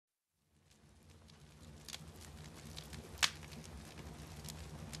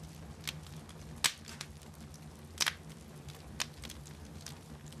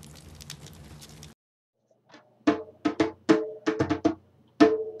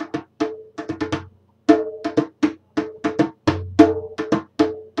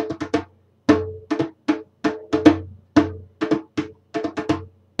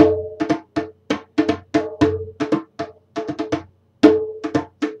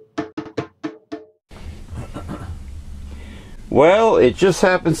Well, it just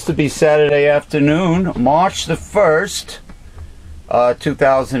happens to be Saturday afternoon, March the 1st,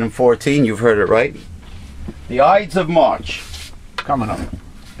 2014. You've heard it right. The Ides of March. Coming up.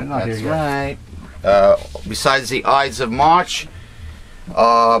 They're not That's here yet. right. Besides the Ides of March,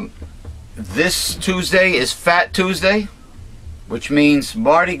 this Tuesday is Fat Tuesday, which means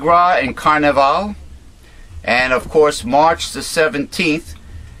Mardi Gras and Carnival. And of course, March the 17th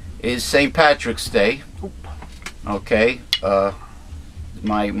is St. Patrick's Day. Okay.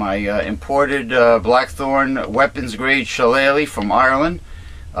 My imported Blackthorn weapons grade shillelagh from Ireland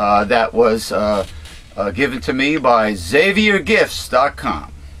that was given to me by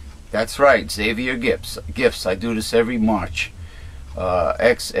XavierGifts.com. That's right, Xavier Gifts. I do this every March.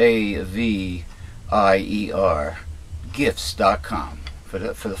 XAVIER Gifts.com for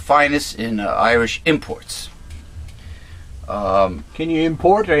the finest in Irish imports. Can you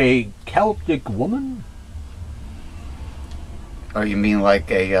import a Celtic woman? Oh, you mean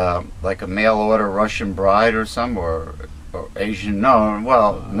like a mail order Russian bride or some or Asian? No,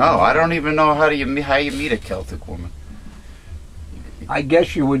 well, no. I don't even know how you meet a Celtic woman. I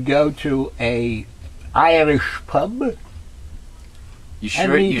guess you would go to a Irish pub. You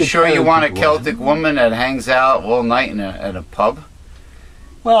sure you want a Celtic woman that hangs out all night at a pub?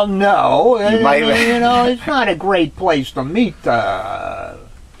 Well, no. You might, you know, it's not a great place to meet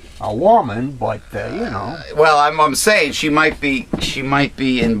a woman, but you know. Well, I'm saying she might be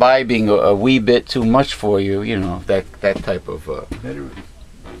imbibing a wee bit too much for you. You know, that type of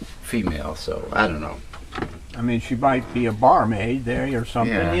female. So I don't know. I mean, she might be a barmaid there or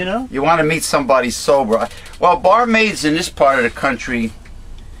something. Yeah. You know. You want to meet somebody sober. Well, barmaids in this part of the country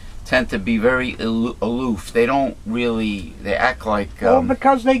tend to be very aloof. They don't really. They act like. Well,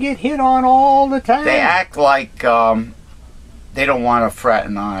 because they get hit on all the time. They act like they don't want to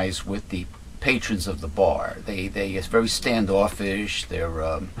fraternize with the patrons of the bar. They are very standoffish.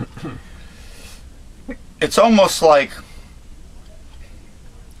 They're. It's almost like.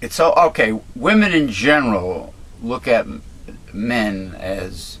 It's okay. Women in general look at men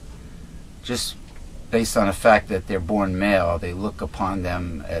as just based on the fact that they're born male. They look upon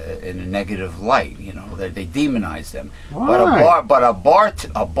them in a negative light. You know, they demonize them. Why? But a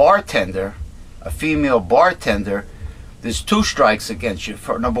bartender, a female bartender, there's two strikes against you.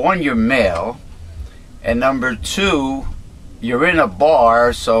 For number one, you're male, and number two, you're in a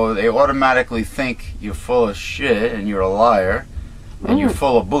bar, so they automatically think you're full of shit and you're a liar. And you're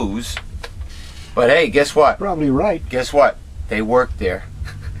full of booze. But hey, guess what? Probably right. Guess what? They work there.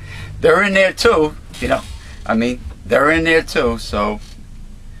 They're in there too, you know. I mean, they're in there too, so.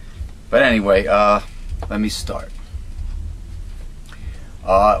 But anyway, let me start.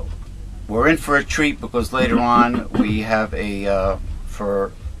 We're in for a treat because later on we have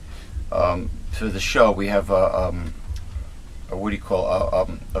for the show we have a what do you call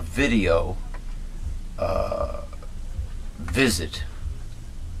a video visit.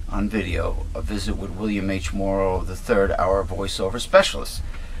 On video, a visit with William H. Morrow III, our voiceover specialist.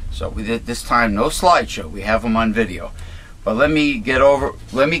 So we did this time no slideshow. We have him on video. But let me get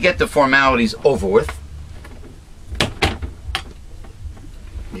the formalities over with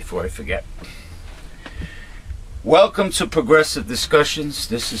before I forget. Welcome to Progressive Discussions.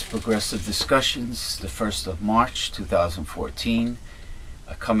 This is Progressive Discussions, the 1st of March, 2014.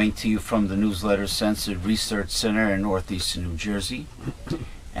 Coming to you from the Newsletter Censored Research Center in northeastern New Jersey.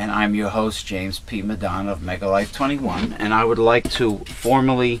 And I'm your host, James P. Madonna of Megalife 21, and I would like to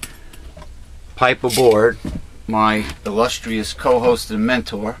formally pipe aboard my illustrious co-host and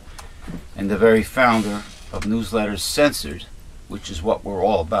mentor and the very founder of Newsletters Censored, which is what we're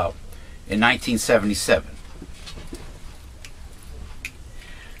all about, in 1977.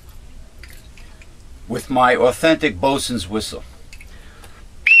 With my authentic bosun's whistle.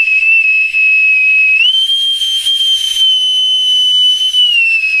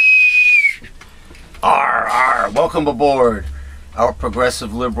 Welcome aboard our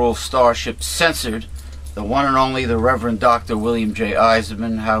progressive liberal starship Censored, the one and only the Reverend Dr. William J.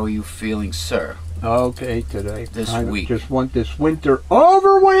 Eisenman. How are you feeling, sir? Okay, today. This week. I just want this winter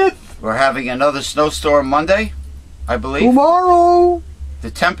over with. We're having another snowstorm Monday, I believe. Tomorrow.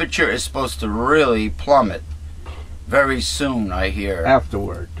 The temperature is supposed to really plummet very soon, I hear.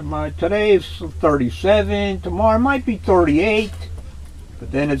 Afterward. Today is 37. Tomorrow might be 38.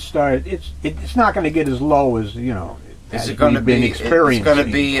 But then it's not going to get as low as, you know, is it going to be? It's going to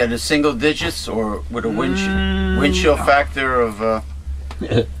be at a single digits or with a wind chill factor of.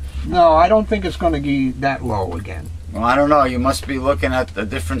 No, I don't think it's going to be that low again. Well, I don't know. You must be looking at a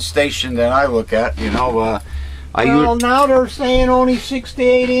different station than I look at. You know. Well, now they're saying only 6 to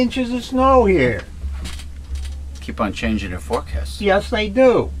 8 inches of snow here. keep on changing their forecasts. Yes, they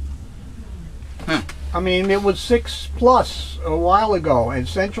do. Huh. I mean, it was 6+ a while ago, and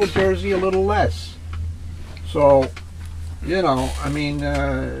Central Jersey a little less. So, you know, I mean,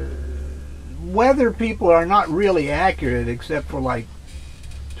 weather people are not really accurate except for like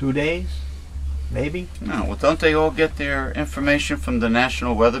 2 days, maybe. No, well, don't they all get their information from the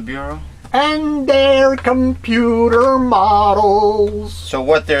National Weather Bureau? And their computer models. So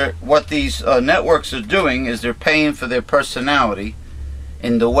what these networks are doing is they're paying for their personality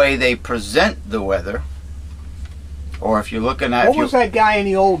in the way they present the weather. Or if you're looking at... What was that guy in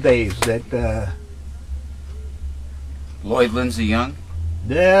the old days that... Lloyd Lindsay Young?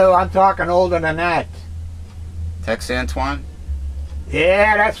 No, I'm talking older than that. Tex Antoine?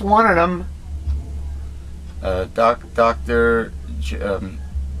 Yeah, that's one of them.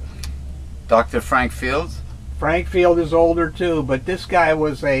 Dr. Frank Field? Frank Field is older too, but this guy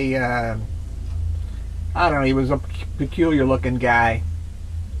was a... I don't know, he was a peculiar looking guy.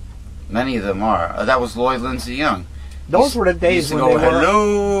 Many of them are. That was Lloyd Lindsay Young. Those were the days when they were...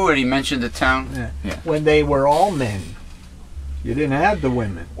 hello, and he mentioned the town. Yeah. When they were all men. You didn't have the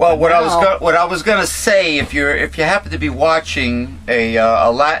women. Well, what I was gonna say, if you happen to be watching a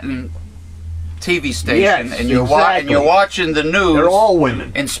Latin TV station, yes, and you're watching the news, they're all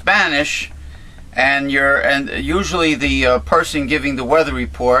women in Spanish, and usually the person giving the weather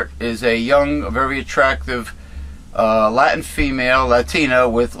report is a young, very attractive Latin female, Latina,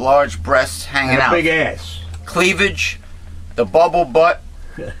 with large breasts hanging out, big ass, cleavage, the bubble butt,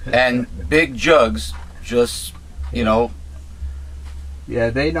 and big jugs, just, you know. Yeah,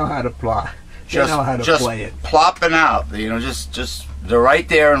 they know how to play. They know how to play it. Plopping out, you know, just they're right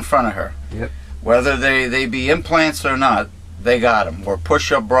there in front of her. Yep. Whether they be implants or not, they got them. Or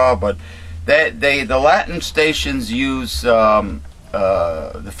push-up bra, but the Latin stations use the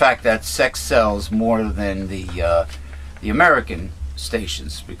fact that sex sells more than the American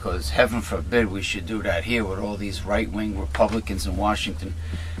stations, because heaven forbid we should do that here with all these right-wing Republicans in Washington.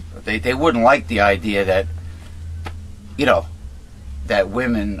 They wouldn't like the idea that, you know, that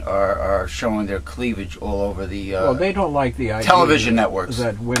women are showing their cleavage all over the well, they don't like the idea television networks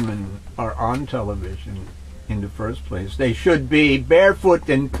that women are on television in the first place. They should be barefoot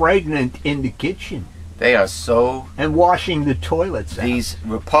and pregnant in the kitchen. They are so... And washing the toilets out. These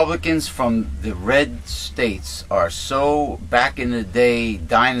Republicans from the red states are so back in the day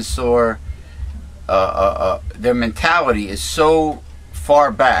dinosaur. Their mentality is so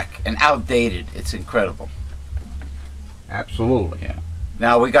far back and outdated. It's incredible. Absolutely. Yeah.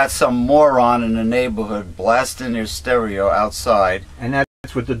 Now we got some moron in the neighborhood blasting their stereo outside. And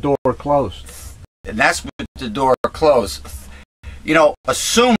that's with the door closed. And that's with the door closed. You know,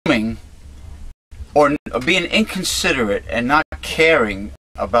 assuming or being inconsiderate and not caring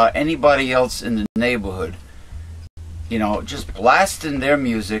about anybody else in the neighborhood. You know, just blasting their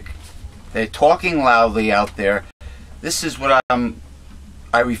music. They're talking loudly out there. This is what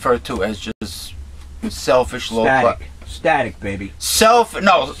I refer to as just selfish, low-class. Static, baby. Selfish,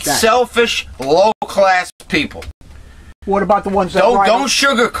 low-class people. What about the ones that don't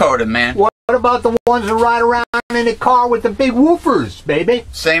sugarcoat it, man. What about the ones that ride around in a car with the big woofers, baby?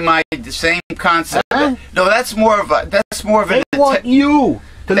 Same concept. No, that's more of an. They want you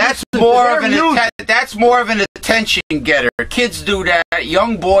to that's more of an attention getter. Kids do that.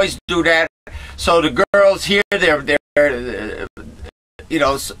 Young boys do that. So the girls hear they're you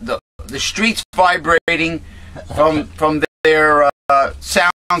know, the streets vibrating from their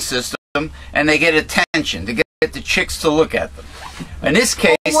sound system, and they get attention. They get the chicks to look at them. In this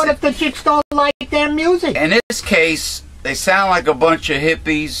case, what if the chicks don't like their music? In this case, they sound like a bunch of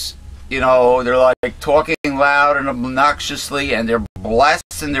hippies. You know, they're like talking loud and obnoxiously, and they're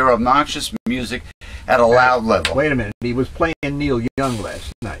blasting their obnoxious music at a loud level. Wait a minute, he was playing Neil Young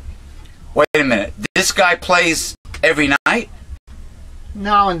last night. Wait a minute, this guy plays every night?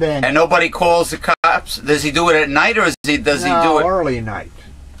 Now and then. And nobody calls the cops? Does he do it at night, or does he do it early night?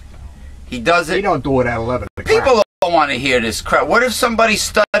 He does it. He don't do it at 11 o'clock. People don't want to hear this crap. What if somebody's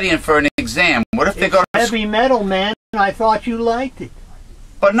studying for an exam? What if they go to heavy metal, man? I thought you liked it.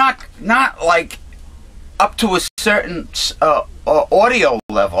 But not like up to a certain audio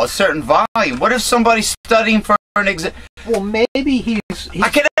level, a certain volume. What if somebody's studying for an exam? Well, maybe he's I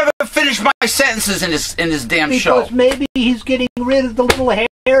can never finish my sentences in this damn show. Because maybe he's getting rid of the little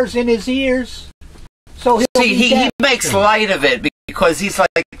hairs in his ears. So he makes light of it because he's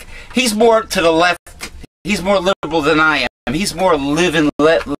more to the left. He's more liberal than I am. He's more live and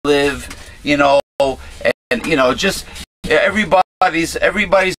let live, you know, and you know, just everybody's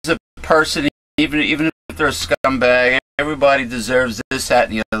a person, even if they're a scumbag. everybody deserves this, that,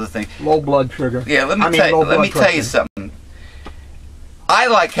 and the other thing. Low blood sugar. Yeah, let me tell you something. I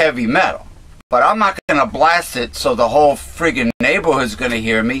like heavy metal, but I'm not going to blast it so the whole friggin' neighborhood's going to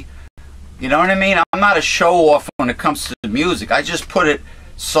hear me. You know what I mean? I'm not a show-off when it comes to the music. I just put it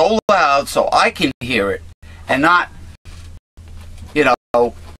so loud so I can hear it and not, you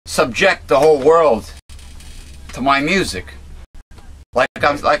know, subject the whole world to my music.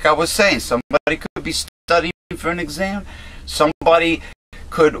 Like I was saying, somebody could be studying for an exam. Somebody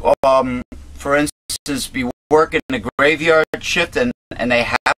could, for instance, be working a graveyard shift and they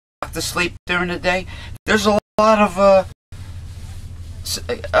have to sleep during the day. There's a lot of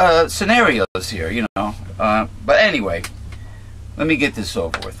scenarios here, you know. But anyway, let me get this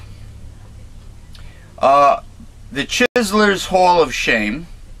over with. The Chiselers Hall of Shame,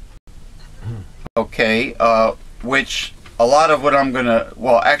 okay, which a lot of what I'm going to,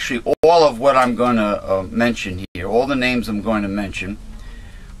 well, actually all of what I'm going to mention here, all the names I'm going to mention,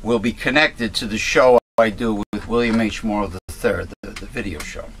 will be connected to the show I do with William H. Morrow III, the video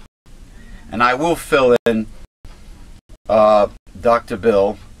show. And I will fill in Dr.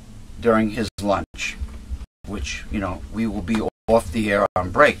 Bill during his lunch, which, you know, we will be off the air on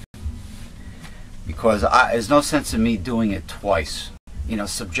break. Because there's no sense in me doing it twice, you know,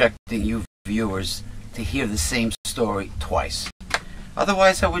 subjecting you viewers to hear the same story twice.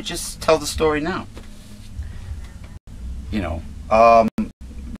 Otherwise, I would just tell the story now. You know,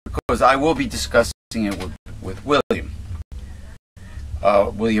 because I will be discussing it with William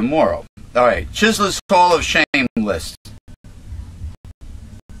Morrow. All right, Chiselers Hall of Shame list.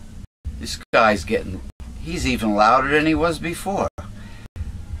 This guy's he's even louder than he was before.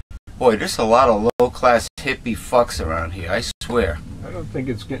 Boy, there's a lot of low-class hippie fucks around here, I swear. I don't think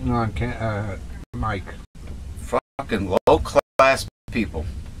it's getting on mic. Fucking low-class people.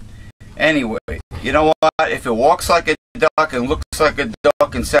 Anyway, you know what? If it walks like a duck and looks like a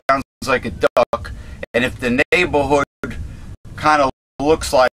duck and sounds like a duck, and if the neighborhood kind of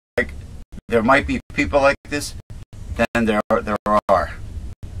looks like there might be people like this, then there are.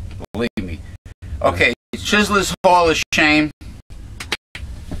 Believe me. Okay, Chiselers Hall of Shame.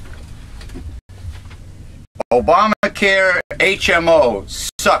 Obamacare HMO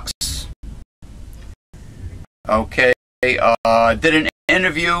sucks. Okay, did an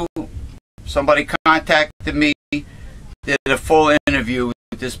interview. Somebody contacted me. Did a full interview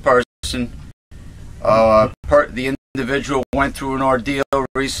with this person. The individual went through an ordeal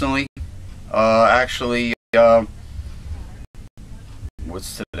recently. Actually,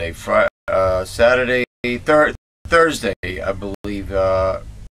 what's today? Saturday, Thursday, I believe.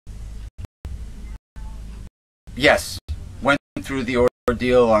 Yes, went through the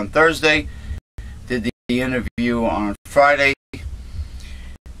ordeal on Thursday, did the interview on Friday.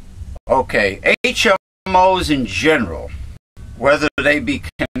 Okay, HMOs in general, whether they be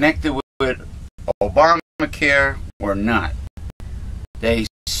connected with Obamacare or not, they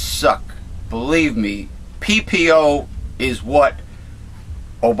suck. Believe me, PPO is what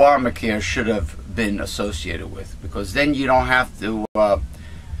Obamacare should have been associated with, because then you don't have to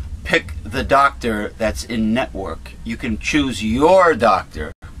pick the doctor that's in network. You can choose your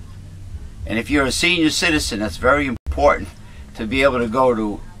doctor. And if you're a senior citizen, that's very important to be able to go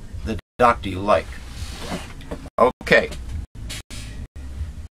to the doctor you like. Okay.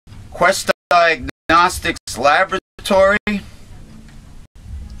 Quest Diagnostics Laboratory.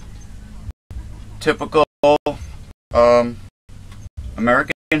 Typical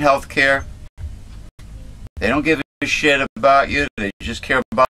American healthcare. They don't give a shit about you. They just care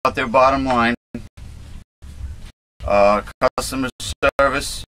about their bottom line. Customer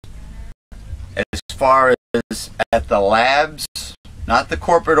service, as far as at the labs, not the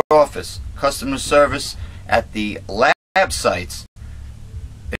corporate office. Customer service at the lab sites,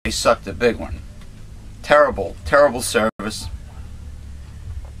 they sucked a big one. Terrible, terrible service.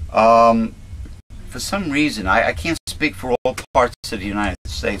 For some reason, I can't speak for all parts of the United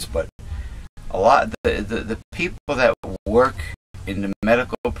States, but a lot of the people that work in the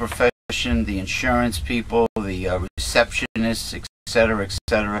medical profession, the insurance people, the receptionists, etc.,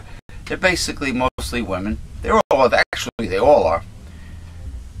 etc., they're basically mostly women. They all are.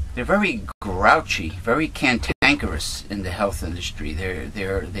 They're very grouchy, very cantankerous in the health industry.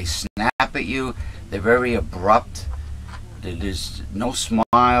 They snap at you. They're very abrupt. There's no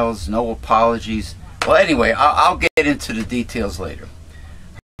smiles, no apologies. Well, anyway, I'll get into the details later.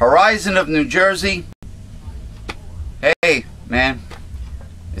 Horizon of New Jersey. Hey, man,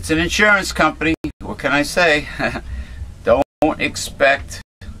 it's an insurance company. What can I say? Don't expect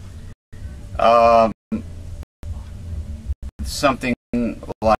something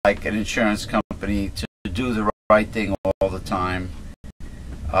like an insurance company to do the right thing all the time.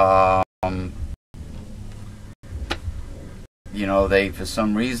 You know, they, for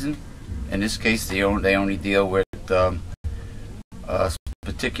some reason, in this case, they only deal with a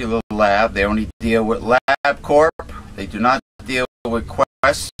particular lab. They only deal with LabCorp. They do not deal with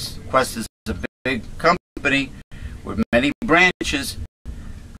Quest. Quest is a big company with many branches.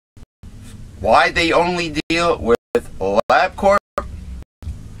 Why they only deal with LabCorp?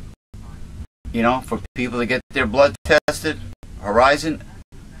 You know, for people to get their blood tested. Horizon,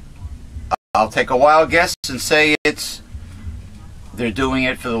 I'll take a wild guess and say they're doing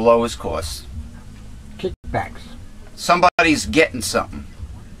it for the lowest cost. Kickbacks. Somebody's getting something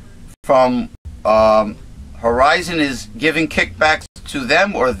from Horizon is giving kickbacks to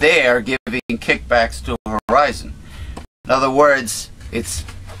them, or they're giving kickbacks to Horizon. In other words, it's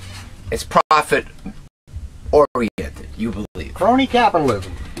profit oriented, you believe. Crony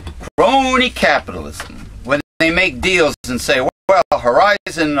capitalism. Crony capitalism. When they make deals and say, well,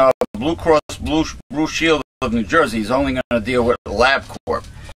 Horizon Blue Cross Blue Shield of New Jersey is only going to deal with LabCorp.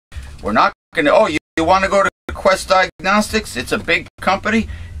 We're not going to, oh, you want to go to Quest Diagnostics? It's a big company?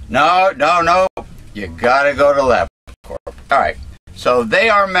 No. You got to go to LabCorp. All right. So they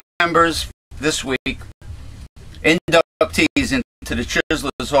are members this week, inductees into the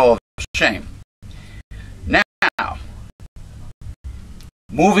Chislers Hall of Shame. Now,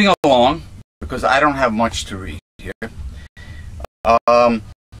 moving along, because I don't have much to read here. I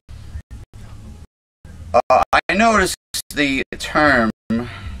noticed the term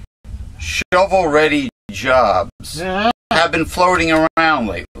shovel-ready jobs have been floating around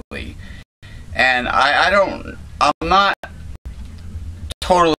lately, and I'm not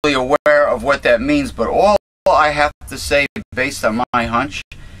totally aware of what that means, but all I have to say, based on my hunch,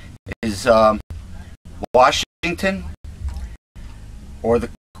 is Washington or the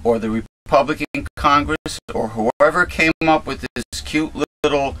Republican Congress or whoever came up with this cute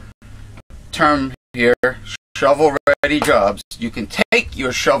little term here, shovel-ready jobs. You can take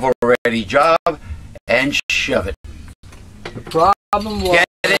your shovel-ready job and shove it. The problem was...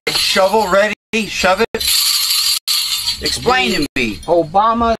 Get it? Shovel-ready? Shove it? Explain to me,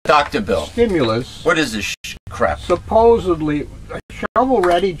 Obama Dr. Bill. Stimulus. What is this crap? Supposedly,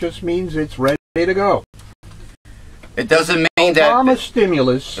 shovel-ready just means it's ready to go. It doesn't mean Obama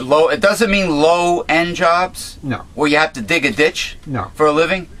stimulus. It doesn't mean low-end jobs? No. Where you have to dig a ditch? No. For a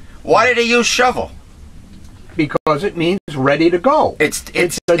living? Why did they use shovel? Because it means ready to go. It's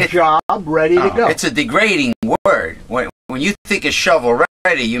a job ready to go. It's a degrading word. When you think of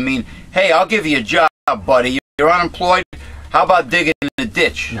shovel-ready, you mean, hey, I'll give you a job, buddy. You're unemployed. How about digging a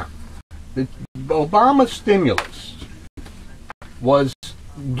ditch? No. The Obama stimulus was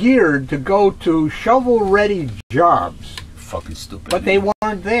geared to go to shovel-ready jobs. Fucking stupid. But they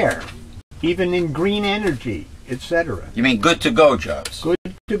weren't there, even in green energy, etc. You mean good-to-go jobs?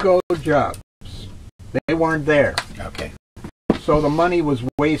 Good-to-go jobs. They weren't there. Okay. So the money was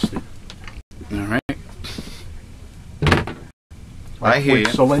wasted. All right. Like I hear you.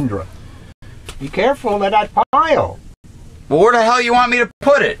 Solyndra. Be careful of that pile. Well, where the hell you want me to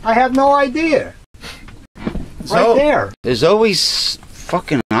put it? I have no idea. Right there. There's always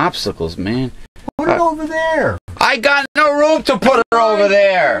fucking obstacles, man. Put it over there. I got no room to put it over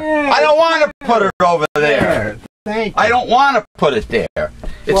there. Yeah. I don't want to put it over there. Thank you. I don't want to put it there.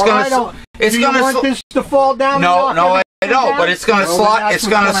 It's gonna. Do you want this to fall down? No, I don't. But it's gonna slide. It's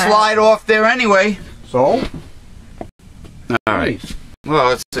gonna slide off there anyway. So. All right.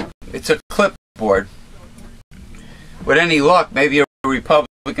 Well, it's a clipboard. With any luck, maybe a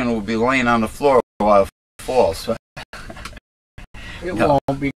Republican will be laying on the floor while it falls. It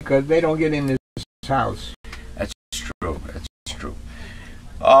won't, because they don't get in this house. That's true. That's true.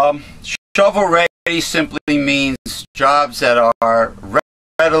 Shovel-ready simply means jobs that are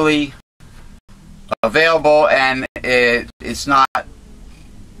readily available, and it's not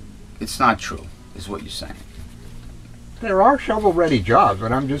true, is what you're saying. There are shovel-ready jobs,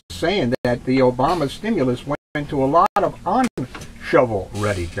 but I'm just saying that the Obama stimulus went into a lot of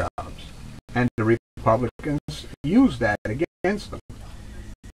un-shovel-ready jobs, and the Republicans used that against them.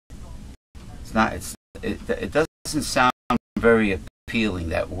 It's not. It doesn't sound very appealing,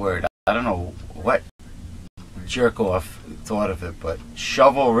 that word. I don't know what jerk off thought of it, but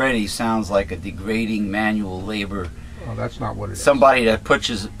shovel-ready sounds like a degrading manual labor. Oh, that's not what it is. Somebody that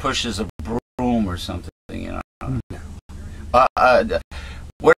pushes a broom or something, you know. No.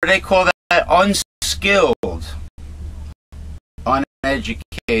 What do they call that? Unskilled,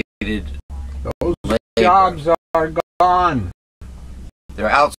 uneducated. Those labor. jobs are gone. They're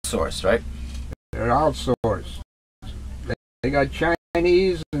outsourced, right? They're outsourced. They got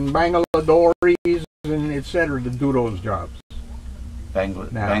Chinese and Bangladesh and etc. to do those jobs.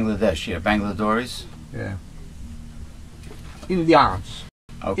 Bangladesh, yeah, Bangladesh. Yeah. Indians.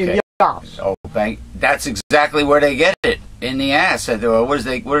 Okay. Indians. Oh, that's exactly where they get it, in the ass. What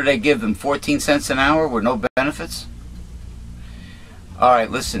do they give them? 14 cents an hour with no benefits? All right,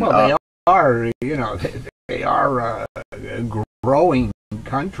 listen. Well, they are, you know, they are growing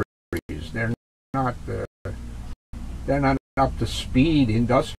countries. They're not up to speed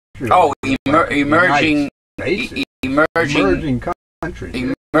industrially. Oh, emerging countries.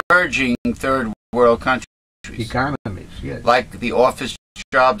 Emerging third world countries. Economies, yes. Like the office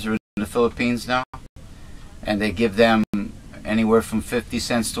jobs are in the Philippines now, and they give them anywhere from 50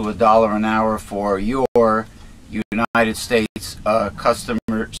 cents to $1 an hour for your United States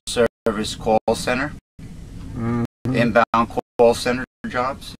customer service call center, inbound call center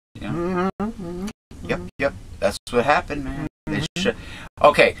jobs. Yeah. Yep. That's what happened, man.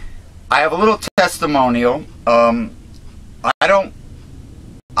 Okay, I have a little testimonial. I'm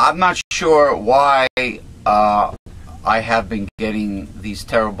not sure why I have been getting these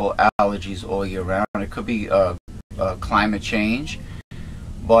terrible allergies all year round. It could be climate change,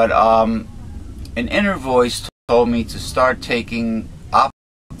 but an inner voice told me to start taking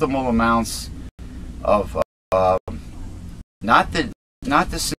optimal amounts of not the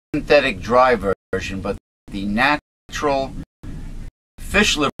synthetic dry version, but the natural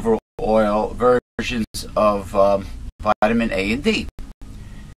fish liver oil versions of vitamin A and D,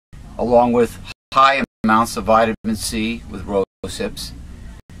 along with high amounts of vitamin C with rose hips.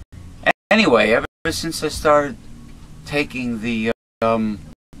 Anyway, ever since I started taking the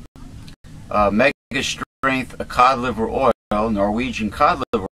mega strength cod liver oil, Norwegian cod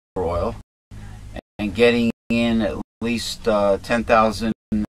liver oil, and getting in at least 10,000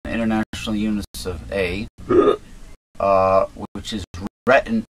 international units of A, which is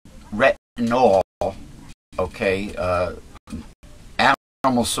retinol, okay,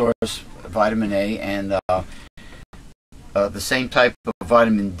 animal source vitamin A, and the same type of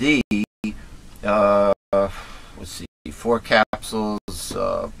vitamin D. Let's see, 4 capsules.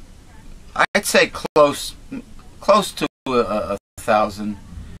 I'd say close to 1,000.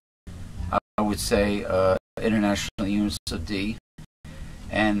 I would say international units of D,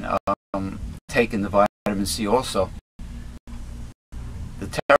 and taking the vitamin C also.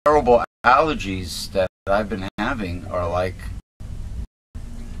 The terrible allergies that I've been having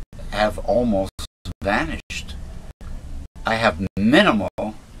have almost vanished. I have minimal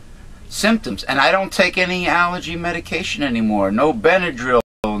symptoms, and I don't take any allergy medication anymore. No Benadryl,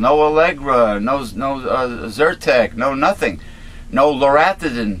 no Allegra, no Zyrtec, no nothing, no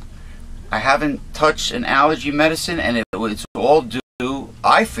Loratadine. I haven't touched an allergy medicine, and it's all due,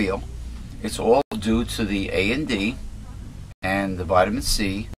 I feel, it's all due to the A and D and the vitamin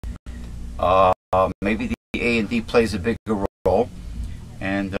C. Maybe the A and D plays a bigger role,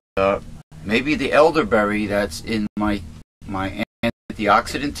 and maybe the elderberry that's in my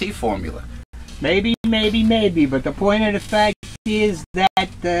antioxidant tea formula. Maybe, but the point of the fact is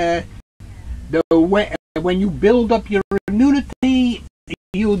that when you build up your immunity,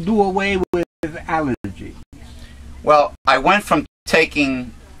 you'll do away with allergy. Well, I went from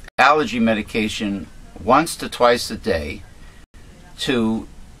taking allergy medication once to twice a day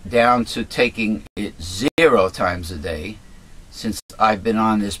down to taking it 0 times a day since I've been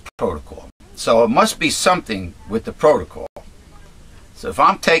on this protocol. So it must be something with the protocol. So if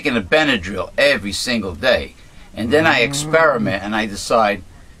I'm taking a Benadryl every single day, and then I experiment and I decide,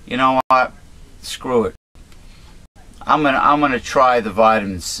 you know what, screw it, I'm gonna try the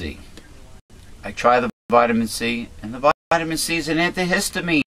vitamin C. I try the vitamin C, and the vitamin C is an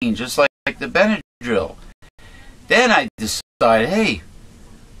antihistamine, just like the Benadryl. Then I decide, hey,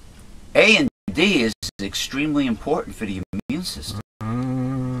 A and D is extremely important for the immune system.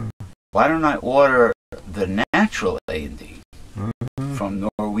 Why don't I order the natural A and D from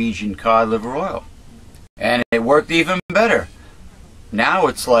Norwegian cod liver oil? And it worked even better. Now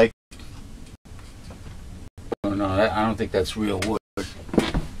it's like, oh no, I don't think that's real wood.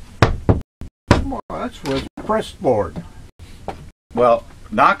 Well, that's with pressed board. Well,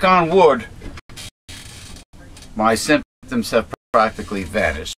 knock on wood, my symptoms have practically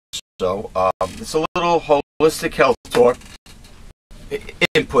vanished. So it's a little holistic health talk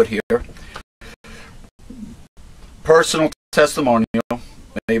input here. Personal testimonial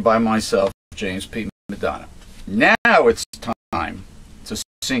made by myself, James P. Madonna. Now it's time to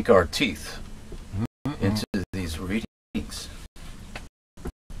sink our teeth into these readings.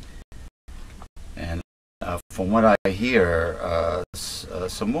 And from what I hear,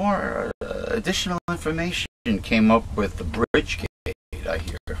 some more additional information came up with the bridge gate, I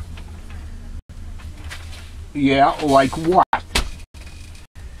hear. Yeah, like what?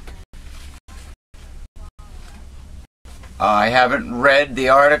 I haven't read the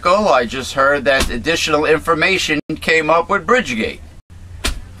article. I just heard that additional information came up with Bridgegate,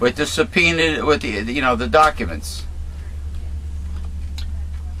 with the subpoena, with the documents.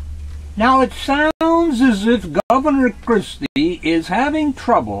 Now it sounds as if Governor Christie is having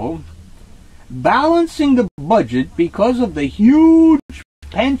trouble balancing the budget because of the huge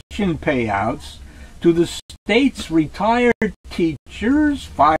pension payouts to the state's retired teachers,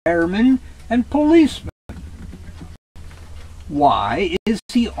 firemen, and policemen. Why is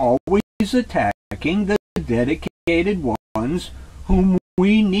he always attacking the dedicated ones whom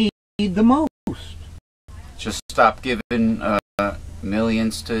we need the most? Just stop giving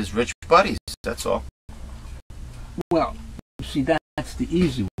millions to his rich buddies, that's all. Well, see, that's the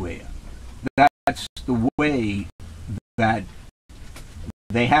easy way. That's the way that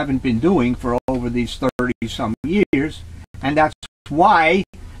they haven't been doing for over these 30-some years, and that's why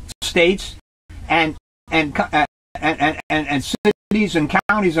states and cities and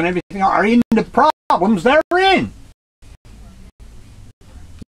counties and everything are in the problems they're in.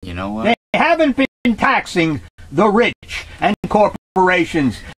 You know what? They haven't been taxing the rich and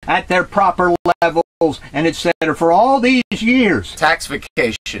corporations at their proper levels and etc. for all these years. Tax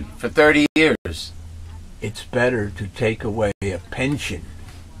vacation for 30 years. It's better to take away a pension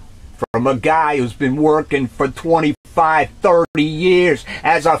from a guy who's been working for 25, 30 years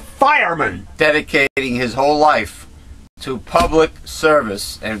as a fireman. Dedicating his whole life to public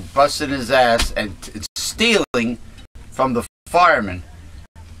service and busting his ass and stealing from the firemen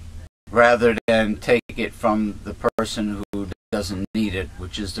rather than take it from the person who doesn't need it,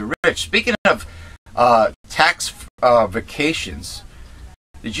 which is the rich. Speaking of tax vacations,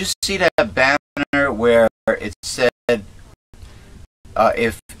 did you see that banner where it said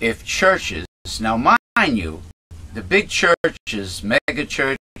if churches, now mind you, the big churches, mega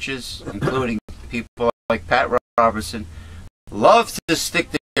churches, including people like Pat Robertson, love to stick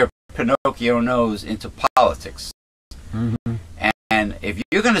their Pinocchio nose into politics. Mm-hmm. And if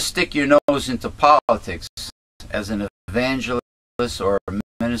you're going to stick your nose into politics as an evangelist or a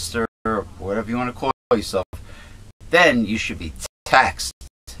minister or whatever you want to call yourself, then you should be taxed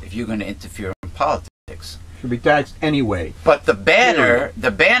if you're going to interfere in politics. Should be taxed anyway. But the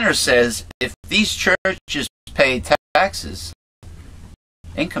banner says if these churches pay taxes,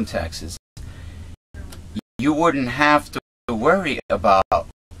 income taxes, you wouldn't have to worry about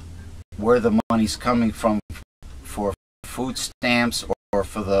where the money's coming from for food stamps or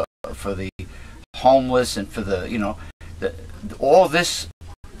for the homeless and for the all this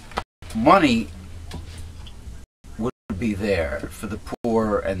money would be there for the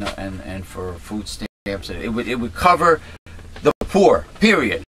poor and for food stamps. It would cover the poor,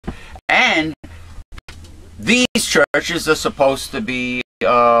 period. And these churches are supposed to be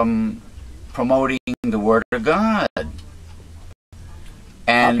promoting the Word of God.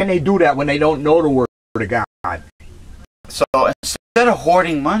 And how can they do that when they don't know the Word of God? So instead of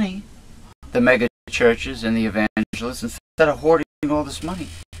hoarding money, the mega churches and the evangelists, instead of hoarding all this money,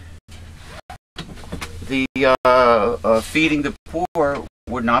 the feeding the poor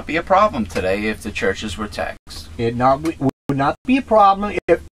would not be a problem today if the churches were taxed. It would not be a problem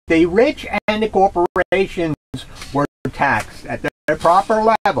if the rich and the corporations were taxed at their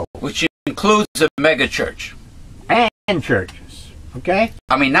proper level. Which includes a mega church. And churches. Okay?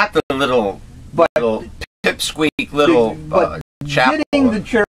 I mean, not the little pipsqueak little chapel. Getting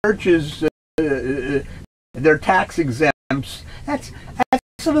the churches, their tax exempts, that's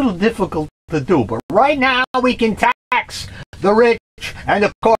a little difficult to do. But right now we can tax the rich and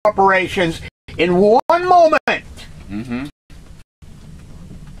the corporations in one moment. Mm-hmm.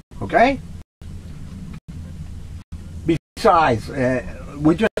 Okay? Besides,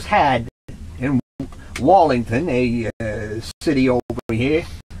 we just had in Wallington, a city over here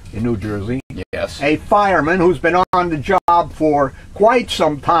in New Jersey, yes, a fireman who's been on the job for quite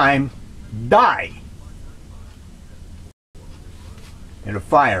some time died in a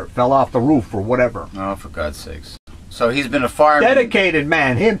fire. Fell off the roof or whatever. Oh, for God's sakes. So he's been a fireman. Dedicated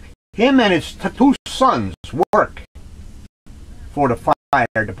man. Him and his two sons work for the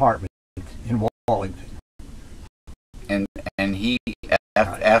fire department in Wallington. And he,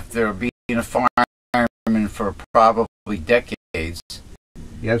 after being a fireman for probably decades,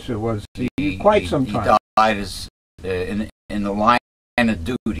 yes, it was quite some time. He died as, in the line of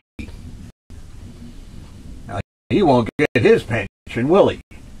duty. Now, he won't get his pension, will he?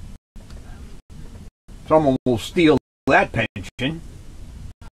 Someone will steal that pension.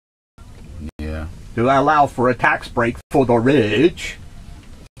 Yeah. To allow for a tax break for the rich.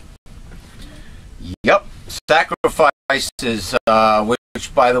 Yep. sacrifices,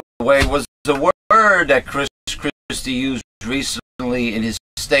 which, by the way, was the word that Chris Christie used recently in his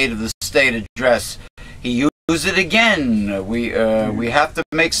State of the State address. He used it again. We have to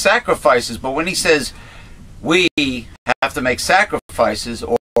make sacrifices, but when he says we have to make sacrifices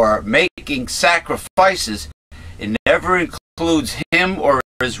or making sacrifices, it never includes him or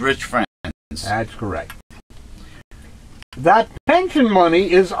his rich friends. That's correct. That pension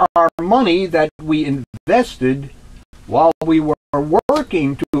money is our money that we invested while we were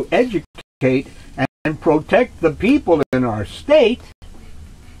working to educate and protect the people in our state.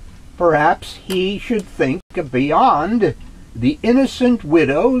 Perhaps he should think beyond the innocent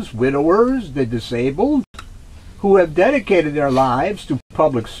widows, widowers, the disabled, who have dedicated their lives to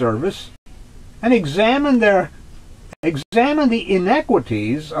public service, and examine the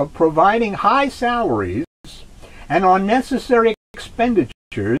inequities of providing high salaries and unnecessary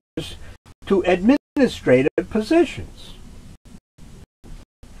expenditures to administrative positions.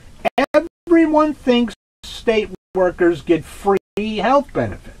 Everyone thinks state workers get free health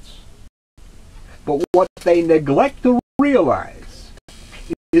benefits, but what they neglect to realize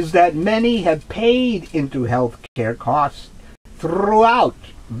is that many have paid into health care costs throughout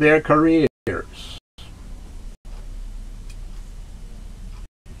their careers.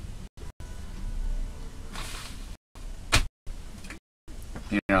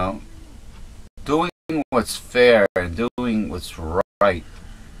 You know, doing what's fair and doing what's right,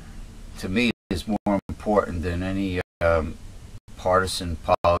 to me, is more important than any partisan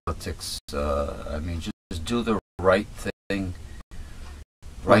politics. I mean, just do the right thing.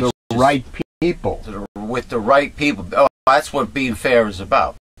 Right, the right people. With the right people. Oh, that's what being fair is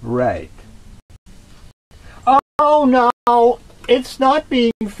about. Right. Oh, no, it's not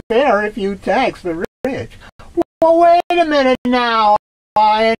being fair if you tax the rich. Well, wait a minute now.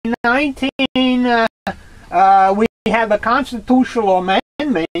 In 19, we have a constitutional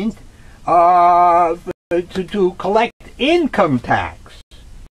amendment to collect income tax.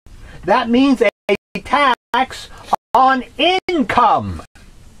 That means a tax on income.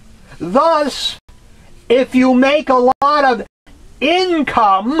 Thus, if you make a lot of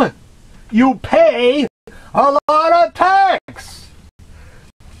income, you pay a lot of tax.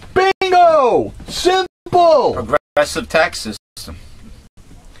 Bingo! Simple! Progressive tax system.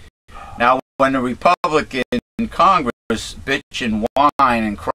 Now, when the Republican Congress bitch and whine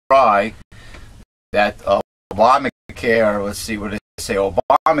and cry that Obamacare, let's see what they say,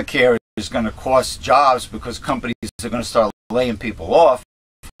 Obamacare is going to cost jobs because companies are going to start laying people off,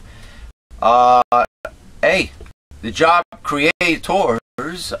 hey, the job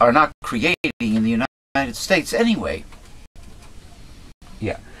creators are not creating in the United States anyway.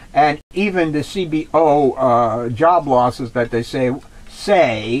 Yeah, and even the CBO job losses that they say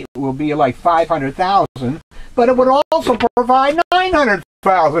will be like 500,000, but it would also provide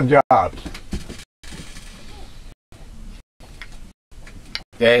 900,000 jobs.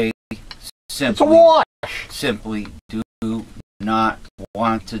 They simply do not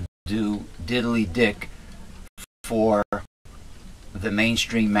want to do diddly-dick for the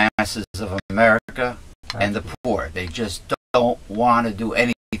mainstream masses of America and the poor. They just don't want to do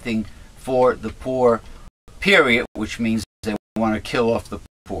anything for the poor, period, which means they want to kill off the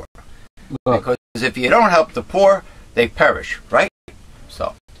poor. Look, because if you don't help the poor, they perish, right?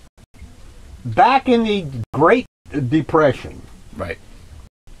 So, back in the Great Depression, right,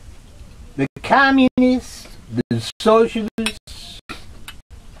 the communists, the socialists,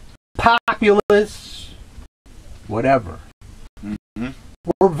 populists, whatever,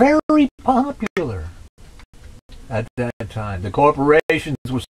 were very popular at that time. The corporations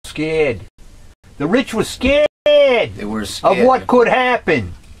were scared. The rich were scared. They were scared of what could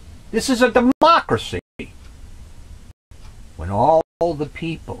happen. This is a democracy. When all the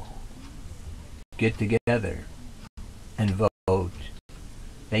people get together and vote,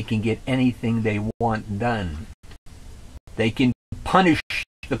 they can get anything they want done. They can punish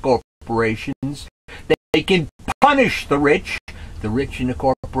the corporations. They can punish the rich. The rich and the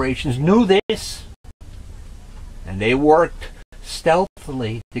corporations knew this, and they worked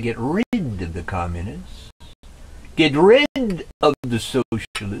stealthily to get rid of the communists, get rid of the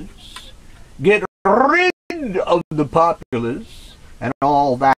socialists, get rid of the populists, and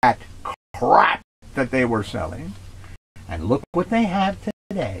all that crap that they were selling. And look what they have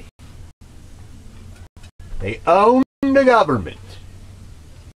today. They own the government.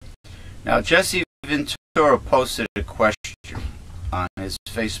 Now, Jesse Ventura posted a question on his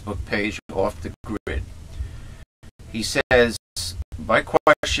Facebook page, Off the Grid. He says, my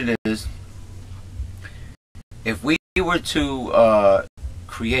question is, if we were to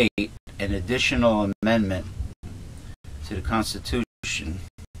create an additional amendment to the Constitution,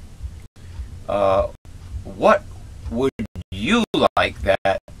 what would you like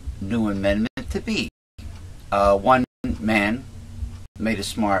that new amendment to be? One man made a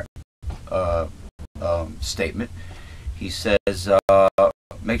smart statement. He says,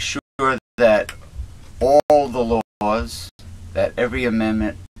 make sure that all the laws, that every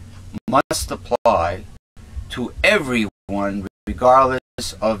amendment must apply to everyone, regardless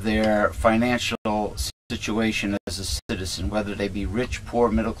of their financial situation as a citizen, whether they be rich, poor,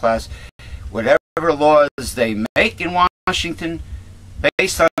 middle class. Whatever laws they make in Washington,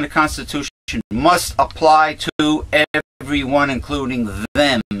 based on the Constitution, must apply to everyone, including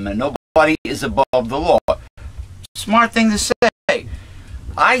them. And nobody is above the law. Smart thing to say.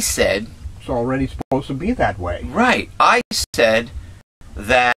 I said... It's already supposed to be that way. Right. I said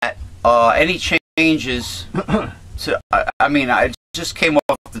that any changes to... I mean, I just came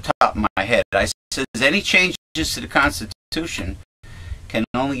off the top of my head. I said any changes to the Constitution can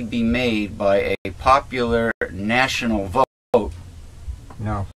only be made by a popular national vote.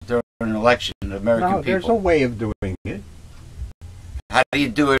 No. During an election, the American people. No, there's a way of doing it. How do you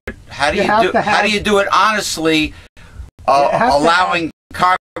do it? How do you do it honestly? Allowing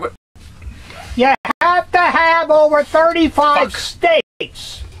Congress. You have to have over 35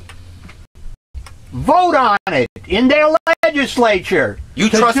 states vote on it in their legislature. You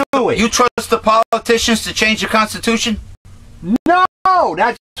trust the politicians to change the Constitution? No,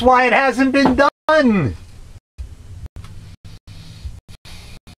 that's why it hasn't been done.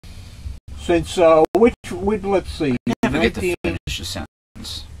 Since let's see. I never get to finish the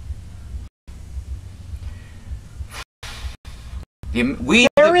sentence.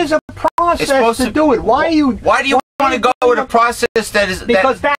 There is a process to do it. Why do you want to go with a process that is...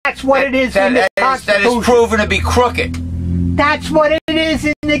 Because that's what it is in the Constitution. That is proven to be crooked. That's what it is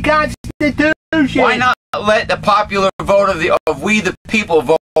in the Constitution. Why not let the popular vote of we the people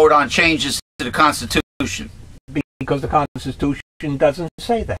vote on changes to the Constitution? Because the Constitution doesn't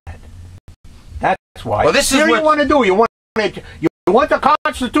say that. That's why. Well, this is what you want to do. You want the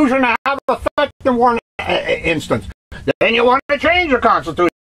Constitution to have effect in one instance. Then you want to change the Constitution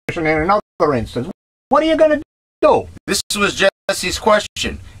in another instance. What are you going to do? This was Jesse's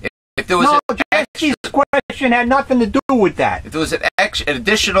question. If there was Jesse's question had nothing to do with that. If there was an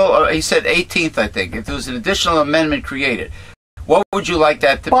additional, he said 18th, I think. If there was an additional amendment created, what would you like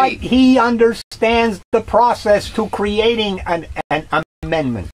that to be? But he understands the process to creating an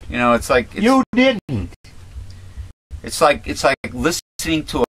amendment. You know, it's like you didn't. It's like listening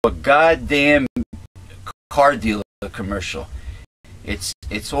to a goddamn car dealer commercial. It's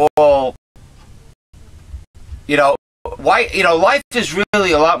all, life is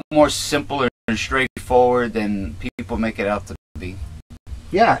really a lot more simple and straightforward than people make it out to be.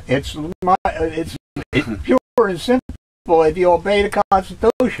 Yeah, it's pure and simple if you obey the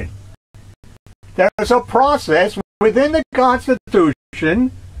Constitution. There's a process within the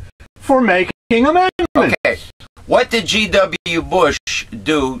Constitution for making amendments. Okay, what did G.W. Bush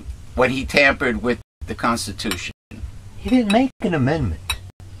do when he tampered with the Constitution? He didn't make an amendment.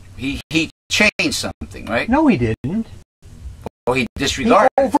 He changed something, right? No, he didn't. Oh, he disregarded.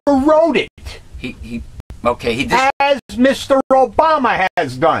 He overrode it. As Mr. Obama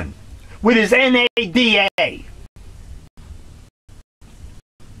has done with his NADA.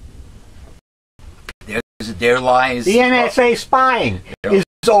 There lies the NSA spying is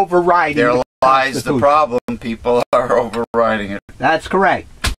overriding. There lies the problem. People are overriding it. That's correct.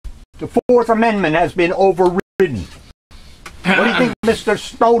 The Fourth Amendment has been overridden. What do you think Mr.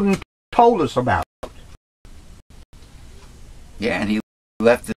 Snowden told us about? Yeah, and he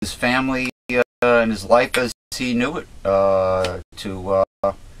left his family and his life as he knew it to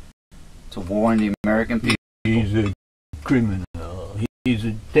warn the American people. He's a criminal. He's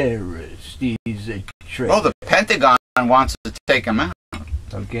a terrorist. He's a traitor. Oh, the Pentagon wants to take him out.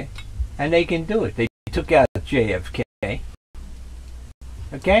 Okay. And they can do it. They took out JFK.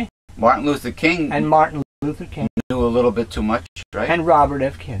 Okay? Martin Luther King. And Martin Luther King. Knew a little bit too much, right? And Robert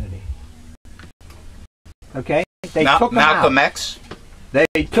F. Kennedy. Okay? They took them out. Malcolm X. They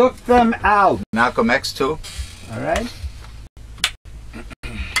took them out. Malcolm X too. All right?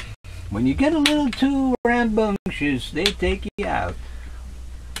 When you get a little too rambunctious, they take you out.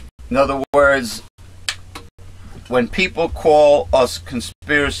 In other words, when people call us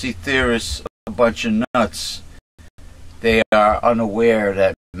conspiracy theorists a bunch of nuts, they are unaware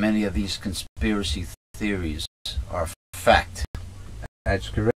that many of these conspiracy theories are fact. That's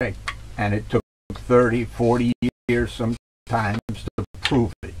correct. And it took 30, 40 years sometimes to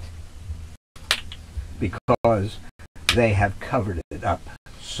prove it. Because they have covered it up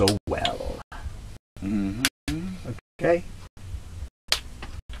so well. Mm-hmm. Okay?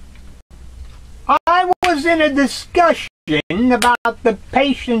 I was in a discussion about the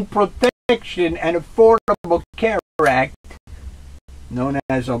Patient Protection and Affordable Care Act, known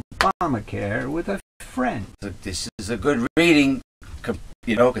as Obamacare, with a friend. This is a good reading.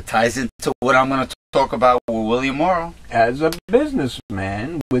 You know, it ties into what I'm going to talk about with William Morrow. As a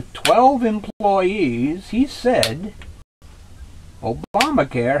businessman with 12 employees, he said,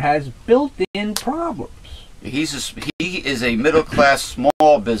 Obamacare has built-in problems. He is a middle-class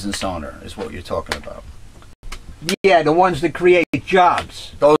small business owner, is what you're talking about. Yeah, the ones that create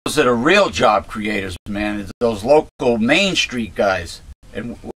jobs. Those are the real job creators, man. It's those local Main Street guys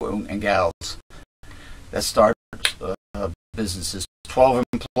and gals that start businesses. 12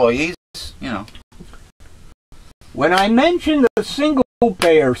 employees, you know. When I mentioned the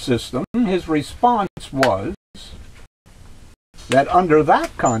single-payer system, his response was that under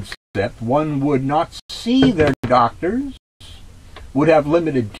that concept, one would not see their doctors, would have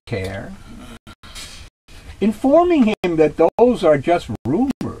limited care. Informing him that those are just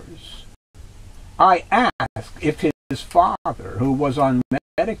rumors, I asked if his father, who was on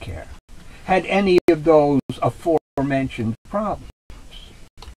Medicare, had any of those aforementioned problems.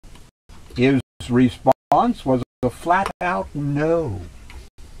 His response was a flat-out no.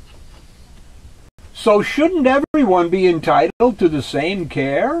 So shouldn't everyone be entitled to the same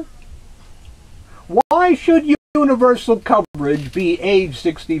care? Why should universal coverage be age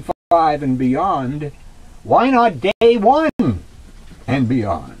 65 and beyond? Why not day one and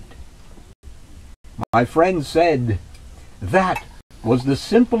beyond? My friend said that was the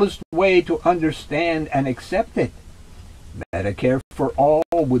simplest way to understand and accept it. Medicare for all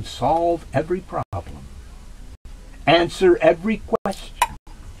would solve every problem, answer every question,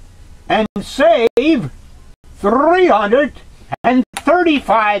 and save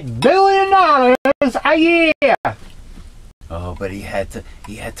 $335 billion a year. Oh, but he had to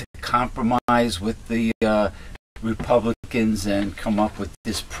compromise with the Republicans and come up with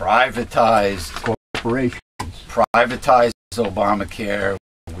this privatized Obamacare.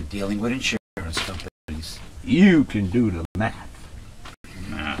 We're dealing with insurance companies. You can do the math.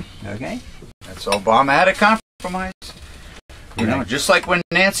 Nah. Okay? That's Obama had a compromise. You know, just like when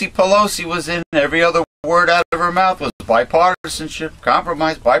Nancy Pelosi was in, every other word out of her mouth was bipartisanship,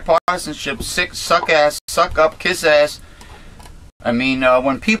 compromise, bipartisanship, suck ass, suck up, kiss ass. I mean,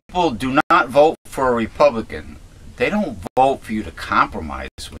 when people do not vote for a Republican, they don't vote for you to compromise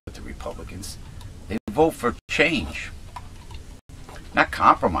with the Republicans. They vote for change, not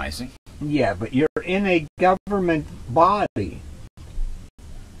compromising. Yeah, but you're in a government body,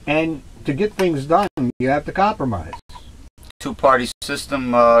 and to get things done, you have to compromise. Two-party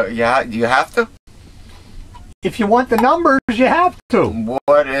system, you have to? If you want the numbers, you have to.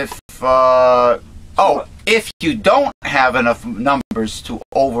 What if, if you don't have enough numbers to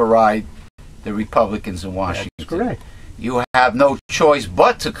override the Republicans in Washington? That's correct. You have no choice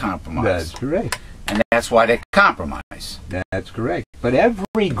but to compromise. That's correct. And that's why they compromise. That's correct. But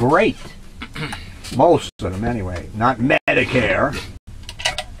every great, most of them anyway, not Medicare,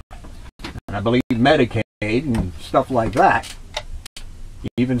 and I believe Medicaid and stuff like that,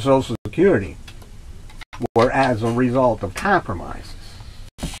 even Social Security, were as a result of compromises.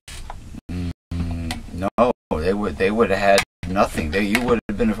 No, they would have had nothing. You would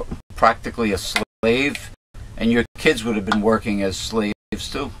have been practically a slave, and your kids would have been working as slaves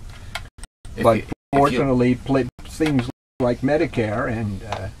too. But fortunately, things like Medicare and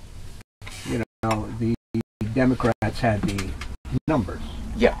the Democrats had the numbers.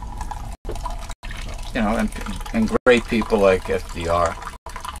 Yeah. You know, and great people like FDR,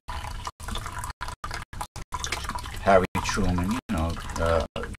 Harry Truman,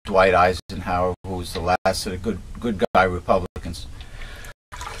 Dwight Eisenhower, who was the last of the good guy Republicans.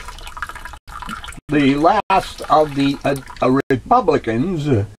 The last of the Republicans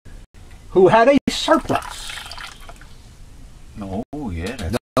who had a surplus. Oh, yeah.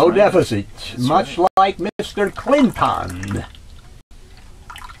 That's no right. deficit, That's much right. like Mr. Clinton.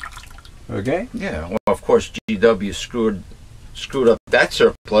 Okay? Yeah, well, of course, GW screwed up that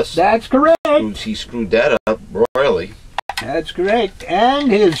surplus. That's correct. He screwed that up royally. That's correct. And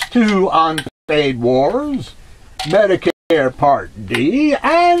his two unpaid wars, Medicare Part D,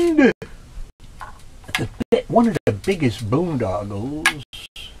 and one of the biggest boondoggles,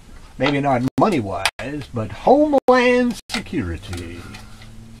 maybe not money-wise, but Homeland Security.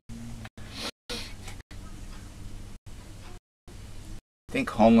 I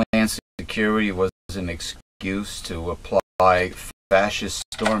think Homeland Security was an excuse to apply fascist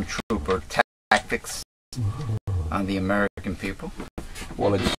stormtrooper tactics on the American people.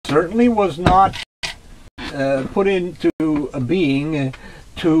 Well, it certainly was not put into being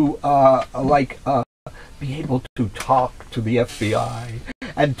to be able to talk to the FBI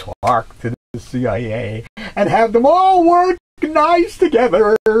and talk to the CIA and have them all work nice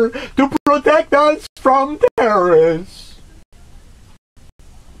together to protect us from terrorists.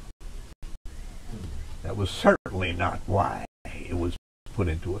 That was certainly not why it was put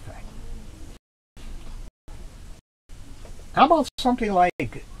into effect. How about something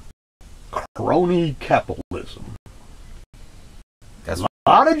like crony capitalism? That's a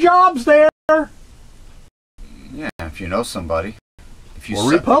lot of jobs there. Yeah, if you know somebody. If you or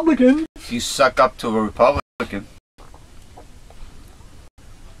Republicans. If you suck up to a Republican.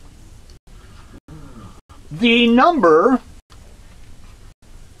 The number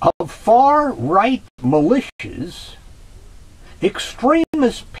of far-right militias,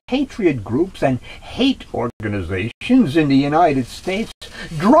 extremist patriot groups, and hate organizations in the United States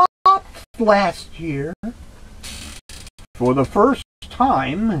dropped last year for the first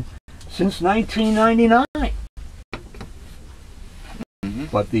time since 1999.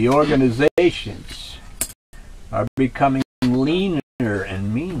 But the organizations are becoming leaner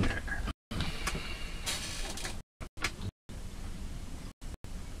and meaner.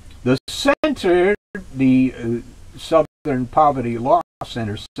 The center, the Southern Poverty Law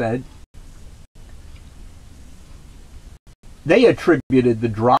Center, said they attributed the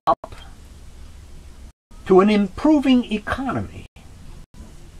drop to an improving economy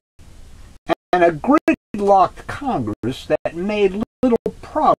and a gridlocked Congress that made little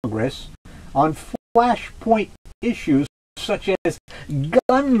progress on flashpoint issues such as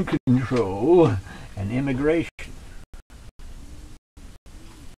gun control and immigration.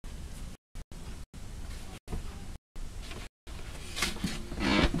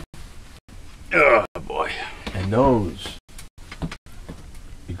 Oh boy. And those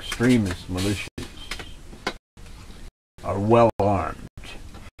extremist militias are well armed.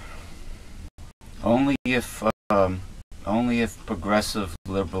 Only if progressive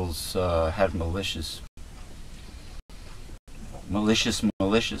liberals had militias. Militias.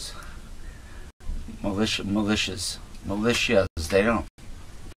 They don't.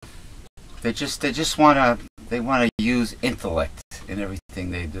 They just wanna use intellect in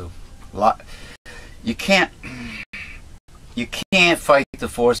everything they do. You can't fight the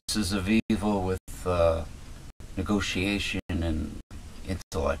forces of evil with negotiation and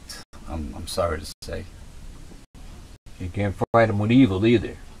intellect. I'm sorry to say. You can't fight them with evil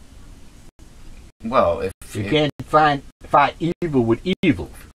either. Well, if you can't fight evil with evil,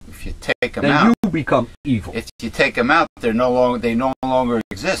 if you take them then out, you become evil. If you take them out, they no longer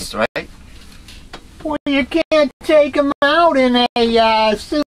exist, right? Well, you can't take them out in a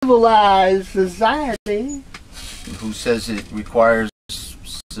civilized society. Who says it requires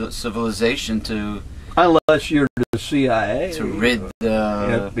civilization to? Unless you're the CIA. To rid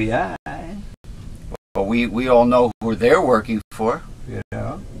the FBI. But we all know who they're working for.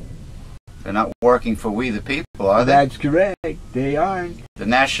 Yeah. They're not working for we the people, are they? That's correct. They aren't. The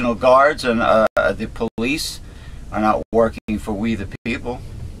National Guards and the police are not working for we the people.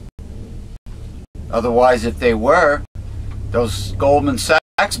 Otherwise, if they were, those Goldman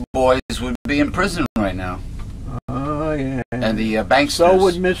Sachs boys would be in prison right now. Oh, yeah. And the banksters. So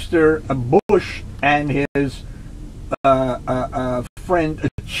would Mr. Bush and his friend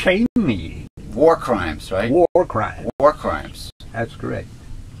Cheney. War crimes, right? War crimes. War crimes. That's correct.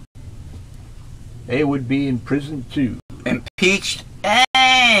 They would be in prison too. Impeached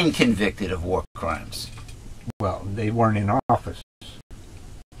and convicted of war crimes. Well, they weren't in office,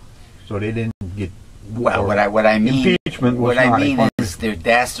 so they didn't get. Well, what I mean, impeachment was not. What I mean is their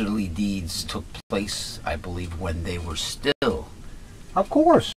dastardly deeds took place, I believe, when they were still. Of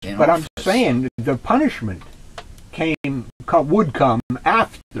course, but office. I'm saying the punishment would come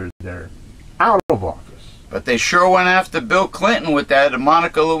after they're out of office. But they sure went after Bill Clinton with that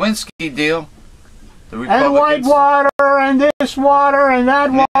Monica Lewinsky deal. The Republicans. And white water, and this water, and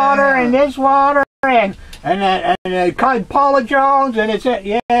that water, and this water, and Paula Jones, and it's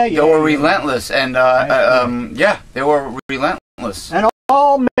They were relentless, and they were relentless. And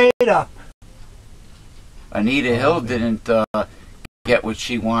all made up. Anita Hill didn't get what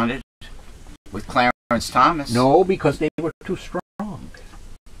she wanted with Clarence Thomas. No, because they were too strong.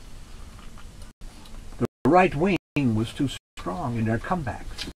 The right wing was too strong in their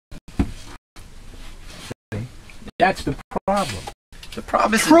comebacks. That's the problem. The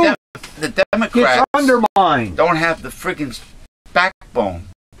problem is the Democrats undermined. Don't have the friggin' backbone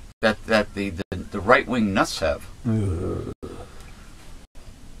that the right wing nuts have.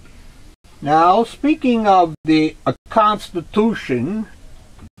 Now, speaking of the Constitution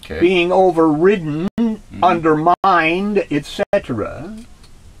being overridden undermined, etc.,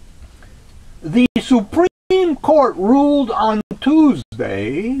 the Supreme Court ruled on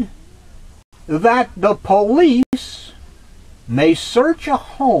Tuesday that the police may search a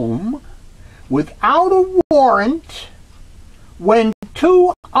home without a warrant when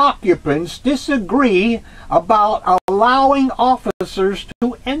two occupants disagree about allowing officers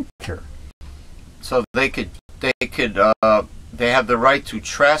to enter. So they have the right to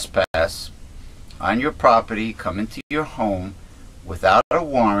trespass on your property, come into your home without a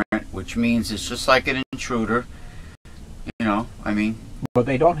warrant, which means it's just like an intruder. You know, I mean. But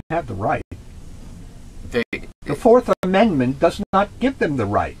they don't have the right. The Fourth Amendment does not give them the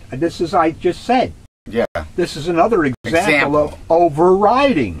right. This is, I just said. Yeah. This is another example of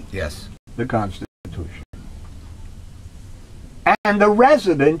overriding yes. the Constitution. And the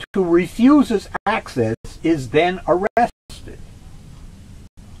resident who refuses access is then arrested.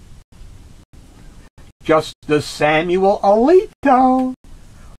 Justice Samuel Alito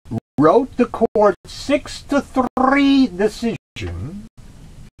wrote the court's 6-3 decision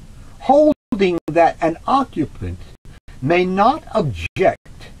holding that an occupant may not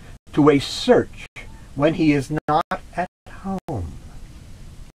object to a search when he is not at home.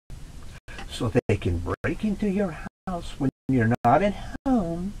 So they can break into your house when you're not at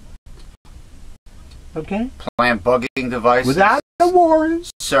home. Okay? Plant bugging devices. Without a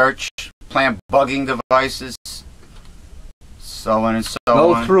warrant. Search. Plant bugging devices. So on and so on.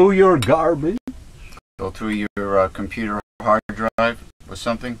 Go through your garbage. Go through your computer hard drive or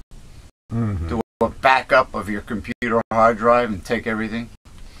something. Mm-hmm. Do a backup of your computer hard drive and take everything.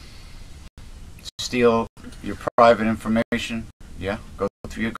 Steal your private information. Yeah, go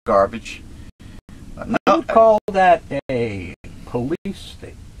through your garbage. I would call that a police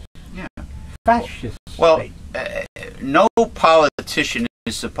state. Yeah. Fascist well, state. No politician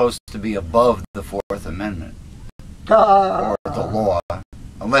is supposed to be above the Fourth Amendment or the law,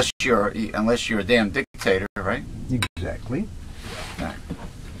 unless you're a damn dictator, right? Exactly. Right.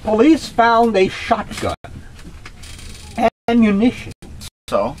 Police found a shotgun, ammunition,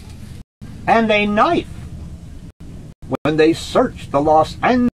 and a knife when they searched the Los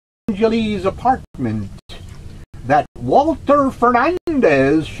Angeles apartment that Walter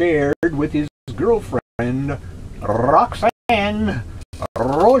Fernandez shared with his girlfriend, Roxanne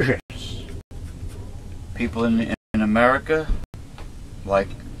Rogers. People in America, like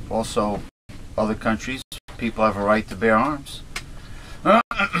also other countries, people have a right to bear arms.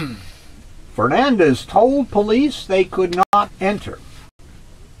 Fernandez told police they could not enter.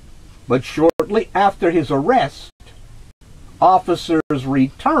 But shortly after his arrest, officers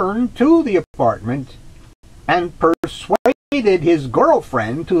returned to the apartment and persuaded his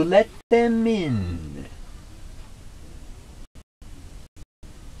girlfriend to let them in.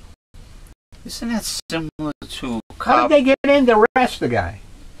 Isn't that similar to How did they get in to arrest the guy?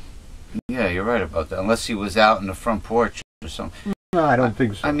 Yeah, you're right about that. Unless he was out in the front porch or something. No, I don't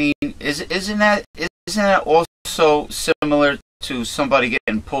think so. I mean, isn't that also similar to somebody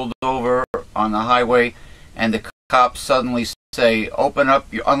getting pulled over on the highway and the cops suddenly say, "Open up,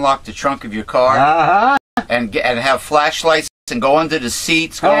 you unlock the trunk of your car," and have flashlights and go under the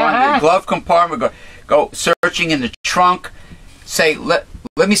seats, go under the glove compartment, go searching in the trunk, say, "Let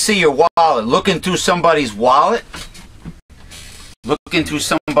me see your wallet." Looking through somebody's wallet. Looking through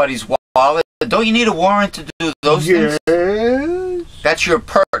somebody's wallet. Don't you need a warrant to do those things? Yes. That's your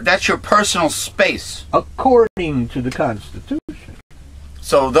personal space. According to the Constitution.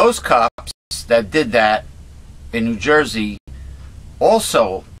 So those cops that did that in New Jersey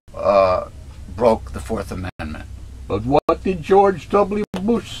also broke the Fourth Amendment. But what did George W.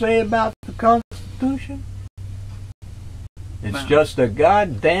 Bush say about the Constitution? It's just a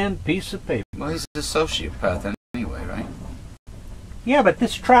goddamn piece of paper. Well, he's a sociopath anyway, right? Yeah, but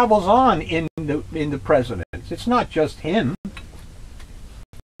this travels on in the presidents. It's not just him.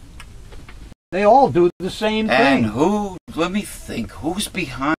 They all do the same thing. And let me think, who's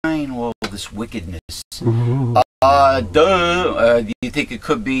behind all this wickedness? Do you think it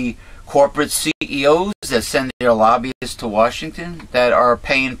could be corporate CEOs that send their lobbyists to Washington that are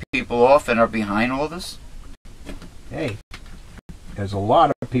paying people off and are behind all this? Hey, there's a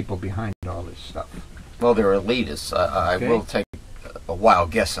lot of people behind all this stuff. Well, they're elitists. I will take a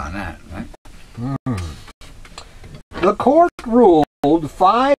wild guess on that, right? The court ruled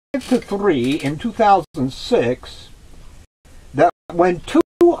 5-3 in 2006 that when two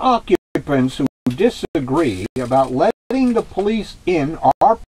occupants who disagree about letting the police in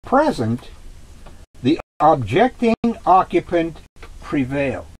are present, the objecting occupant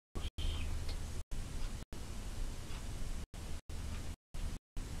prevails.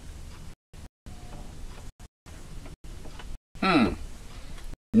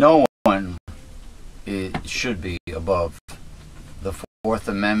 no one should be above the Fourth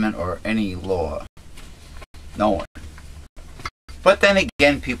Amendment or any law. No one. But then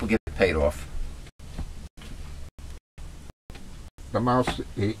again, people get paid off. The mouse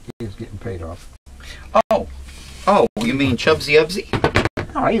is getting paid off. Oh, you mean Chubsy Ubsy?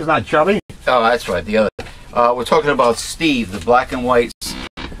 No, he's not chubby. Oh, that's right. The other. We're talking about Steve, the black and whites.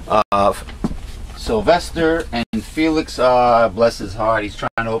 Sylvester and Felix. Bless his heart. He's trying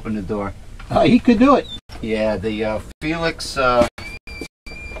to open the door. He could do it. Yeah, the Felix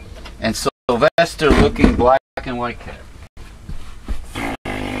and Sylvester looking black and white cat.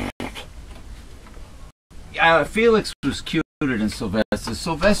 Felix was cuter than Sylvester.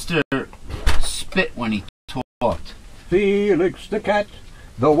 Sylvester spit when he talked. Felix the cat,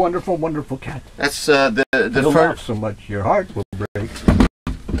 the wonderful, wonderful cat. That's the You'll laugh first so much your heart will break.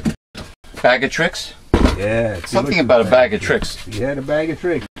 bag of tricks. Yeah, Something about a bag of tricks. He had a bag of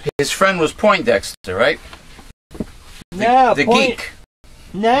tricks. His friend was Poindexter, right? No, the geek.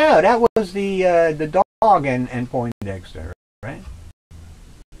 No, that was the dog and Poindexter, right?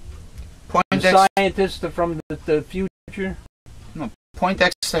 Poindexter. The scientist from the future. No,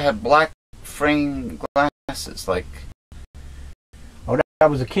 Poindexter had black frame glasses, like. Oh, that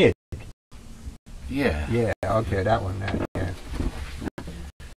was a kid. Yeah. Yeah. Okay, that one. Yeah.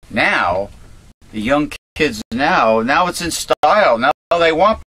 Now, the young kids now it's in style. Now they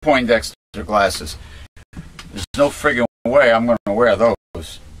want Poindexter glasses. There's no friggin' way I'm going to wear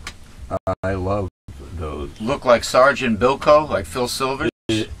those. I love those. Look like Sergeant Bilko, like Phil Silvers.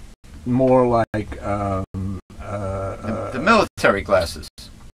 More like the military glasses.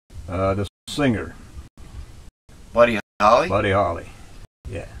 The singer. Buddy Holly? Buddy Holly.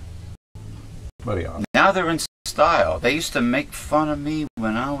 Yeah. Buddy Holly. Now they're in style. They used to make fun of me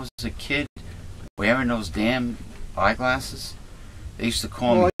when I was a kid wearing those damn eyeglasses. They used to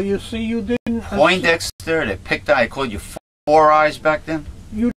call me you see, you didn't Poindexter. They picked I called you Four Eyes back then.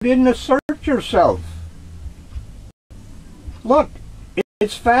 You didn't assert yourself. Look,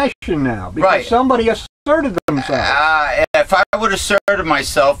 it's fashion now because Right. somebody asserted themselves. If I would have asserted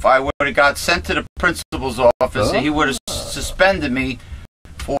myself, I would have got sent to the principal's office, and he would have suspended me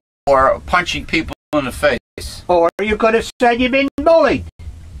for punching people in the face. Or you could have said you've been bullied.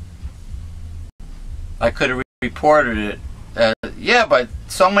 I could have reported it. Yeah, but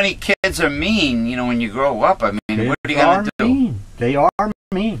so many kids are mean, when you grow up. I mean, what are you going to do? Mean. They are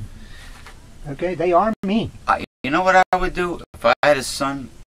mean. Okay, they are mean. You know what I would do? If I had a son,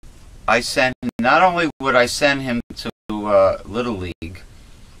 not only would I send him to Little League,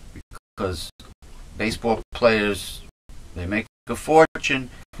 because baseball players, they make a fortune,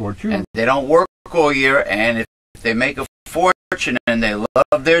 and they don't work all year, and if they make a fortune and they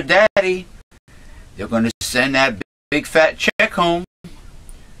love their daddy, they're going to send that big fat check home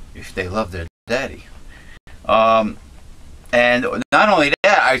if they love their daddy. And not only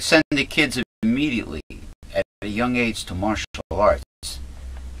that, I send the kids immediately at a young age to martial arts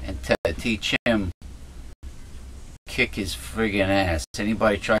and teach him kick his friggin' ass.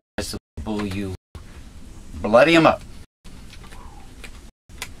 Anybody tries to bully you, bloody him up.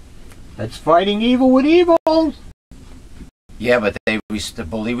 That's fighting evil with evil. Yeah, but the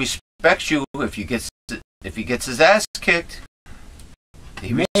bully respects you if he gets his ass kicked.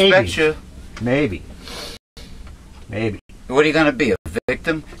 He respects you. Maybe. What are you going to be, a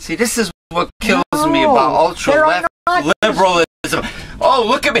victim? See, this is what kills me about ultra-left liberalism. Oh,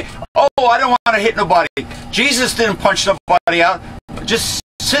 look at me. Oh, I don't want to hit nobody. Jesus didn't punch nobody out. Just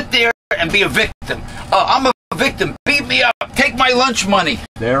sit there and be a victim. I'm a victim. Beat me up. Take my lunch money.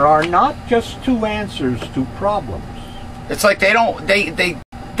 There are not just two answers to problems. It's like they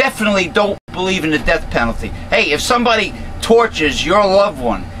definitely don't believe in the death penalty. Hey, if somebody tortures your loved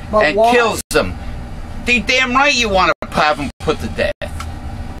one and kills them, they damn right you want to have them put to death.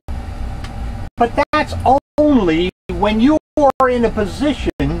 But that's only when you are in a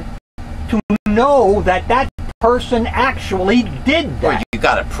position to know that person actually did that. Well, you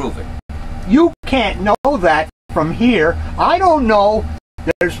got to prove it. You can't know that from here. I don't know.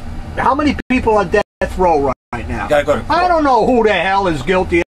 There's how many people on death row right now. You got to go to court. I don't know who the hell is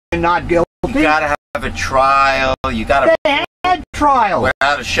guilty and not guilty. You got to have a trial. You got to. They had trials.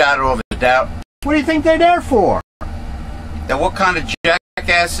 Without a shadow of a doubt. What do you think they're there for? Now, what kind of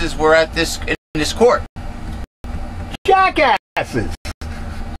jackasses were in this court? Jackasses.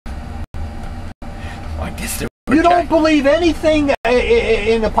 Well, I guess you don't believe anything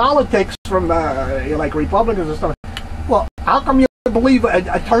in the politics from like Republicans and stuff. Well, how come you believe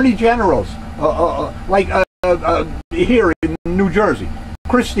attorney generals like here in New Jersey,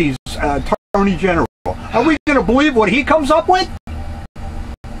 Christie's attorney general? Are we going to believe what he comes up with?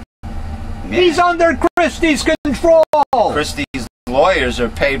 He's under Christie's control. Christie's lawyers are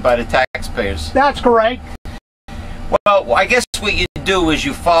paid by the taxpayers. That's correct. Well, I guess what you do is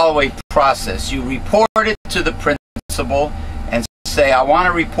you follow a process. You report it to the principal and say, I want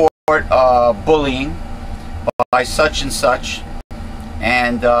to report bullying by such and such.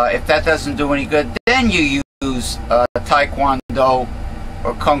 And if that doesn't do any good, then you use taekwondo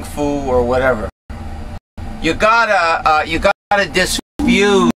or kung fu or whatever. You gotta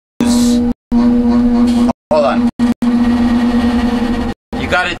diffuse. Hold on. You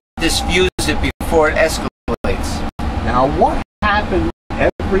gotta diffuse it before it escalates. Now, what happened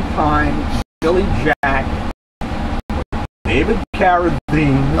every time Billy Jack, David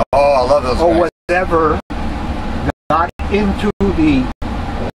Carradine, oh, I love those or guys. whatever, got into the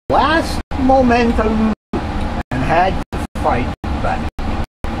last momentum and had to fight back?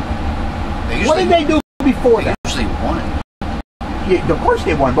 What did they do before that? They usually won. Yeah, of course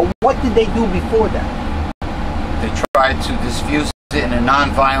they won, but what did they do before that? They tried to diffuse it in a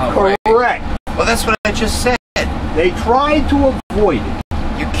non-violent way. Correct. Well, that's what I just said. They tried to avoid it.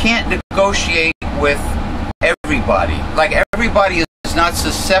 You can't negotiate with everybody. Like, everybody is not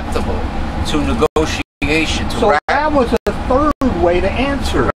susceptible to negotiation. So that was a third way to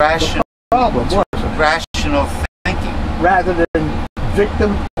answer the problem, wasn't it? Rational thinking. Rather than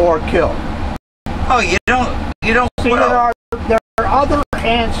victim or kill. Oh, you don't See, there are other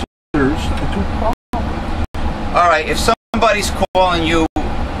answers to problems. All right, if somebody's calling you,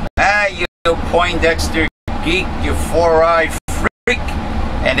 you Poindexter geek, you four-eyed freak,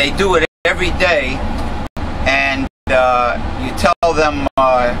 and they do it every day, and you tell them,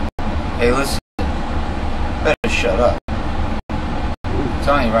 hey, listen, better shut up. I'm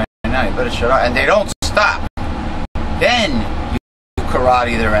telling you right now, you better shut up, and they don't stop. Then you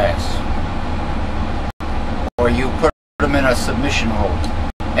karate their ass, or you put them in a submission hold,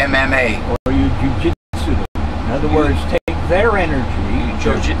 MMA, or you jujitsu them. In other words, take their energy,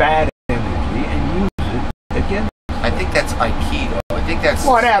 their bad energy, and use it against them. I think that's Aikido. I think that's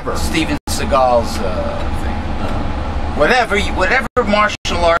whatever. Steven Seagal's thing. Whatever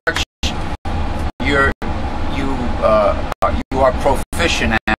martial arts you are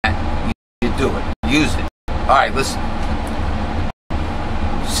proficient at, you do it. Use it. All right, listen.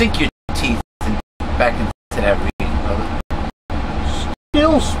 Sink your teeth back into that reading, brother.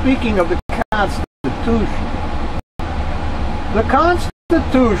 Still speaking of the Constitution. The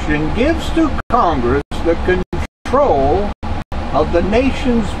Constitution gives to Congress the control of the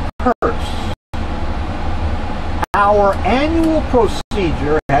nation's purse. Our annual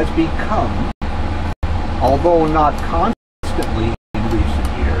procedure has become, although not constantly in recent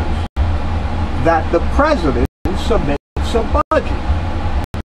years, that the President submits a budget.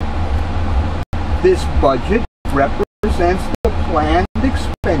 This budget represents the planned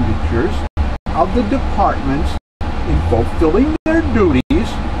expenditures of the departments in fulfilling their duties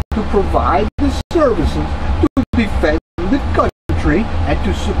to provide the services to defend the country and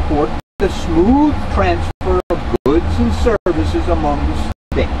to support the smooth transfer of goods and services among the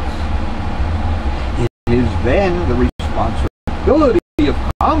states. It is then the responsibility of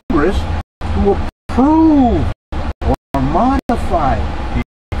Congress to approve or modify the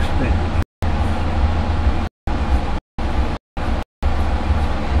expenditure.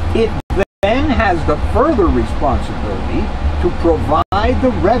 It then has the further responsibility to provide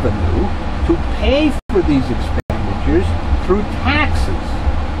the revenue to pay for these expenditures through taxes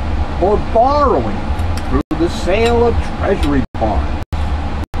or borrowing through the sale of treasury bonds.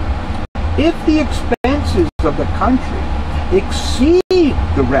 If the expenses of the country exceed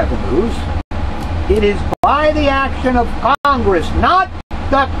the revenues, it is by the action of Congress, not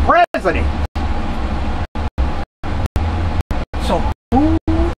the President. So who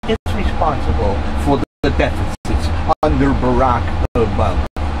is responsible for the deficits under Barack Obama?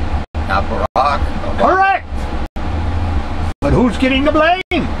 Not Barack Obama. Correct! But who's getting the blame?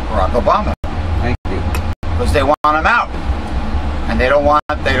 Barack Obama. Thank you. Because they want him out. And they don't want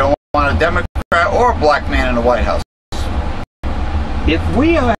a Democrat or a black man in the White House. If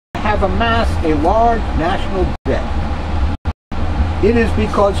we have amassed a large national debt, it is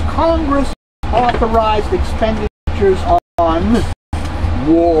because Congress authorized expenditures on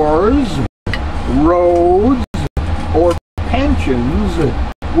wars, roads, or pensions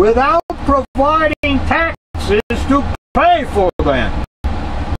without providing taxes to pay for them.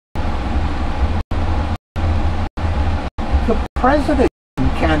 The President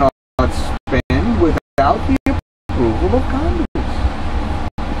cannot spend without the approval of Congress.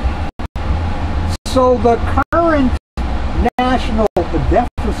 So the current national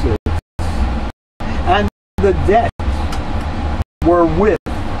deficits and the debt were with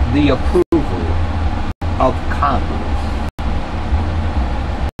the approval of condoms.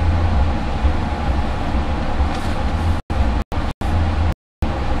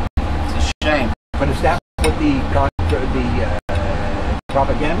 It's a shame. But is that what the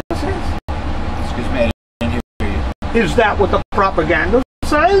propaganda says? Excuse me, I didn't hear you. Is that what the propaganda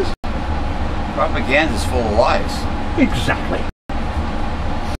says? Propaganda's full of lies. Exactly.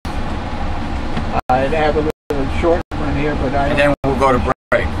 I'd have a little short one here, but I... And then we'll go to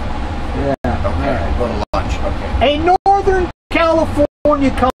break. Yeah. Okay, Right. we'll go to lunch. Okay. A Northern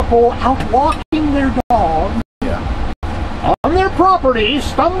California couple out walking their dog on their property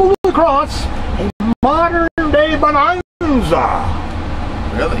stumbled across a modern-day bonanza.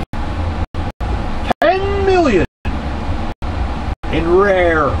 Really? 10 million in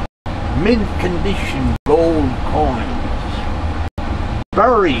rare, mint-condition gold coins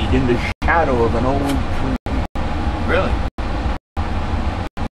buried in the shadow of an old tree. Really?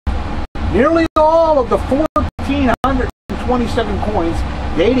 Nearly all of the 1,427 coins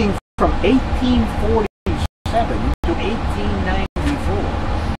dating from 1847 to 1894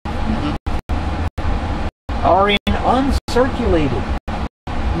 are in uncirculated,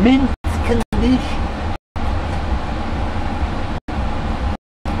 mint condition.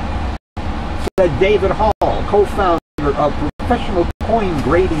 Said David Hall, co-founder of professional coin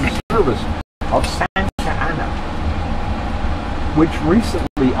grading service of Santa Ana, which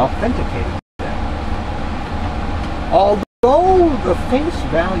recently authenticated them. Although the face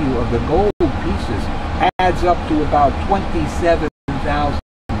value of the gold pieces adds up to about $27,000,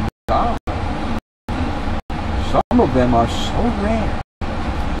 some of them are so rare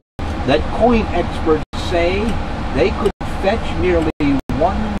that coin experts say they could fetch nearly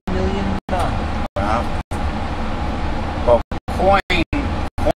 $1 million. Wow. Well, coin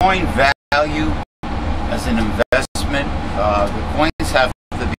value as an investment, the coins have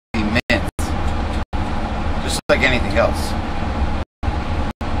to be mint, just like anything else.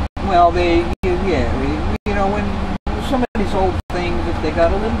 Well, you know, when some of these old things, if they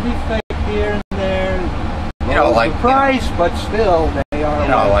got a little defect here and there, You know, like the price, but still they are. You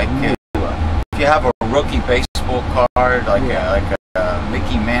know, like if you have a rookie baseball card, like a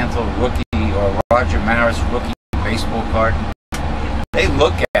Mickey Mantle rookie or Roger Maris rookie baseball card, they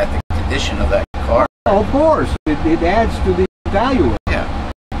look at the condition of that card. Of course, it adds to the value. Yeah.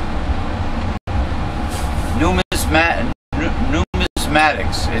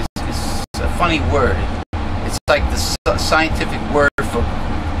 Numismatics is a funny word. It's like the scientific word for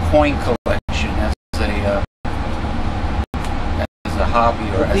coin collection as a hobby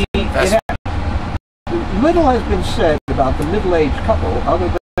or as an investment. Little has been said about the middle-aged couple other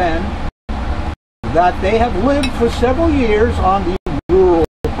than that they have lived for several years on the rural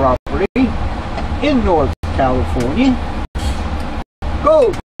property in North California,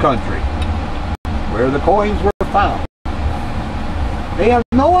 gold country, where the coins were found. They have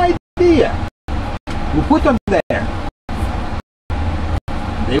no idea who put them there.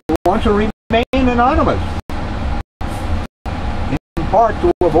 They want to remain anonymous, in part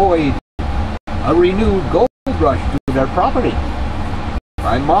to avoid a renewed gold rush to their property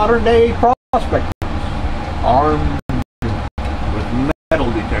by modern-day prospectors armed with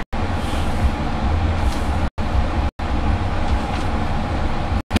metal detectors.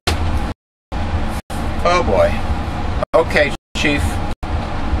 Oh boy. Okay, Chief.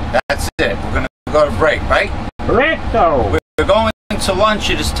 That's it. We're going to go to break, right? Correcto. We're going to lunch.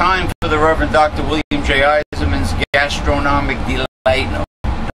 It is time for the Reverend Dr. William J. Eisenman's gastronomic delight,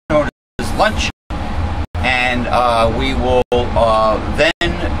 known as lunch. And we will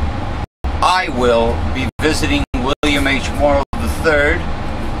then I will be visiting William H. Morrow III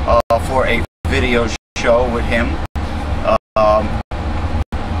for a video show with him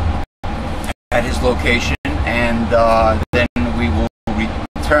at his location, and then we will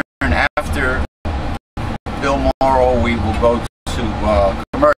return after Bill Morrow. We will go to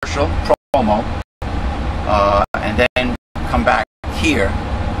commercial promo, and then come back here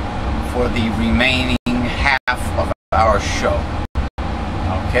for the remaining half of our show.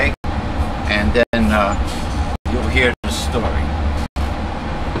 Okay, and then you'll hear the story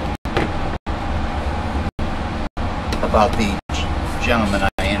about the gentleman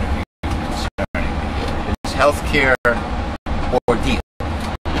I interviewed concerning his healthcare ordeal.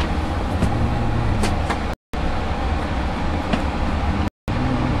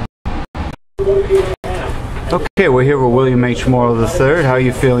 Okay, we're here with William H. Morrow III. How are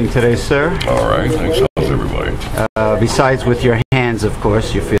you feeling today, sir? All right, thanks. How's everybody? Besides with your hands, of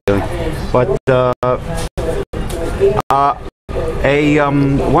course, you're feeling. But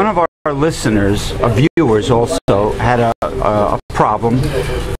one of our listeners, viewers also, had a problem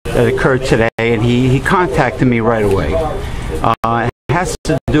that occurred today, and he contacted me right away. It has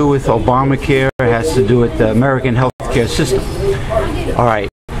to do with Obamacare. It has to do with the American healthcare system. All right.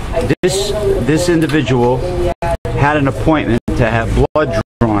 This individual had an appointment to have blood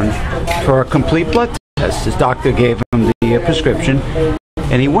drawn for a complete blood test. His doctor gave him the prescription,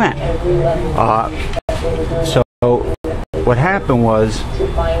 and he went. So what happened was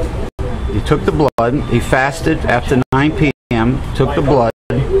he took the blood. He fasted after 9 p.m., took the blood,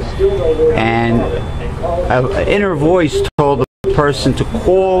 and an inner voice told the person to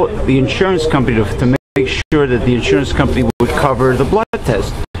call the insurance company to make sure that the insurance company would cover the blood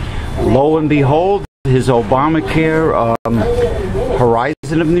test. Lo and behold, his Obamacare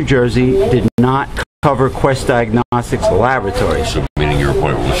Horizon of New Jersey did not cover Quest Diagnostics Laboratories. So meaning your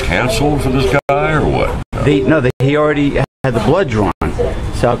appointment was canceled for this guy, or what? He already had the blood drawn.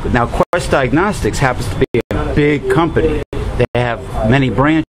 So now Quest Diagnostics happens to be a big company. They have many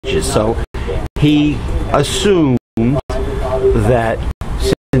branches. So he assumed that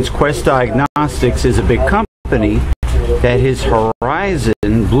since Quest Diagnostics is a big company, that his Horizon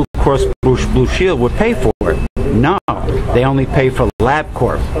Blue Cross Blue Shield would pay for it. No, they only pay for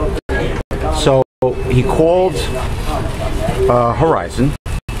LabCorp. So he called Horizon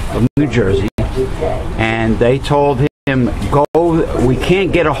of New Jersey, and they told him, "Go. We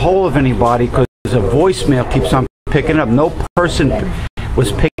can't get a hold of anybody because a voicemail keeps on picking up. No person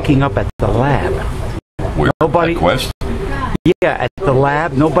was picking up at the lab. Where? Nobody. At Quest? Yeah, at the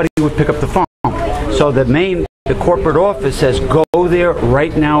lab, nobody would pick up the phone. So the corporate office says, go there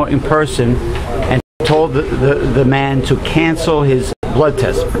right now in person, and told the man to cancel his blood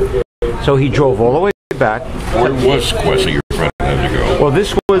test. So he drove all the way back. Where was Quest that your friend had to go? Well,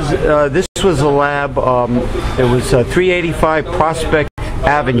 this was a lab. It was 385 Prospect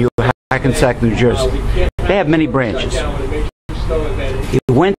Avenue, Hackensack, New Jersey. They have many branches. He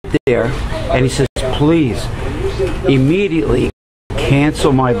went there, and he says, please, immediately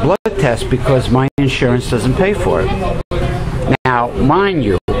cancel my blood test because my insurance doesn't pay for it. Now, mind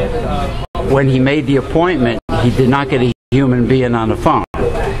you, when he made the appointment, he did not get a human being on the phone.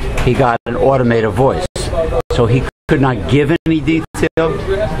 He got an automated voice. So he could not give any detail.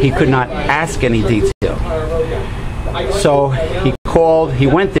 He could not ask any detail. So he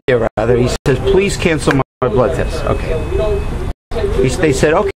went there rather. He says, please cancel my blood test. Okay. They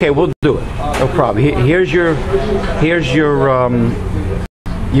said, okay, we'll do it. No problem. Here's your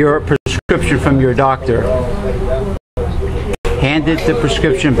prescription from your doctor. Handed the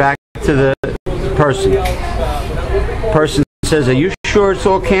prescription back to the person. Person says, are you sure it's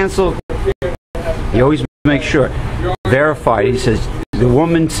all canceled? He always makes sure. Verified. He says, the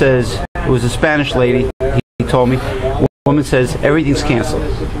woman says, it was a Spanish lady, he told me, the woman says, everything's canceled.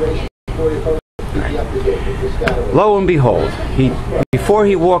 Lo and behold, before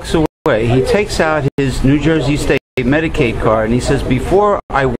he walks away, he takes out his New Jersey State Medicaid card and he says, before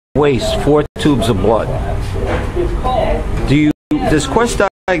I waste 4 tubes of blood, does Quest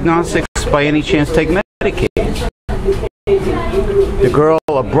Diagnostics by any chance take Medicaid? The girl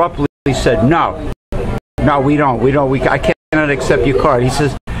abruptly said, no, we don't. I cannot accept your card. He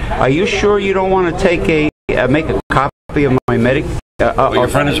says, are you sure you don't want to make a copy of my Medicaid? Well, your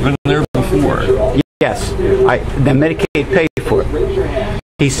friend has been there before. Yes, the Medicaid paid for it.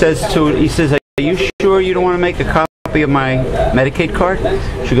 He says, are you sure you don't want to make a copy of my Medicaid card?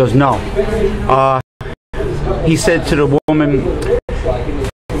 She goes, no. He said to the woman,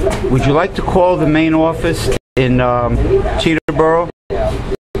 would you like to call the main office in Teterboro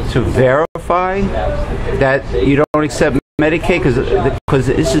to verify that you don't accept Medicaid? Because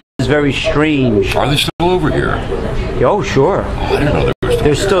this is very strange. Are they still over here? Oh, sure. Oh, I didn't know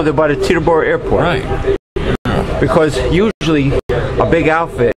They're still by the Teterboro Airport. Right. Yeah. Because usually a big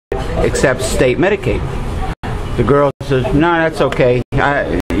outfit accepts state Medicaid. The girl says, no, that's okay.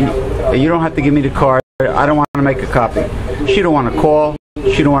 You don't have to give me the card. I don't want to make a copy. She don't want to call.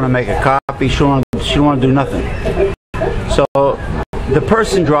 She don't want to make a copy. She don't want to do nothing. So the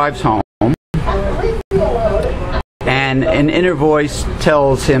person drives home, and an inner voice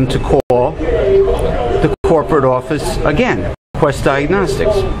tells him to call the corporate office again, Quest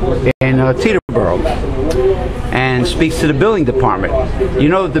Diagnostics in Teterboro, and speaks to the billing department. You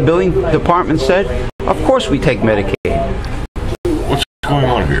know what the billing department said? Of course we take Medicaid. What's going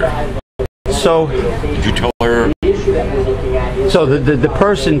on here? So, did you tell her? So the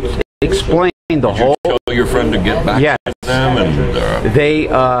person explained the whole. Did you tell your friend to get back to them? And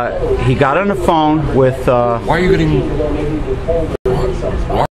he got on the phone with. Why are you getting?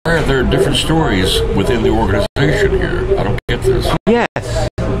 Why are there different stories within the organization here? I don't get this. Yes.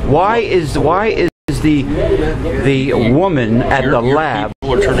 Why is as the woman at the lab.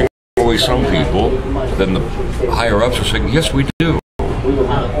 People are turning away some people. Then the higher ups are saying, yes, we do.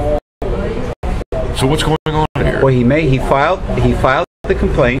 So what's going on here? Well, he filed the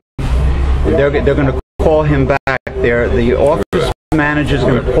complaint. They're going to call him back. The office manager is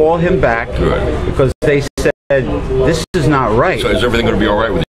going to call him back because they said this is not right. So is everything going to be all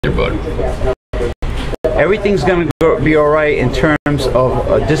right with you, bud? Everything's going to be all right in terms of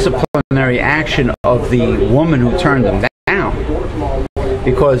a disciplinary action of the woman who turned them down.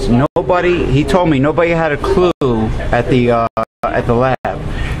 Because he told me nobody had a clue at the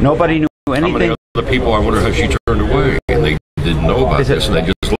lab. Nobody knew anything. How many other people, I wonder how she turned away and they didn't know about this and they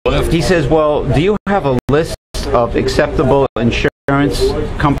just left? He says, well, do you have a list of acceptable insurance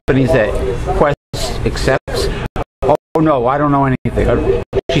companies that Quest accepts? Oh, no, I don't know anything.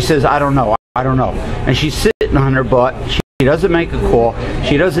 She says, I don't know. And she's sitting on her butt. She doesn't make a call.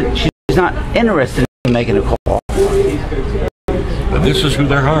 She's not interested in making a call. And this is who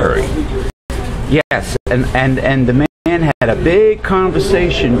they're hiring. Yes, and the man had a big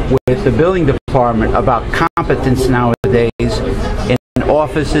conversation with the billing department about competence nowadays in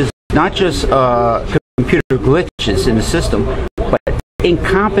offices, not just computer glitches in the system, but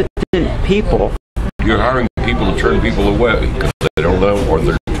incompetent people. You're hiring people to turn people away because they don't know or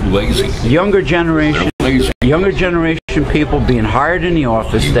they're too lazy. Younger generation people being hired in the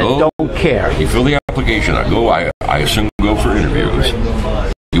office that don't care. You fill the application. I assume go for interviews.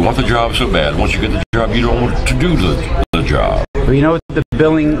 You want the job so bad. Once you get the job, you don't want to do the job. Well, you know what the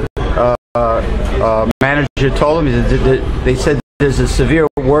billing manager told him? They said there's a severe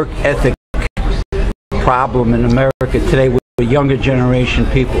work ethic problem in America today with younger generation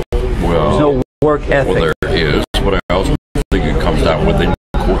people. Well, there's no work ethic. Well, there is, but I also think it comes down within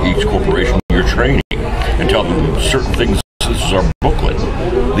each corporation you're training and tell them certain things. This is our booklet.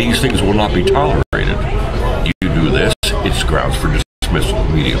 These things will not be tolerated. You do this, it's grounds for dismissal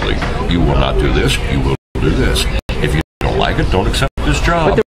immediately. You will not do this, you will do this. If you don't like it, don't accept this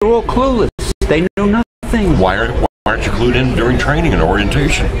job. But they're all clueless. They knew nothing. Why aren't you clued in during training and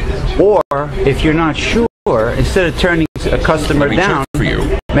orientation? Or, if you're not sure, instead of turning a customer down, for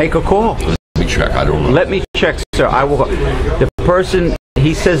you. Make a call. Let me check. I don't know. Let me check, sir. I will. The person,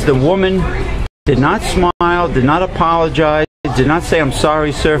 he says the woman did not smile, did not apologize, did not say, I'm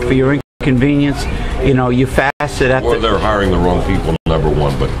sorry, sir, for your inconvenience. You know, you fasted after. Or they're hiring the wrong people, number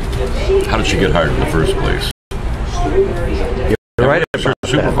one, but how did she get hired in the first place? You're right about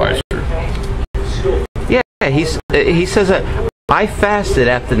supervisor. Yeah, he says that I fasted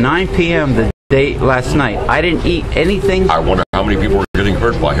after 9 p.m. the day last night. I didn't eat anything. I wonder how many people are getting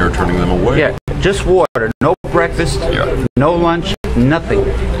hurt by her turning them away. Yeah, just water. No breakfast, no lunch, nothing.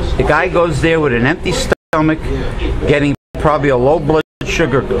 The guy goes there with an empty stomach, getting probably a low blood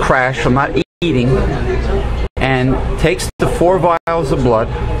sugar crash from not eating, and takes the 4 vials of blood,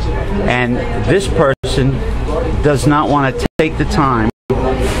 and this person does not want to take the time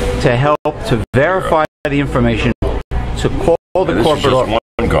to help to verify the information, to call the corporate office.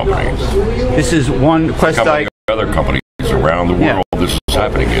 One company. This is one Quest other companies around the world. This is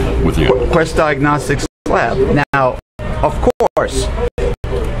happening with you. Quest Diagnostics Lab. Now, of course,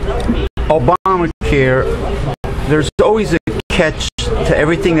 Obamacare. There's always a catch to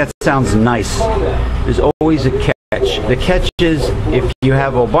everything that sounds nice. There's always a catch. The catch is if you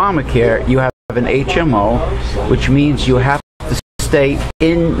have Obamacare, you have an HMO, which means you have to stay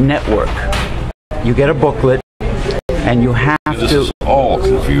in network. You get a booklet, and you have to. This is all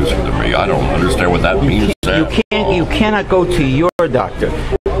confusing to me. I don't understand what that means. You cannot go to your doctor.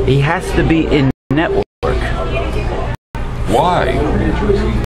 He has to be in network. Why?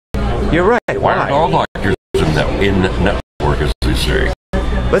 You're right. Why aren't all doctors in network, as they say?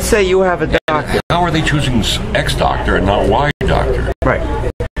 Let's say you have a doctor. And how are they choosing X doctor and not Y doctor?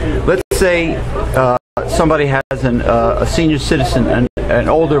 Right. Let's say somebody has a senior citizen, an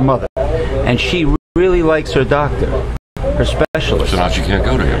older mother, and she really likes her doctor, her specialist. So now she can't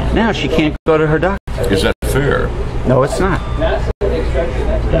go to him. Now she can't go to her doctor. Is that fair? No, it's not.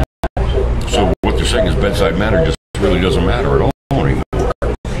 So what they're saying is bedside manner just really doesn't matter at all anymore.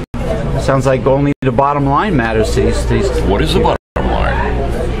 Sounds like only the bottom line matters to these. What is the bottom line?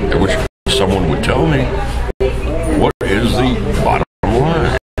 I wish someone would tell me. What is the bottom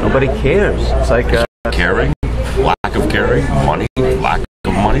line? Nobody cares. It's like caring, lack of caring, money, lack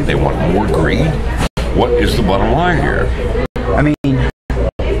of money. They want more greed. What is the bottom line here? I mean,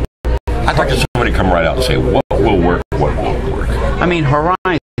 I'd like to somebody come right out and say what will work, what won't work. I mean,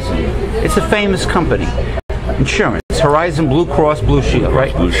 Horizon. It's a famous company. Insurance. Horizon, Blue Cross, Blue Shield,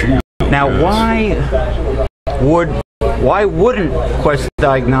 right? Blue Shield. Now, why would why wouldn't Quest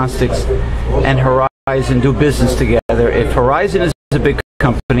Diagnostics and Horizon do business together? If Horizon is a big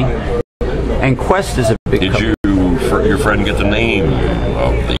company and Quest is a big company. Did your friend get the name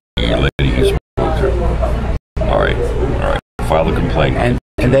of the lady he spoke to? All right. File a complaint.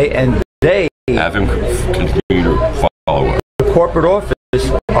 And they have him continue to follow up. The corporate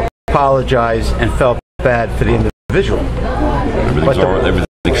office apologized and felt bad for the individual.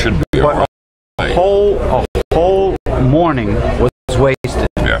 Everything should be all right. A whole morning was wasted.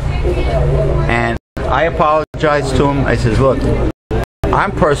 Yeah. And I apologized to him. I says, look,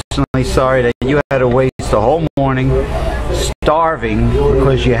 I'm personally sorry that you had to waste the whole morning starving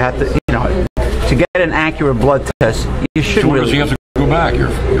because you had to, to get an accurate blood test. You shouldn't really. Does he have to go back, your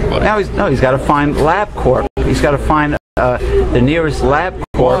buddy? Now he's got to find LabCorp. He's got to find the nearest LabCorp.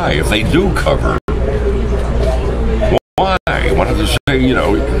 Why? If they do cover, why? Why don't they say,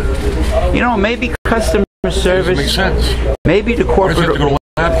 maybe customer service. Makes sense. Maybe the corporate. Why does he have to go to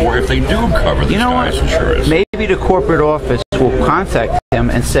LabCorp if they do cover this guy's insurance? Maybe the corporate office will contact him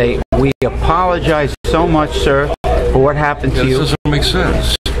and say, we apologize so much, sir, for what happened to you. This doesn't make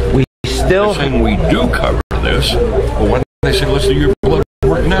sense. We still... They're saying we do cover this, but when they say, let's do your blood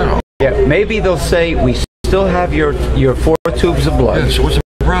work now. Yeah, maybe they'll say, we still have your 4 tubes of blood. Yeah, so what's the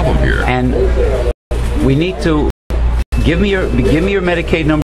problem here? And we need to... Give me your Medicaid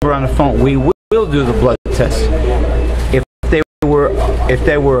number on the phone. We will do the blood test. If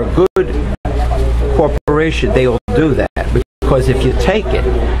they were a good corporation, they will do that. Because if you take it,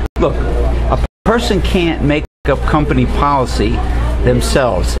 look, a person can't make up company policy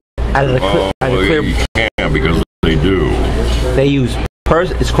themselves out of the clear. You can't because they do. They use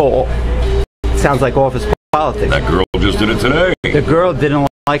it's called. Sounds like office politics. That girl just did it today. The girl didn't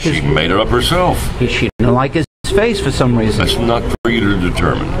like his. She made it up herself. She didn't like his face for some reason. That's not for you to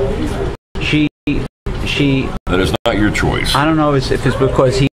determine. That is not your choice. I don't know if it's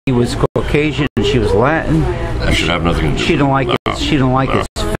because he was Caucasian and she was Latin. That should have nothing to do. She didn't like it. She didn't like his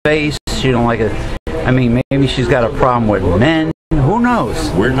face. She didn't like it. I mean, maybe she's got a problem with men. Who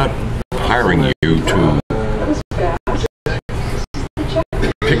knows? We're not hiring you to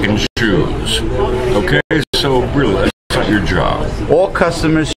pick and choose. Okay, so really, that's not your job. All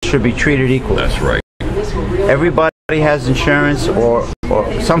customers should be treated equally. That's right. Everybody has insurance or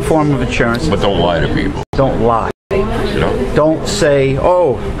some form of insurance. But don't lie to people. Don't lie. Don't say,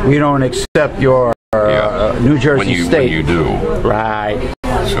 oh, we don't accept your New Jersey State. When you do. Right.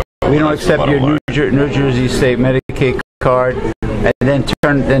 So we don't accept your New Jersey State Medicaid card. And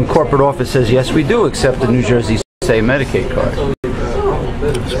then corporate office says, yes, we do accept the New Jersey State Medicaid card.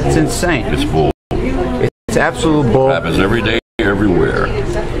 It's insane. It's bull. It's absolute bull. It happens every day, everywhere.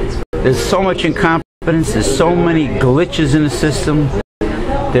 There's so much incompetence. There's so many glitches in the system.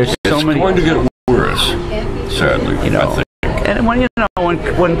 There's so many. It's going to get worse, sadly. I think. And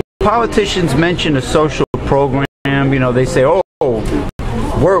when politicians mention a social program, they say, "Oh,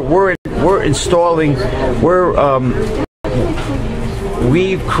 we're installing,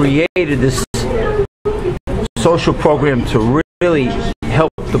 we've created this social program to really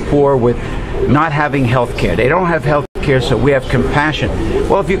help the poor with not having health care. They don't have health care, so we have compassion."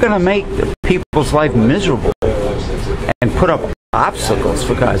 Well, if you're going to make people's life miserable and put up obstacles,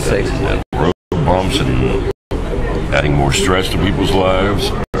 for God's sake. Road bumps and adding more stress to people's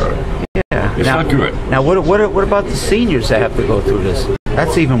lives. Yeah. It's not good. Now, what about the seniors that have to go through this?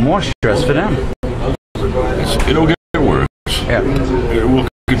 That's even more stress for them. It'll get worse. Yeah. It will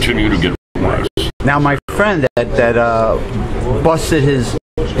continue to get worse. Now, my friend that busted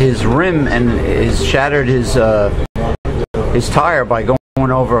his rim and shattered his tire by going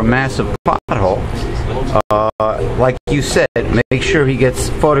over a massive pothole. Like you said, make sure he gets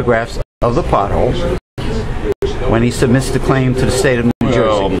photographs of the pothole when he submits the claim to the state of New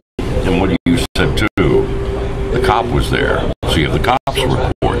Jersey. And what you said too, the cop was there. So you have the cops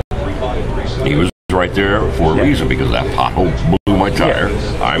report. He was right there for a reason, because that pothole blew my tire.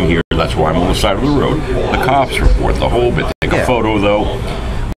 Yeah. I'm here, that's why I'm on the side of the road. The cops report the whole bit. Take a photo though,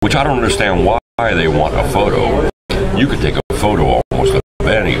 which I don't understand why they want a photo. You could take a photo almost of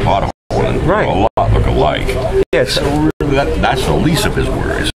any pothole and a lot look alike. Yes. So really that's the least of his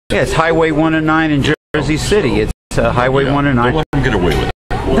worries. Yeah, it's Highway 109 in Jersey City. It's Highway 109. Don't let them get away with it.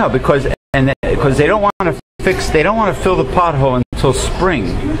 No, because they don't want to fill the pothole until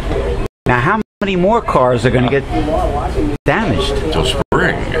spring. Now, how many more cars are going to get damaged? Till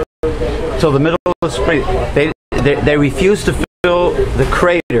spring. Till the middle of spring. They refuse to fill the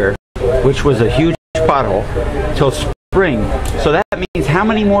crater, which was a huge pothole, till spring. So that means how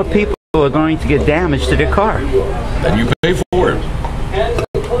many more people are going to get damaged to their car? And you pay for it.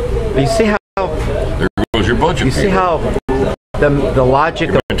 You see how... There goes your budget. budget. You see paper. how the logic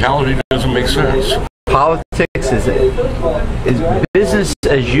Your of mentality doesn't make sense. politics is business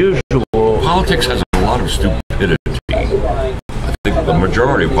as usual. Politics has a lot of stupidity. I think the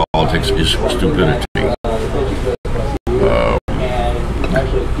majority of politics is stupidity.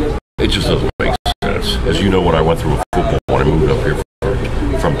 It just doesn't make sense. As you know, when I went through football when I moved up here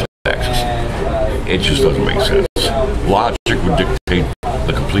from Texas, it just doesn't make sense. Logic would dictate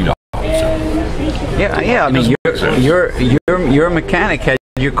the complete opposite. Yeah. I mean, your mechanic had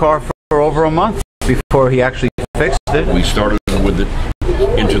your car for over a month before he actually fixed it. We started with it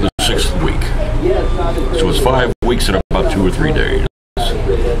into the 6th week, so it's 5 weeks in about 2 or 3 days. That's what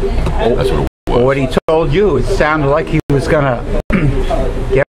it was. What he told you, it sounded like he was gonna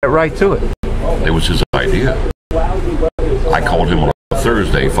get right to it. It was his idea. I called him on a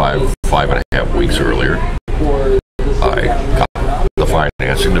Thursday, five and a half weeks earlier. I got the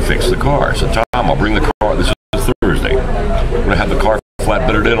financing to fix the car. I said, Tom, I'll bring the car. This is Thursday. I'm going to have the car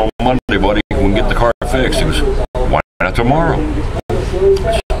flatbedded in on Monday, buddy. We can get the car fixed. He was, why not tomorrow? I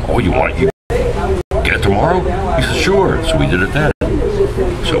said, oh, you want it? You get it tomorrow? He said, sure. So we did it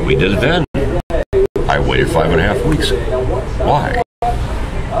then. I waited 5.5 weeks. Why?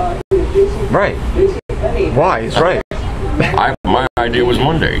 Right. Why? It's right. My idea was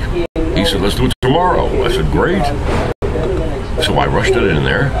Monday. He said, let's do it tomorrow. I said, great. So I rushed it in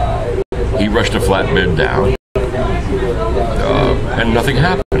there. He rushed the flatbed down. And nothing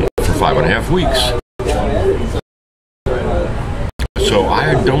happened for 5.5 weeks. So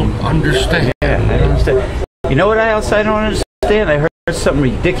I don't understand. Yeah, I don't understand. You know what else I don't understand? I heard something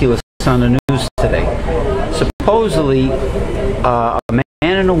ridiculous on the news today. Supposedly, a man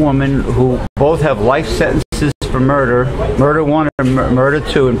and a woman who both have life sentences for murder 1 and murder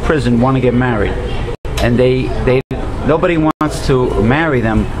 2 in prison, want to get married, and nobody wants to marry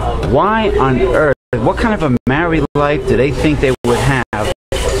them. Why on earth? What kind of a married life do they think they would have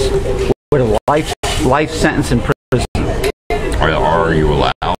with a life sentence in prison? Are you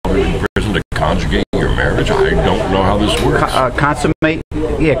allowed in prison to conjugate your marriage? I don't know how this works. Consummate?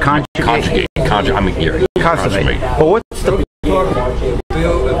 Yeah, conjugate. I mean, yeah, consummate. But what's the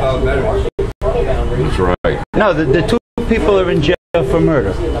Bill about marriage. That's right. No, the two people are in jail for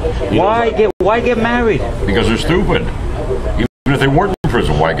murder. Why get married? Because they're stupid. Even if they weren't in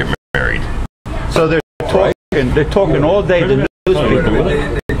prison, why get married? So they're talking all day to news people.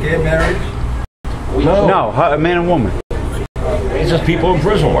 They get married? No, a man and woman. It's just people in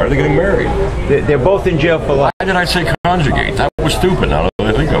prison. Why are they getting married? They're both in jail for life. Why did I say conjugate? That was stupid. Now that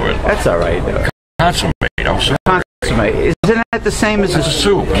I think of it. That's all right, though. Consummate. I'm sorry. Consummate. Isn't that the same as It's a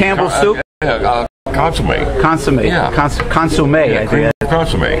soup. Campbell's soup? Consummate. Consummate. Yeah. Consomme, I think.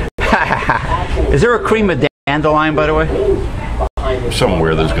 Consummate. Is there a cream of dandelion, by the way?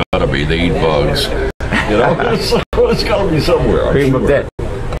 Somewhere there's got to be. They eat bugs. You know, it's got to be somewhere. Cream of that.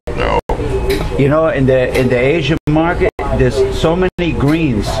 No. You know, in the Asian market, there's so many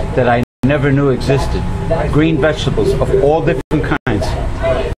greens that I never knew existed. Green vegetables of all different kinds.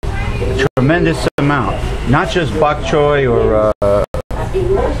 A tremendous amount. Not just bok choy or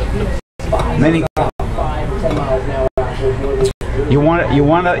many. You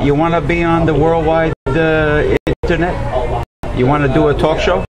want to be on the worldwide internet? You want to do a talk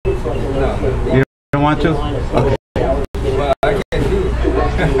show? You don't want to? Okay.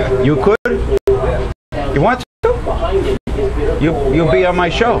 You could? You want to? You'll be on my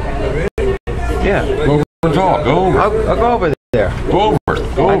show. Yeah. Go and talk. Go over. I'll go over there. Go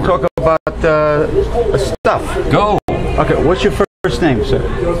over. Go I over. talk about stuff. Go. Okay, what's your first name, sir?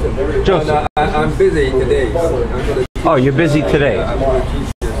 Joseph. I'm busy today. Oh, you're busy today.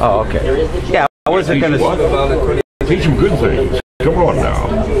 Oh, okay. Yeah, I wasn't going to... Teach them good things. Come on now.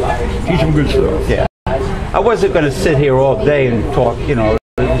 Teach them good stuff. Yeah. I wasn't going to sit here all day and talk, you know.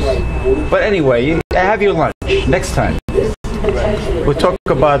 But anyway, you have your lunch next time. We'll talk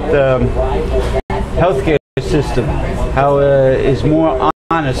about the healthcare system, how is more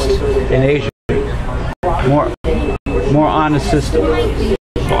honest in Asia. More honest system.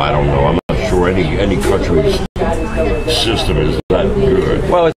 Well, I don't know. I'm not sure any country's system is that good.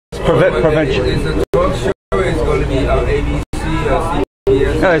 Well, it's prevention. Is the talk show is going to be on ABC or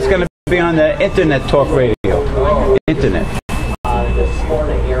CBS? No, it's going to be on the internet talk radio. Internet.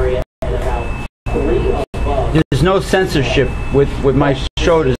 There's no censorship with my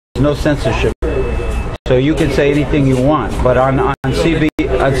show. There's no censorship, so you can say anything you want. But on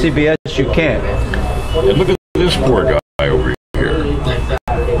CBS you can't. And look at this poor guy over here.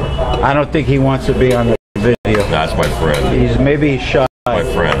 I don't think he wants to be on the video. That's my friend. Maybe he's shy. My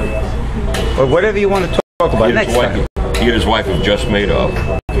friend. But whatever you want to talk about next time. He and his wife have just made up.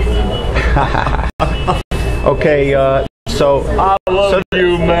 Okay, so I love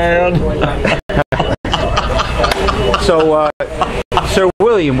you, man. So, Sir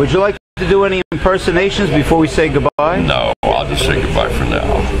William, would you like to do any impersonations before we say goodbye? No, I'll just say goodbye for now.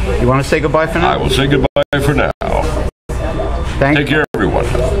 You want to say goodbye for now? I will say goodbye for now. Take care, everyone.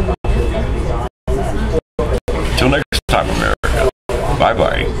 Till next time, America.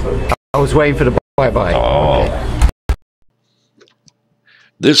 Bye-bye. I was waiting for the bye-bye. Oh.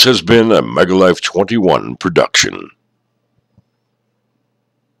 This has been a Megalife 21 production.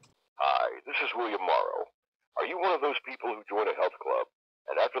 Hi, this is William Morrow. Are you one of those people who join a health club,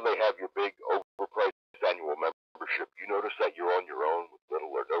 and after they have your big, overpriced annual membership, you notice that you're on your own with little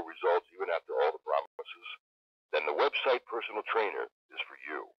or no results even after all the promises? Then the website Personal Trainer is for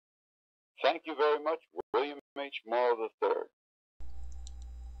you. Thank you very much, William H. Morrow III.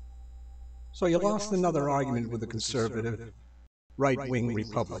 So you lost another argument with a conservative, right-wing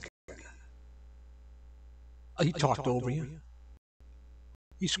Republican. He talked over you.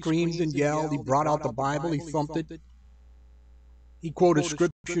 He screamed and yelled. He brought out the Bible. He thumped it. He quoted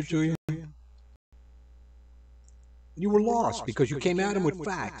scripture to you. You were lost because you came at him with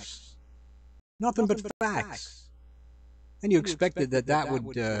facts. Nothing but facts. And you expected that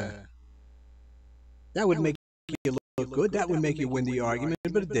would make you look good. That would make you win the argument,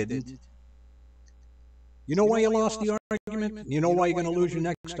 but it didn't. You know why you lost the argument? You know why you're going to lose your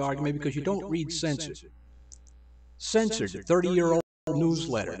next argument? Because you don't read Censored. Censored, a 30-year-old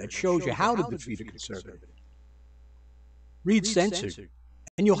newsletter that shows you how to defeat a conservative. Read Censored,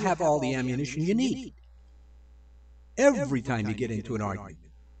 and you'll have all the ammunition you need. Every time you get into an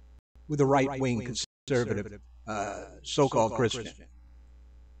argument with a right-wing conservative, so-called Christian.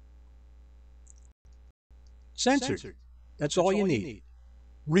 Censored, that's all you need.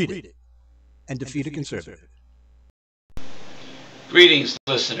 Read it, and defeat a conservative. Greetings,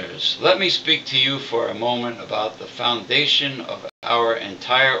 listeners. Let me speak to you for a moment about the foundation of our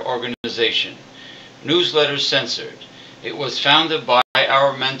entire organization, Newsletters Censored. It was founded by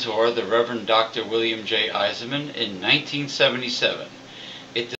our mentor, the Reverend Dr. William J. Eisenman, in 1977.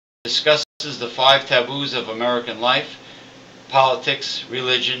 It discusses the 5 taboos of American life: politics,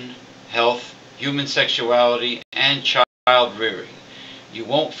 religion, health, human sexuality, and child rearing. You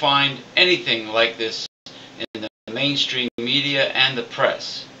won't find anything like this in the mainstream media and the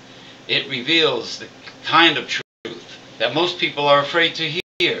press. It reveals the kind of truth that most people are afraid to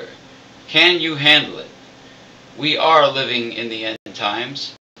hear. Can you handle it? We are living in the end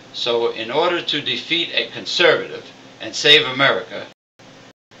times, so in order to defeat a conservative and save America,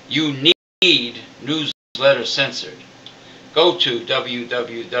 you need Newsletters Censored. Go to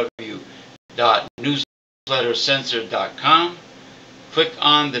www.newslettercensored.com, click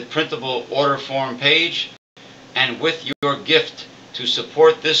on the printable order form page, and with your gift to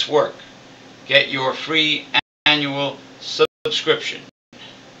support this work, get your free annual subscription.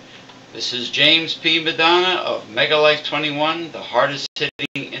 This is James P. Madonna of Megalife 21, the hardest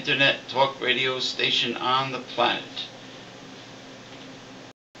hitting internet talk radio station on the planet.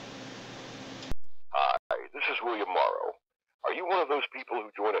 Hi, this is William Morrow. Are you one of those people who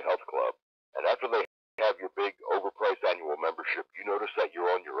join a health club, and after they have your big, overpriced annual membership, you notice that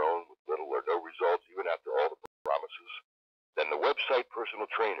you're on your own with little or no results even after all the promises? Then the website Personal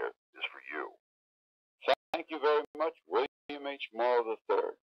Trainer is for you. Thank you very much, William H. Morrow III.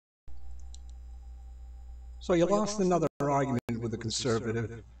 So you lost another argument with a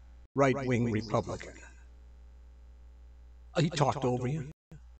conservative, right-wing Republican. He talked over you.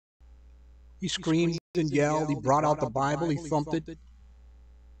 He screamed and yelled. He brought out the Bible. He thumped it.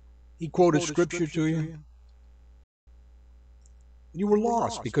 He quoted scripture to you. You were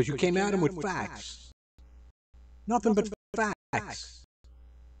lost because you came at him with facts. Nothing but facts.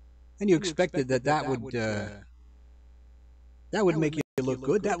 And you expected that would make you look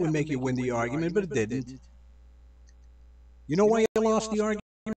good. That would make you win the argument, but it didn't. You know why you lost the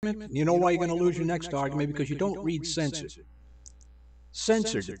argument? You know why you're going to lose your next argument? Because you don't read Censored.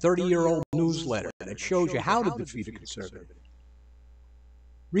 Censored, a 30-year-old newsletter that shows you how to defeat a conservative.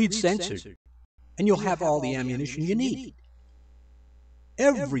 Read Censored, and you'll have all the ammunition you need.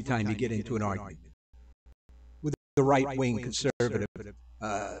 Every time you get into an argument with the right-wing conservative,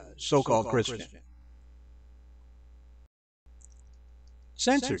 so-called Christian.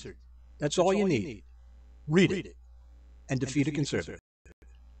 Censored, that's all you need. Read it, and defeat a conservative.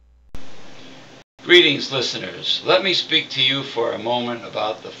 Greetings, listeners. Let me speak to you for a moment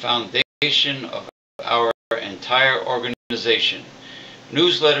about the foundation of our entire organization,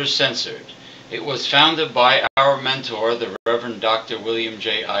 Newsletters Censored. It was founded by our mentor, the Reverend Dr. William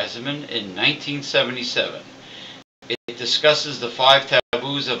J. Eisenman, in 1977. It discusses the 5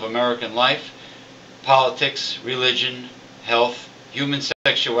 taboos of American life: politics, religion, health, human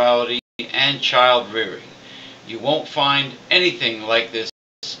sexuality, and child rearing. You won't find anything like this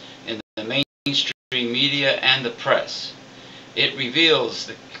in the mainstream media and the press. It reveals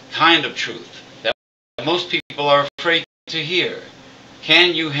the kind of truth that most people are afraid to hear.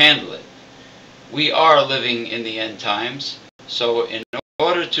 Can you handle it? We are living in the end times, so in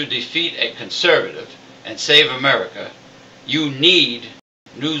order to defeat a conservative and save America, you need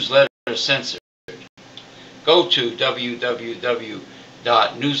Newsletter Censored. Go to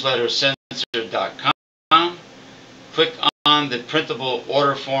www.newslettercensored.com, click on the printable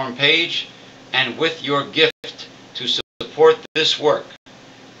order form page, and with your gift to support this work,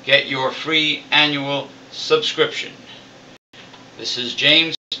 get your free annual subscription. This is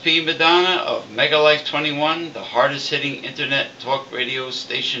James P. Madonna of Megalife 21, the hardest hitting internet talk radio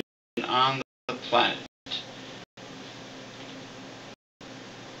station on the planet.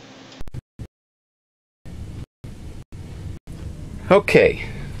 Okay,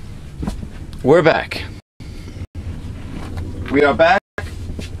 we're back. We are back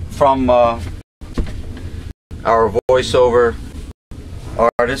from our voiceover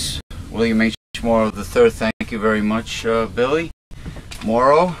artist, William H. Morrow III. Thank you very much, Billy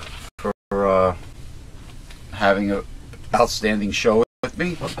Morrow, for having an outstanding show with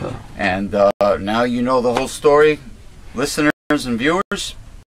me. And now you know the whole story, listeners and viewers,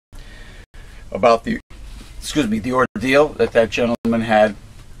 about the ordeal that gentleman had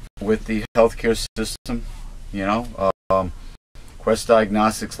with the healthcare system. You know, Quest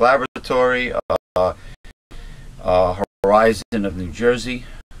Diagnostics Laboratory, Horizon of New Jersey,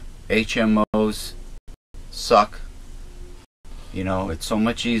 HMOs suck. You know, it's so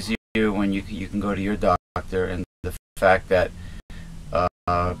much easier when you can go to your doctor, and the fact that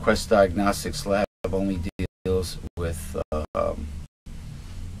Quest Diagnostics Lab only deals with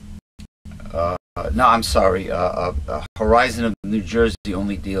Horizon of New Jersey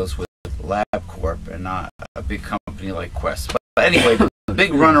only deals with LabCorp and not a big company like Quest. But anyway, the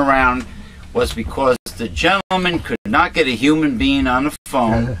big runaround was because the gentleman could not get a human being on the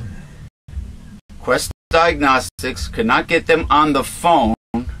phone. Quest Diagnostics could not get them on the phone.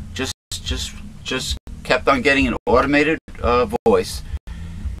 Just kept on getting an automated voice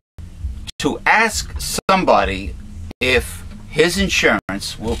to ask somebody if his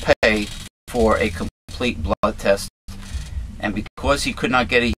insurance will pay for a complete blood test. And because he could not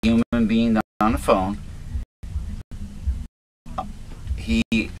get a human being on the phone, he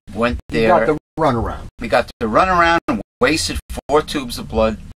went there. He got the runaround. He got to run around and wasted 4 tubes of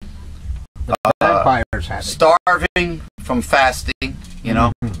blood. The vampires have it. Starving from fasting, you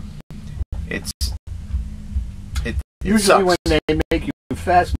know. It Usually sucks. when they make you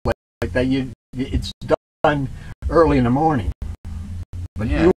fast like that, it's done early in the morning. But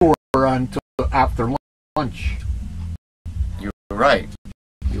Yeah. you were until after lunch. You're right.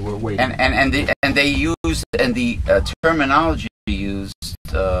 You were waiting. And the terminology used,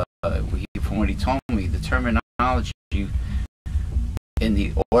 from what he told me, the terminology in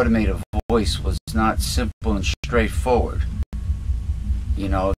the automated voice was not simple and straightforward. You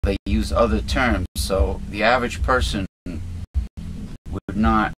know, they use other terms, so the average person would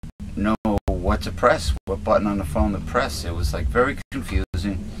not know what to press, what button on the phone to press. It was like very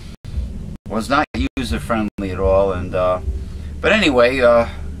confusing. Was not user friendly at all. And but anyway,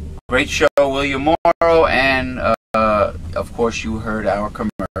 great show, William Morrow, and of course you heard our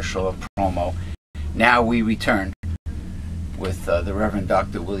commercial, a promo. Now we return with the Reverend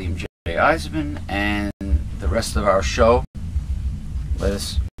Dr. William J. Eisman and the rest of our show. Let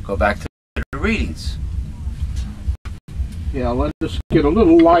us go back to the readings. Yeah, let us get a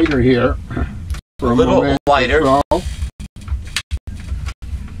little lighter here. For A little moment lighter. or so.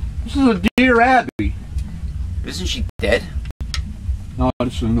 This is a Dear Abby. Isn't she dead? No,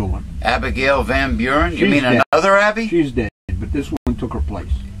 this is a new one. Abigail Van Buren? You She's mean dead. another Abby? She's dead, but this one took her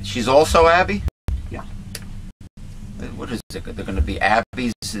place. She's also Abby? Yeah. What is it? They're going to be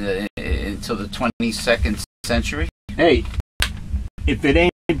Abbeys until the 22nd century? Hey, if it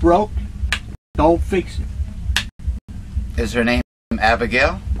ain't broke, don't fix it. Is her name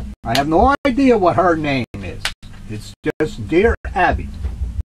Abigail? I have no idea what her name is. It's just Dear Abby.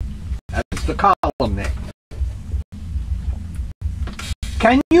 That's the column name.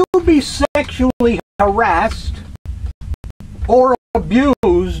 Can you be sexually harassed or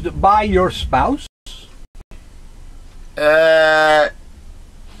abused by your spouse?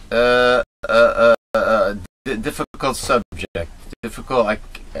 Difficult subject. Difficult,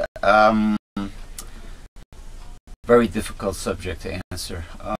 very difficult subject to answer.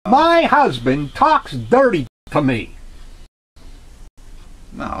 My husband talks dirty to me.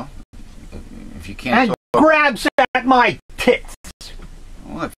 No. If you can't and talk, grabs at my tits.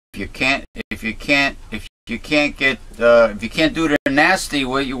 well, if you can't do it nasty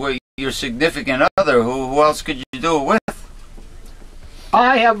with your significant other, who else could you do it with?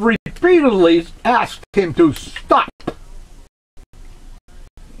 I have repeatedly asked him to stop,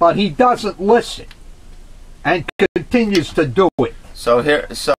 but he doesn't listen and continues to do it.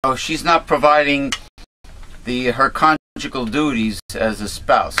 So she's not providing her conjugal duties as a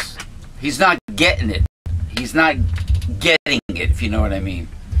spouse. He's not getting it. He's not getting it, if you know what I mean.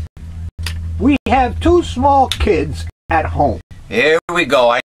 We have 2 small kids at home. Here we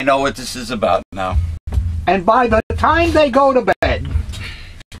go. I know what this is about now. And by the time they go to bed,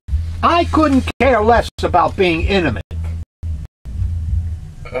 I couldn't care less about being intimate.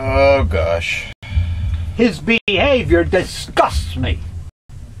 Oh, gosh. His behavior disgusts me.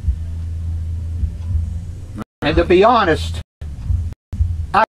 And to be honest,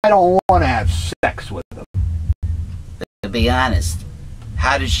 I don't want to have sex with him. To be honest,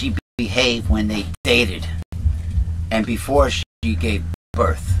 how did she behave when they dated and before she gave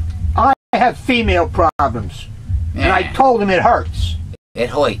birth? I have female problems, and I told him it hurts. It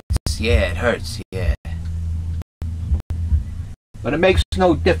hurts. Yeah, it hurts. Yeah. But it makes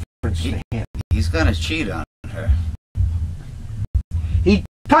no difference to him. He's gonna cheat on her. He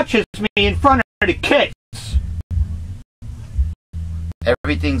touches me in front of the kids.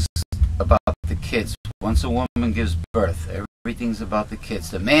 Everything's about the kids. Once a woman gives birth, everything's about the kids.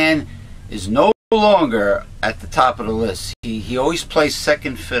 The man is no longer at the top of the list. He always plays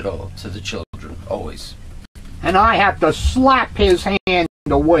second fiddle to the children, always. And I have to slap his hand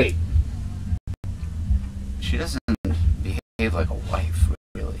away. She doesn't behave like a wife,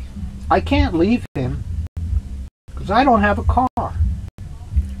 really. I can't leave him because I don't have a car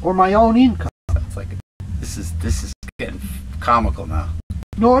or my own income. It's like this is getting comical now.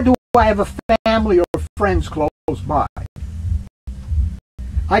 Nor do I have a family or friends close by.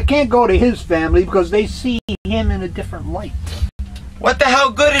 I can't go to his family because they see him in a different light. What the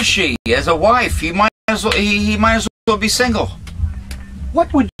hell good is she as a wife? He might as well be single.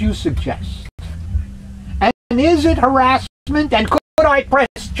 What would you suggest? And is it harassment? And could I press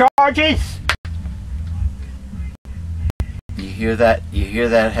charges? You hear that? You hear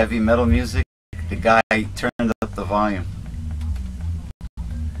that heavy metal music? The guy turned up the volume.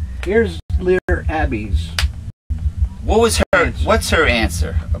 Here's Lear Abby's. What's her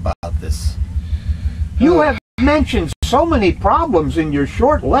answer about this? You have mentioned so many problems in your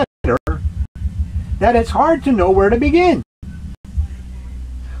short letter that it's hard to know where to begin.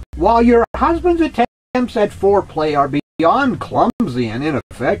 While your husband's attempts at foreplay are beyond clumsy and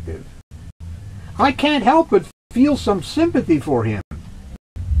ineffective, I can't help but feel some sympathy for him,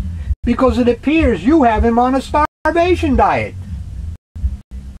 because it appears you have him on a starvation diet.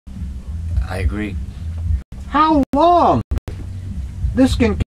 I agree. How long this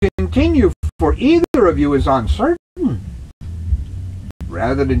can continue for either of you is uncertain.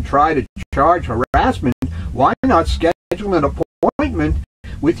 Rather than try to charge harassment, why not schedule an appointment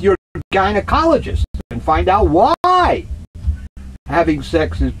with your gynecologist and find out why having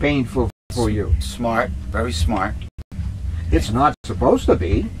sex is painful for you? Smart, very smart. It's not supposed to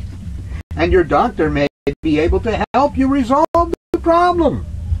be. And your doctor may be able to help you resolve the problem.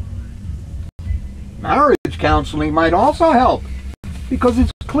 Marriage counseling might also help, because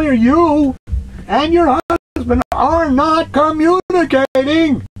it's clear you and your husband are not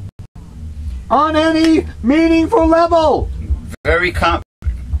communicating on any meaningful level. Very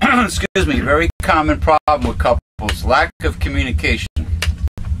very common problem with couples: lack of communication.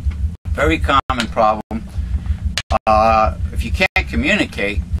 Very common problem. If you can't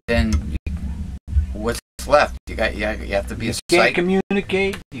communicate, then what's left? You have to be a psychic. You can't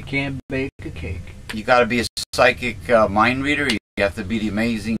communicate, you can't bake a cake. You got to be a psychic mind reader. You have to be the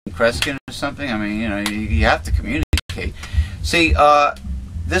amazing Kreskin or something. I mean, you have to communicate. See,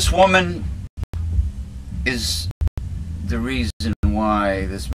 this woman is the reason why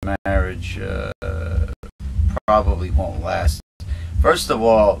this marriage probably won't last. First of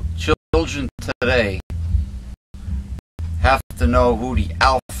all, children today have to know who the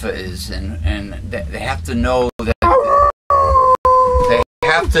alpha is, and they have to know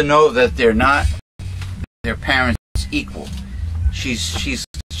that they're not their parents' equal. She's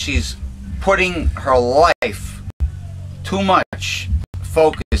putting her life too much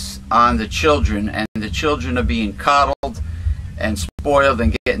focus on the children, and the children are being coddled and spoiled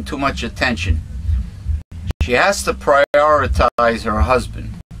and getting too much attention. She has to prioritize her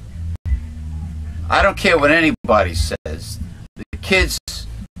husband. I don't care what anybody says. The kids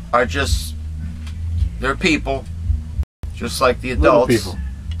are they're people, just like the adults. Little people.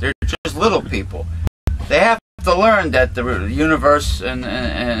 They're little people. They have to learn that the universe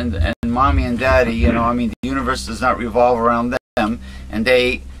and mommy and daddy, you know, I mean, the universe does not revolve around them, and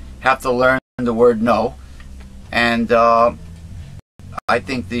they have to learn the word no. And I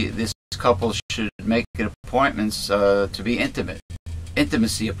think this couple should make it appointments to be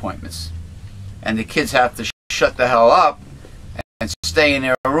intimacy appointments, and the kids have to shut the hell up and stay in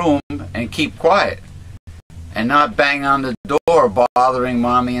their room and keep quiet and not bang on the door bothering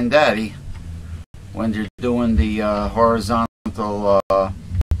mommy and daddy when they're doing the horizontal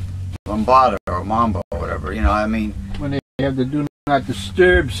lambada or mambo or whatever, you know. I mean, when they have the do not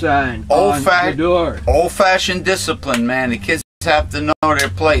disturb sign on the door. Old-fashioned discipline, man. The kids have to know their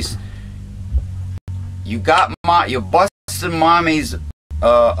place. You busting mommy's.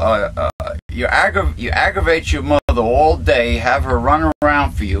 You aggravate your mother all day. Have her run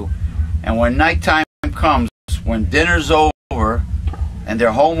around for you, and when nighttime comes, when dinner's over, and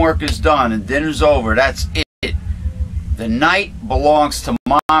their homework is done, and dinner's over, that's it. The night belongs to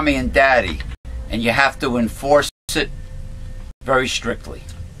mommy and daddy, and you have to enforce it very strictly.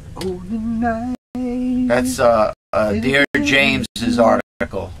 Oh, the night. That's Dear James's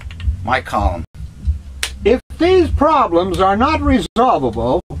article, my column. If these problems are not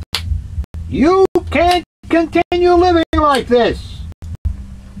resolvable, you can't continue living like this,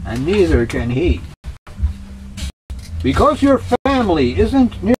 and neither can he. Because your family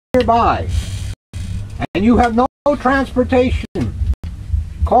isn't nearby, and you have no transportation,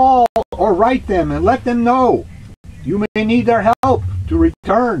 call or write them and let them know you may need their help to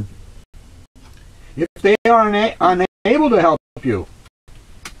return. If they are unable to help you,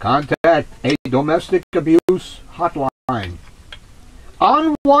 contact a domestic abuse hotline.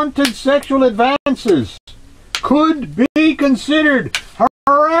 Unwanted sexual advances could be considered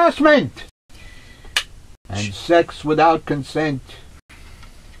harassment, and sex without consent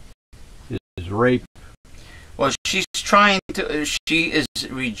is rape. Well, she is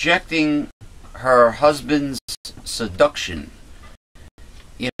rejecting her husband's seduction,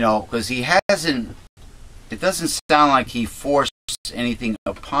 you know, because he hasn't, it doesn't sound like he forced anything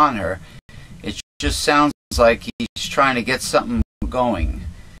upon her. It just sounds like he's trying to get something going,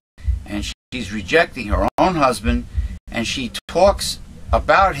 and she's rejecting her own husband, and she talks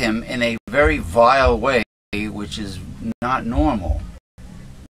about him in a very vile way, which is not normal.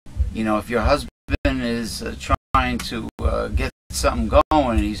 You know, if your husband is trying to get something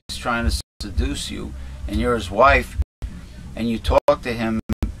going, and he's trying to seduce you, and you're his wife, and you talk to him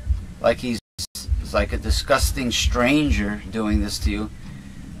like he's like a disgusting stranger doing this to you,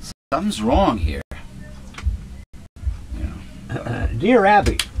 something's wrong here. You know. Dear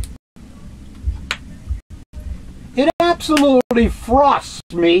Abby, it absolutely frosts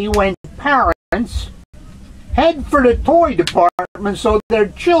me when parents head for the toy department so their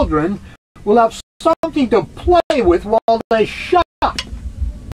children will have something to play with while they shop.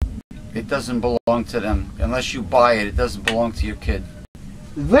 It doesn't belong to them. Unless you buy it, it doesn't belong to your kid.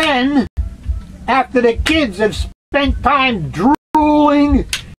 Then, after the kids have spent time drooling,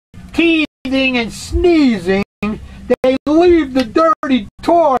 teething, and sneezing, they leave the dirty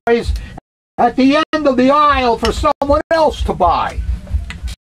toys at the end of the aisle for someone else to buy.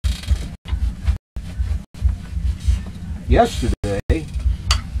 Yesterday,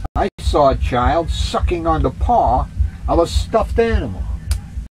 I saw a child sucking on the paw of a stuffed animal.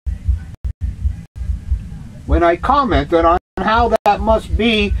 When I commented on how that must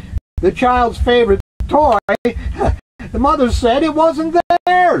be the child's favorite toy, the mother said it wasn't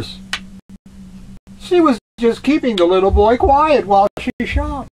theirs. She was just keeping the little boy quiet while she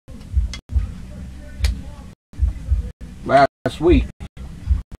shopped. Last week,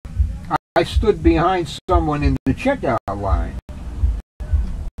 I stood behind someone in the checkout line.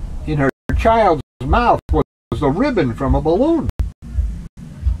 In her child's mouth was a ribbon from a balloon.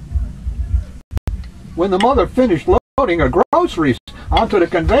 When the mother finished loading her groceries onto the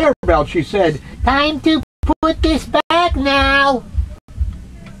conveyor belt, she said, "Time to put this back now."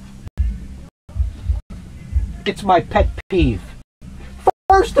 It's my pet peeve.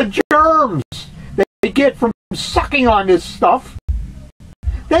 First the germs they get from sucking on this stuff,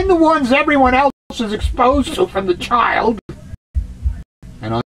 then the ones everyone else is exposed to from the child,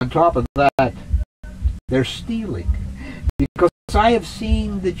 and on top of that, they're stealing, because I have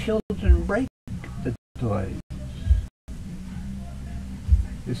seen the children break the toys.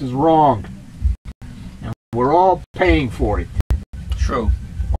 This is wrong, and we're all paying for it. True.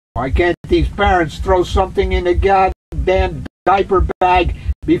 Why can't these parents throw something in the goddamn diaper bag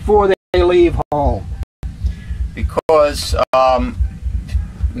before they leave home? Because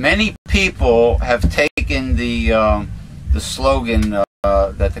many people have taken the the slogan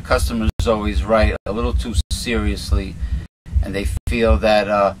that the customer is always right a little too seriously, and they feel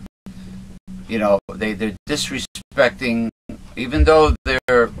that you know, they're disrespecting, even though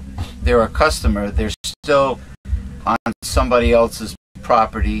they're a customer, they're still on somebody else's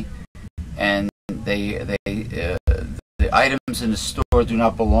property, and the items in the store do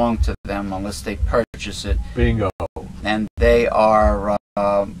not belong to them unless they purchase it. Bingo. And they are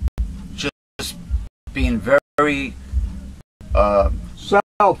just being very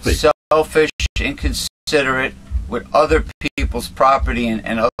selfish, inconsiderate with other people's property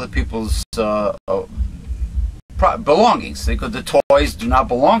and other people's belongings. The toys do not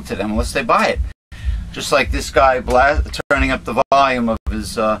belong to them unless they buy it. Just like this guy turning up the volume of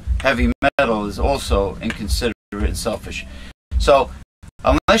his heavy metal is also inconsiderate and selfish. So,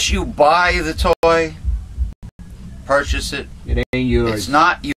 unless you buy the toy, purchase it, it ain't yours. It's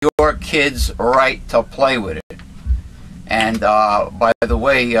not your kid's right to play with it. And by the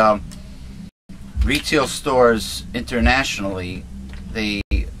way, retail stores internationally, they,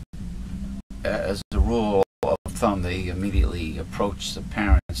 as a rule of thumb, they immediately approach the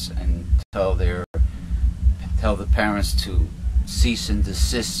parents and tell the parents to cease and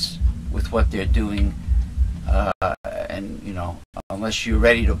desist with what they're doing. And you know, unless you're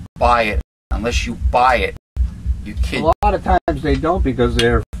ready to buy it, your kid. A lot of times they don't, because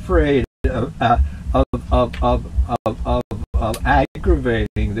they're afraid of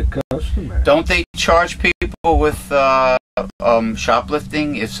aggravating the customer. Don't they charge people with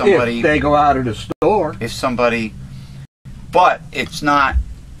shoplifting if somebody? If they go out of the store. If somebody, but it's not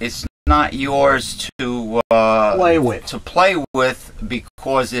yours to play with.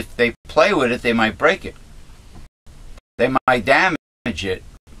 Because if they play with it, they might break it. They might damage it.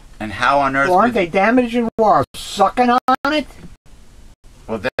 And how on earth? Well, aren't they damaging while sucking on it?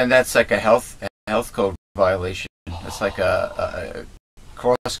 Well, then that's like a health code violation. That's like a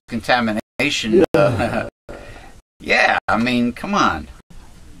cross contamination. Yeah, I mean, come on.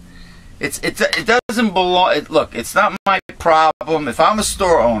 It doesn't belong. Look, it's not my problem. If I'm a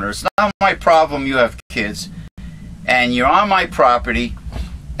store owner, it's not my problem. You have kids, and you're on my property,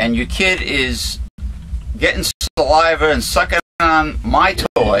 and your kid is getting saliva and sucking on my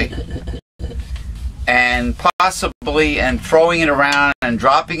toy, and possibly throwing it around and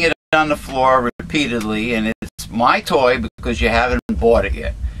dropping it on the floor repeatedly, and it's my toy because you haven't bought it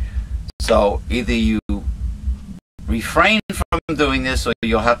yet. So either you refrain from doing this, or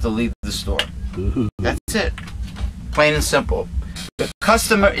you'll have to leave the store. That's it. Plain and simple. The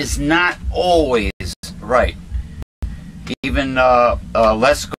customer is not always right. Even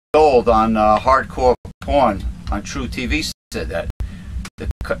Les Gold on hardcore porn on True TV said that.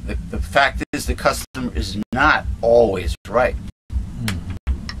 The fact is, the customer is not always right.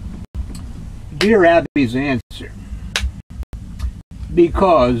 Dear Abby's answer: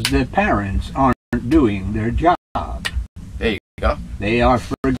 because the parents aren't doing their job. There you go. They are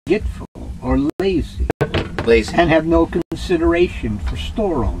forgetful or lazy. And have no consideration for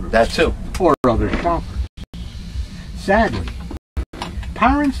store owners. That too. Or other shoppers. Sadly,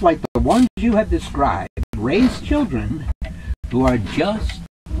 parents like the ones you have described raise children who are just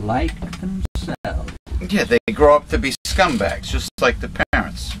like themselves. Yeah, they grow up to be scumbags, just like the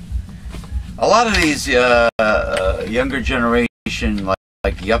parents. A lot of these younger generation,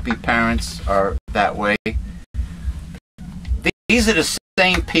 like yuppie parents, are that way. These are the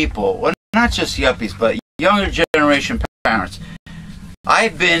same people, well, not just yuppies, but younger generation parents. I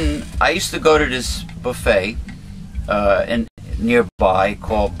used to go to this buffet nearby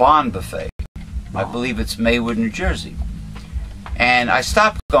called Bond Buffet. I believe it's Maywood, New Jersey. And I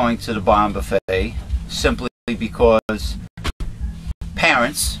stopped going to the Bond Buffet simply because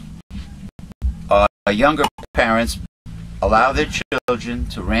parents, younger parents, allow their children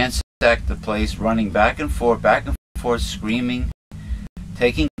to ransack the place, running back and forth, screaming,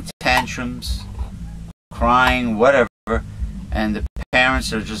 taking tantrums, crying, whatever, and the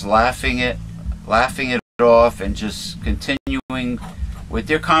parents are just laughing it off and just continuing with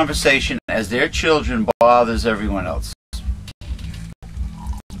their conversation as their children bothers everyone else.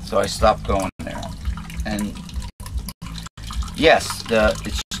 So I stopped going there. And yes,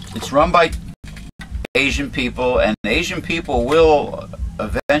 it's run by Asian people, and Asian people will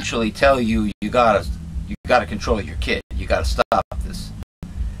eventually tell you you gotta control your kid. You gotta stop this.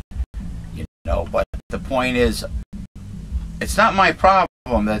 You know, but the point is, it's not my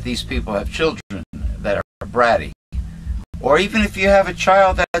problem that these people have children that are bratty. Or even if you have a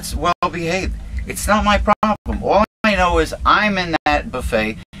child that's well behaved, it's not my problem. All I know is I'm in that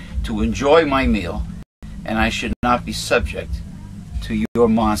buffet to enjoy my meal, and I should not be subject to your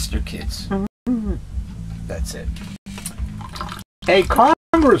monster kids. That's it. A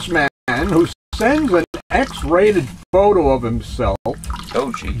congressman who sends an X-rated photo of himself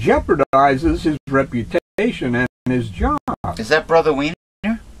Oh, gee. jeopardizes his reputation and his job. Is that Brother Weiner?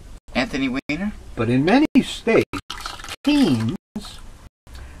 Anthony Weiner? But in many states, teens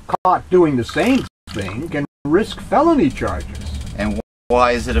caught doing the same thing can risk felony charges, And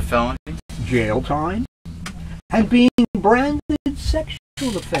why is it a felony? jail time, and being branded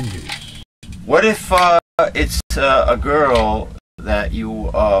sexual offenders. What if it's a girl that you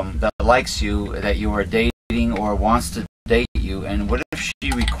that likes you, that you are dating or wants to date you, and what if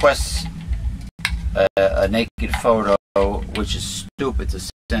she requests a naked photo, which is stupid to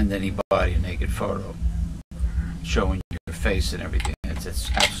send anybody a naked photo showing your face and everything? It's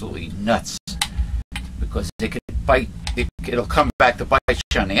absolutely nuts, because it could bite. It'll come back to bite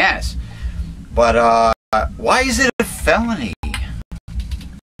you on the ass. But why is it a felony?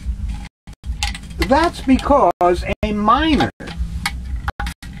 That's because a minor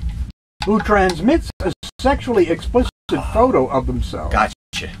who transmits a sexually explicit photo of themselves,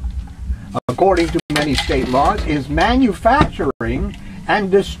 Gotcha. according to many state laws, is manufacturing and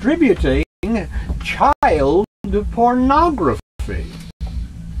distributing child pornography.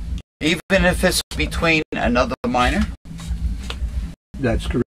 Even if it's between another minor, That's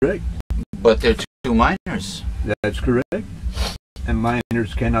correct. but they're two minors. That's correct. And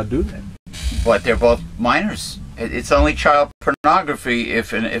minors cannot do that. But they're both minors. It's only child pornography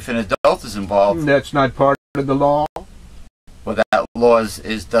if an adult is involved. That's not part of the law. Well, that law is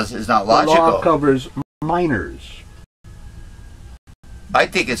not The logical. law covers minors, I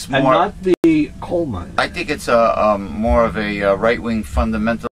think it's and more. not the coal mines. I think it's more of a right-wing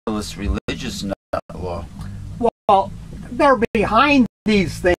fundamentalist religious law, Well, they're behind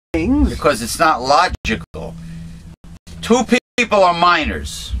these things. because it's not logical. Two people are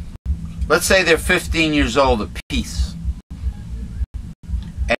minors. Let's say they're 15 years old apiece,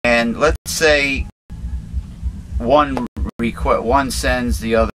 and let's say one sends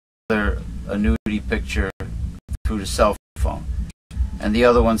the other a nudity picture through the cell phone, and the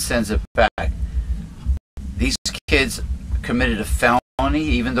other one sends it back. These kids committed a felony,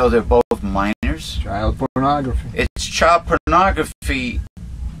 even though they're both minors. Child pornography. It's child pornography.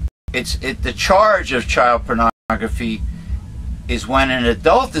 The charge of child pornography is when an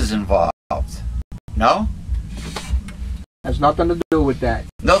adult is involved. No? Has nothing to do with that.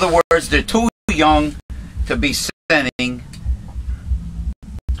 In other words, they're too young to be sending.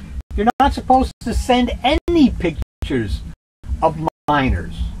 You're not supposed to send any pictures of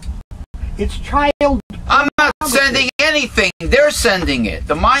minors. It's child. I'm not sending anything. They're sending it.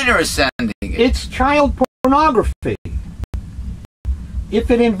 The minor is sending it. It's child pornography. If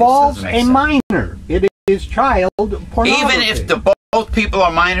it involves make a sense. minor, it is child pornography. Even if both people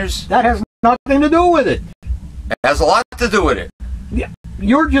are minors, that has nothing to do with it. it has a lot to do with it.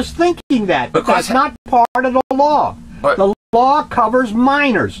 You're just thinking that, but Because- that's not part of the law. But- The law covers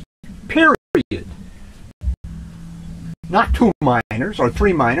minors, period. Not two minors, or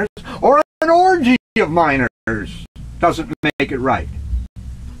three minors, or an orgy of minors. Doesn't make it right.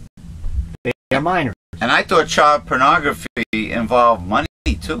 They are minors. And I thought child pornography involved money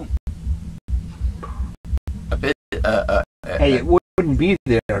too. A bit. Hey, it wouldn't be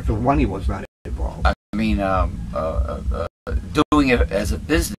there if the money was not involved. I mean, doing it as a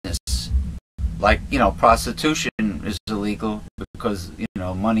business, like, prostitution is illegal because,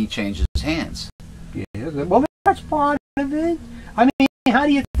 money changes hands. Yeah, well, that's part of it. I mean, how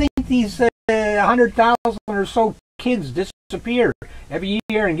do you think these 100,000 or so kids disappear every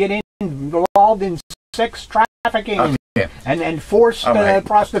year and get involved in sex trafficking and forced right.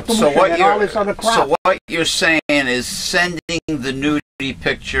 prostitution and all this other crap? So what you're saying is sending the nudity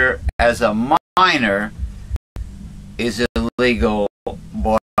picture as a minor is illegal,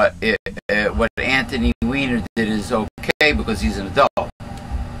 but what Anthony Weiner did is okay because he's an adult.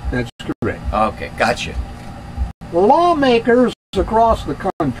 That's correct. Okay, gotcha. Lawmakers across the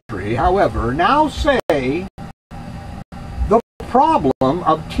country, however, now say the problem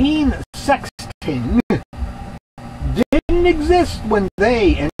of teen sexting didn't exist when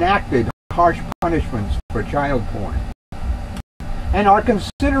they enacted harsh punishments for child porn, and are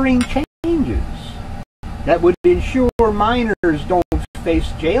considering changes that would ensure minors don't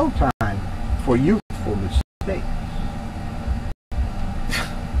face jail time for youthful mistakes.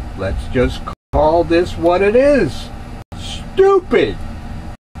 Let's just call this what it is. Stupid.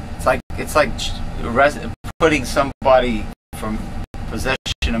 It's like putting somebody from possession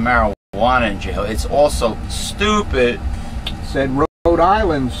of marijuana in jail. It's also stupid. Said Rhode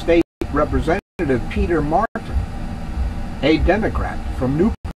Island State Representative Peter Martin, a Democrat from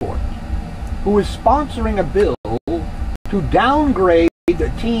Newport, who is sponsoring a bill to downgrade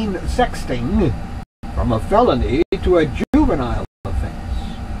teen sexting from a felony to a juvenile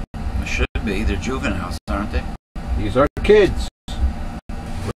offense. It should be. They're juveniles, aren't they? These are kids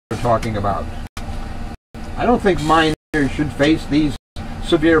we're talking about. I don't think minors should face these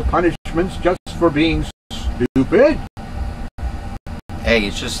severe punishments just for being stupid. Hey,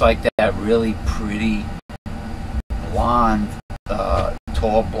 it's just like that really pretty, blonde,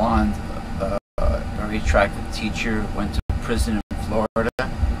 tall blonde, very attractive teacher went to prison in Florida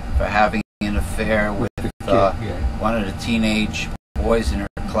for having an affair with one of the teenage boys in her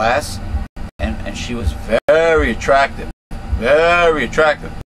class, and she was very attractive,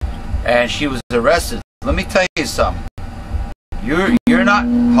 and she was arrested. Let me tell you something. You're not.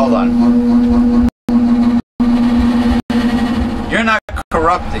 Hold on. You're not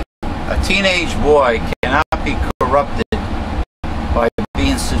corrupting. A teenage boy cannot be corrupted by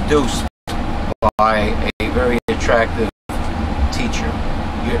being seduced by a very attractive teacher.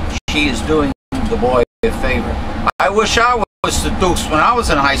 She is doing the boy a favor. I wish I was seduced when I was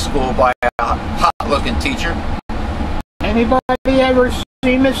in high school by a hot-looking teacher. Anybody ever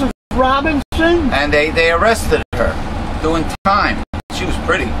see Mrs. Robinson? And they arrested her, doing time. She was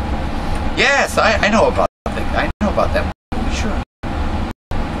pretty. Yes, I know about that. I know about that movie, sure.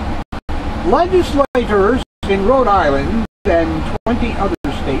 Legislators in Rhode Island and 20 other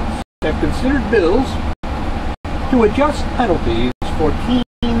states have considered bills to adjust penalties for teen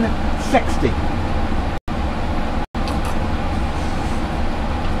sexting.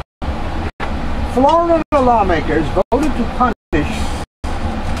 Florida lawmakers voted to punish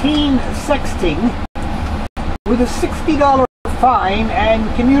teen sexting with a $60 fine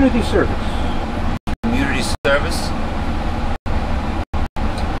and community service. Community service?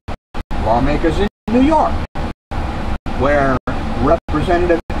 Lawmakers in New York, where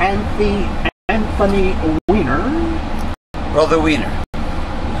Representative Anthony Weiner, Brother Weiner,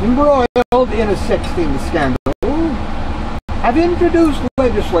 is embroiled in a sexting scandal, have introduced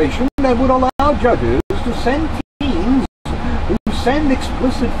legislation that would allow judges to send teens who send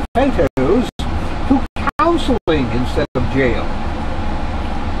explicit photos to counseling instead of jail.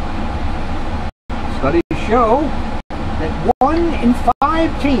 Studies show that 1 in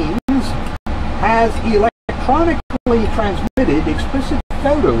 5 teens has electronically transmitted explicit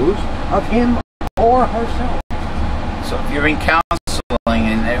photos of him or herself. So if you're in counseling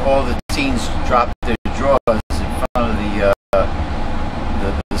and all the teens drop their drawers in front of the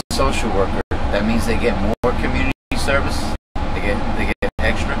social worker, that means they get more community service? They get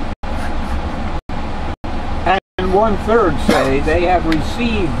extra? And 1/3 say they have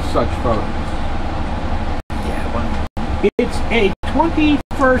received such photos. Yeah, one. It's a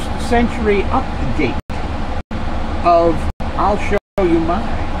 21st century update of I'll show you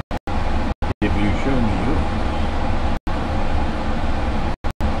mine if you show me yours.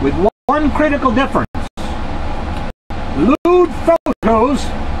 With one critical difference. Lewd photos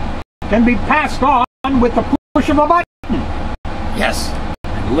can be passed on with the push of a button. Yes.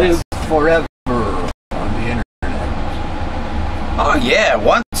 And live forever on the internet. Oh yeah,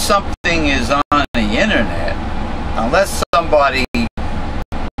 once something is on the internet, unless somebody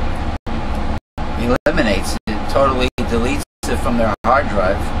eliminates it, totally deletes it from their hard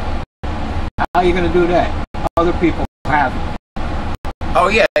drive. How are you going to do that? Other people have it. Oh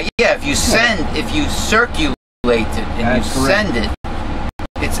yeah. If you circulate it and That's you correct. send it,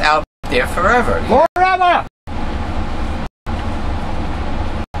 it's out there forever. Forever!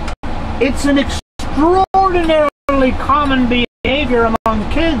 It's an extraordinarily common behavior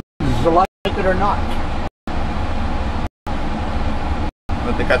among kids, like it or not.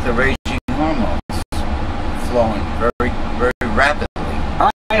 But they got the raging hormones flowing very, very rapidly.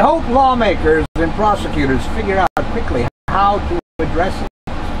 I hope lawmakers and prosecutors figure out quickly how to address it,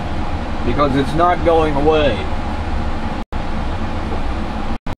 because it's not going away.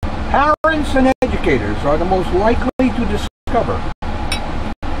 Parents and educators are the most likely to discover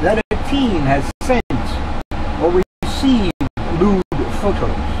that a teen has sent or received lewd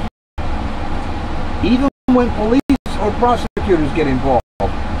photos. Even when police or prosecutors get involved,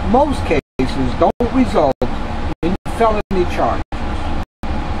 most cases don't result in felony charges,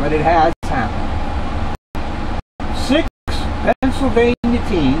 but it has happened. 6 Pennsylvania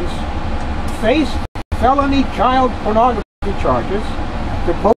teens faced felony child pornography charges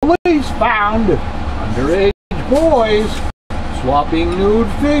after police found underage boys swapping nude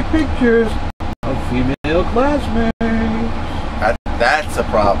pictures of female classmates. That's a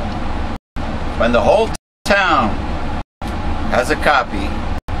problem. When the whole town has a copy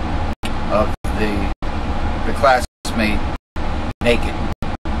of the classmate naked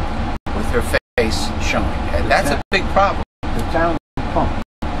with her face showing, and that's a big problem.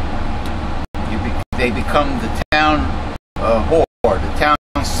 become the town whore, the town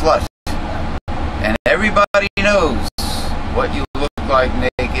slut. And everybody knows what you look like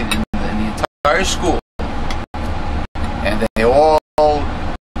naked in the entire school. And they all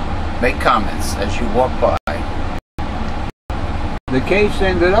make comments as you walk by. The case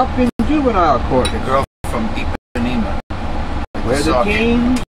ended up in juvenile court. The girl from Ipanema, where the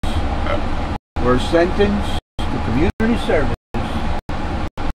teens were sentenced to community service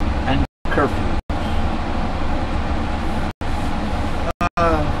and curfew.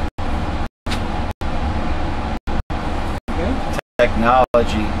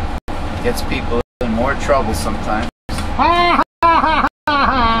 Technology gets people in more trouble sometimes.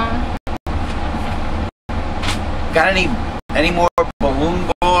 Got any more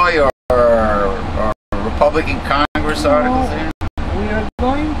Balloon Boy or Republican Congress articles here? We are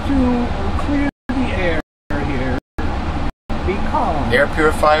going to clear the air here. Be calm. Air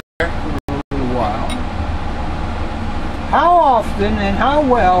purifier? For a little while. How often and how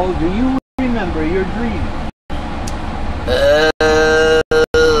well do you remember your dreams?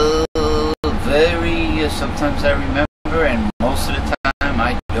 Sometimes I remember, and most of the time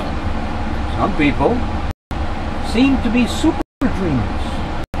I don't. Some people seem to be super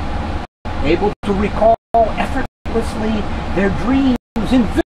dreamers, able to recall effortlessly their dreams in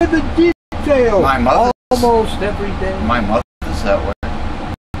vivid detail. My mother, almost every day. My mother's that way.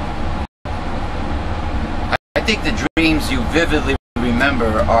 I think the dreams you vividly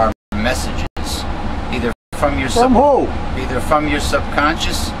remember are messages, either from your either from your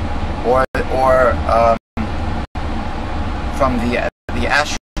subconscious or from the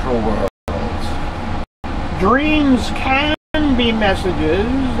astral world. Dreams can be messages,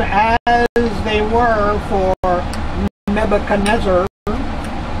 as they were for Nebuchadnezzar,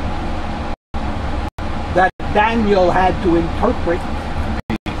 that Daniel had to interpret.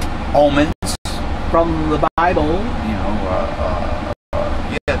 Omens from the Bible. You know,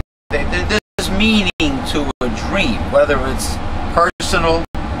 yeah, there's meaning to a dream, whether it's personal,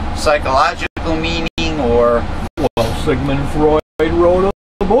 psychological meaning, or... Well, Sigmund Freud wrote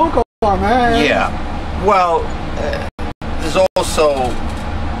a book on that. Yeah. Well, there's also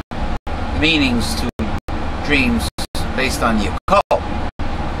meanings to dreams based on the occult.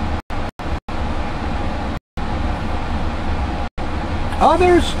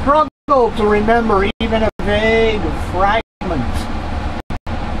 Others struggle to remember even a vague fragment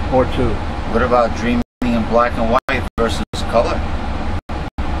or two. What about dreaming in black and white versus color?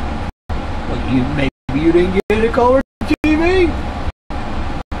 Well, maybe you didn't get a color TV.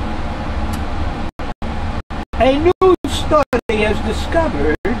 A new study has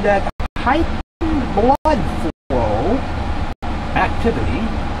discovered that heightened blood flow activity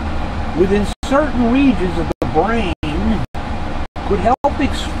within certain regions of the brain could help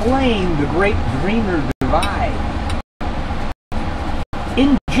explain the great dreamer divide.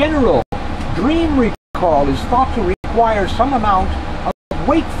 In general, dream recall is thought to require some amount of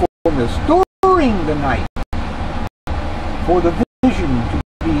wakefulness during the night for the vision to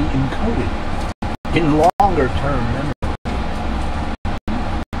be encoded in longer-term memory.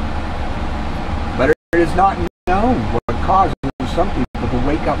 But it is not known what causes some people to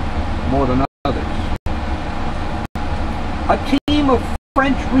wake up more than others. A team of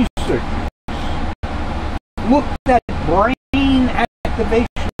French researchers looked at brain activation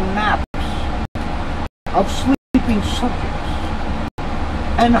maps of sleeping subjects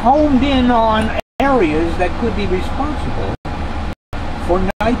and honed in on areas that could be responsible for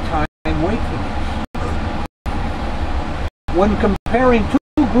nighttime wakefulness. When comparing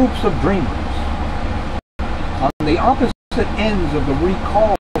two groups of dreamers on the opposite ends of the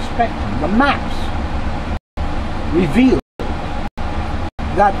recall spectrum, the maps revealed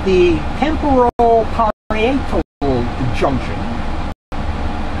that the temporal parietal junction,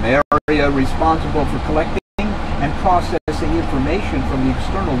 an area responsible for collecting and processing information from the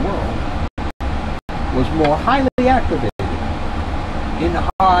external world, was more highly activated in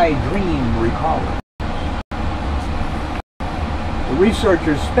high dream recallers. The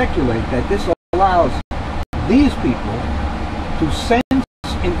researchers speculate that this allows these people to sense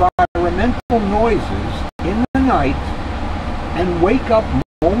environmental noises in the night and wake up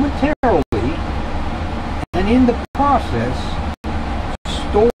momentarily, and in the process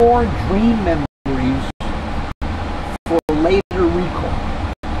store dream memories for later recall.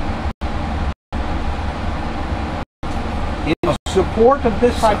 In support of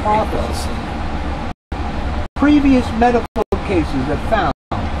this hypothesis, previous medical cases have found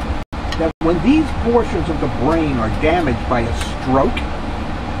that when these portions of the brain are damaged by a stroke,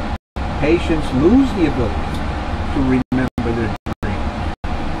 patients lose the ability to remember their dreams.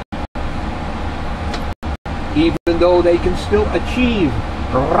 though they can still achieve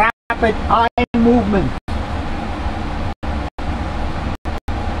rapid eye movement.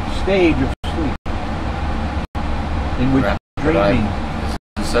 Stage of sleep in which dreaming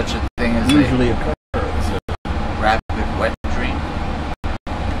is such a thing as usually occurs. Rapid wet dream.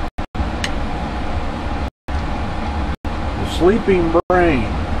 The sleeping brain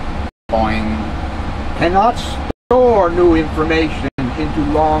Boing. cannot store new information into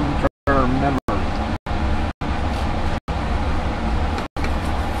long-term memory.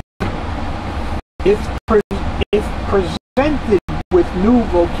 If presented with new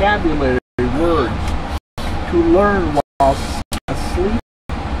vocabulary words to learn while asleep,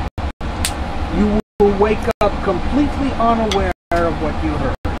 you will wake up completely unaware of what you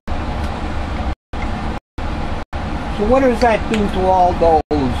heard. So what does that do to all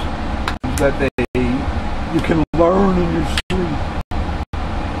those that you can learn in your sleep?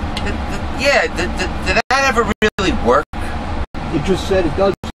 Yeah, did that ever really work? It just said it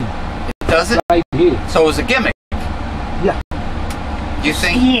doesn't. It doesn't? Right here. So it was a gimmick? Yeah. You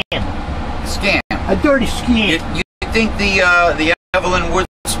think? Scam. Scam. A dirty scam. You think the Evelyn Wood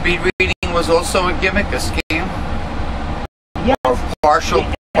speed reading was also a gimmick, a scam? Yes. Or partially?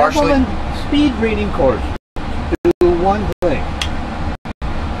 Evelyn speed reading courses do one thing.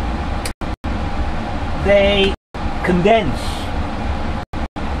 They condense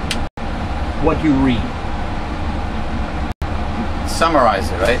what you read. Summarize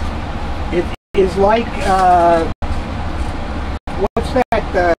it, right? It is like, what's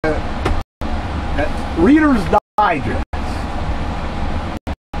that, Reader's Digest.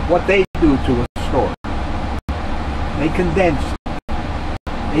 What they do to a story. They condense it.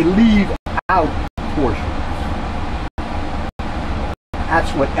 They leave out portions.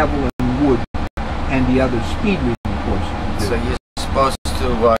 That's what Evelyn Wood and the other speed reading courses do. So you're supposed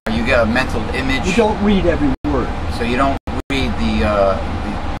to, you get a mental image. You don't read every word. So you don't read the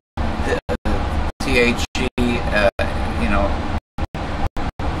THE, you know,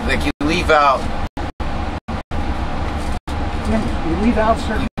 like you leave out You leave out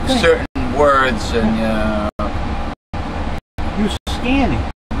certain things. certain words and You scan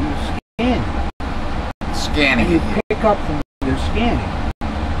it. You scan it. scanning And you it. pick up from your scanning.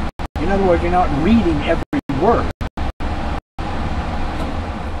 In other words, you're not reading every word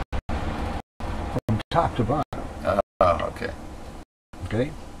from top to bottom. Okay.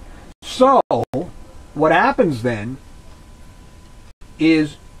 Okay? So, what happens then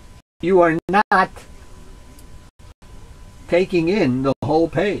is you are not taking in the whole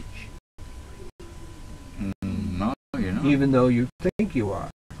page, No, you're not. even though you think you are.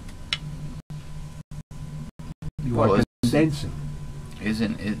 You Well, are condensing.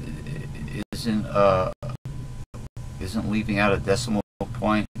 Isn't leaving out a decimal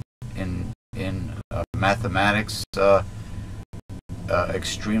point in mathematics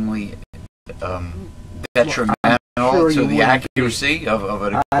extremely detrimental sure to you the wouldn't accuracy of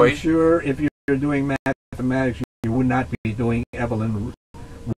an I'm equation? sure if you're doing mathematics, you would not be doing Evelyn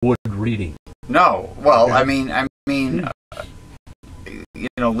Wood reading. No. Well, Okay. I mean, you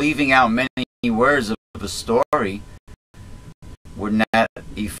know, leaving out many words of a story wouldn't that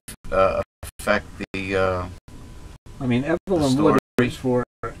affect the I mean, Evelyn story? Wood is for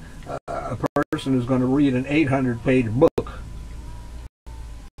a person who's going to read an 800-page book.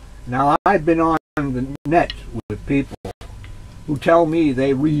 Now, I've been on the net with people who tell me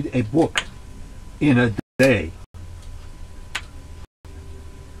they read a book in a day.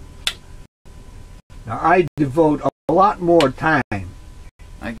 Now, I devote a lot more time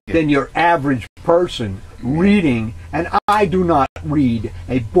than your average person reading, and I do not read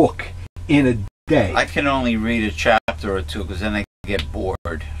a book in a day. I can only read a chapter or two because then I get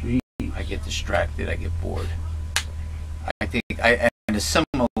bored. Jeez. I get distracted. I get bored. I think an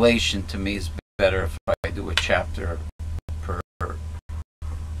assimilation to me is better if I do a chapter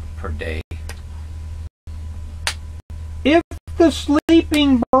per day. If the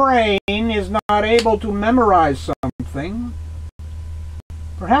sleeping brain is not able to memorize something,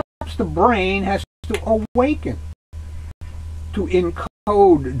 perhaps the brain has to awaken to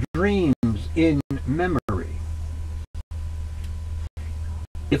encode dreams in memory.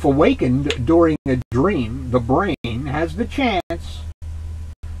 If awakened during a dream, the brain has the chance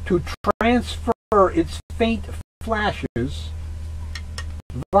to transfer its faint flashes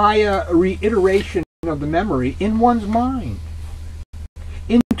via reiteration of the memory in one's mind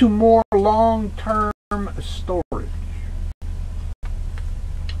into more long-term storage.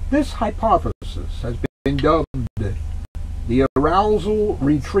 This hypothesis has been dubbed the arousal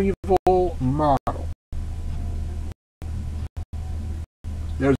retrieval model.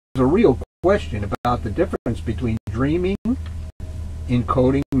 There's a real question about the difference between dreaming,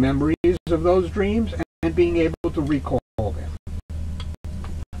 encoding memories of those dreams, and being able to recall them.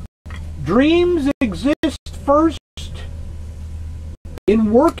 Dreams exist first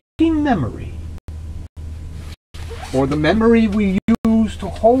in working memory, or the memory we use to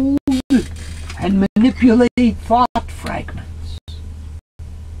hold and manipulate thought fragments.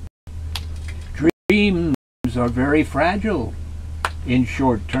 Dreams are very fragile in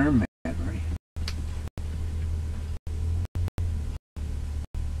short-term memory.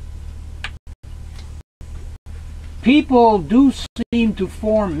 People do seem to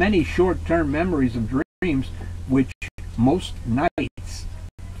form many short-term memories of dreams, which most nights,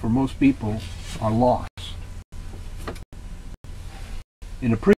 for most people, are lost.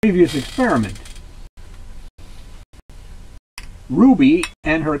 In a previous experiment, Ruby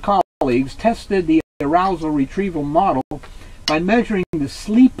and her colleagues tested the arousal retrieval model by measuring the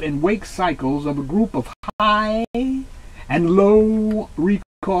sleep and wake cycles of a group of high and low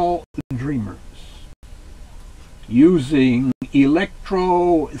recall dreamers. Using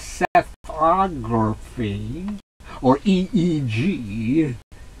electroencephalography, or EEG,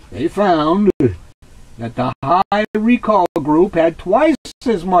 they found that the high recall group had twice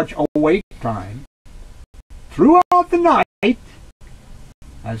as much awake time throughout the night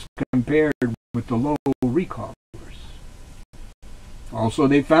as compared with the low recallers. Also,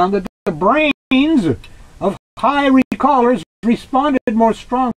 they found that the brains of high recallers responded more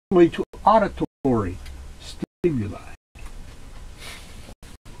strongly to auditory stimuli.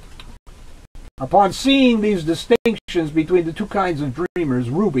 Upon seeing these distinctions between the two kinds of dreamers,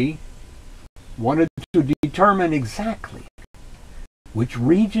 Ruby wanted to determine exactly which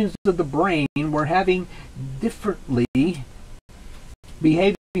regions of the brain were behaving differently,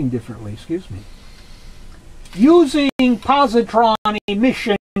 Using positron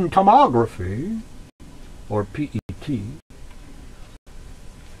emission tomography, or PET,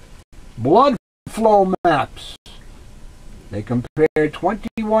 blood flow maps, they compared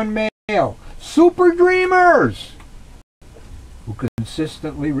 21 male super dreamers who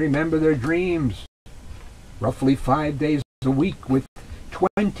consistently remember their dreams roughly 5 days a week with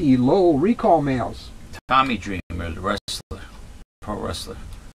 20 low recall males. Tommy Dreamer, the wrestler, pro wrestler,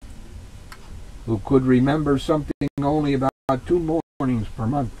 who could remember something only about 2 mornings per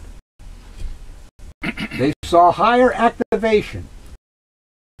month. They saw higher activation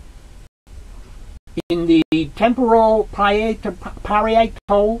in the temporal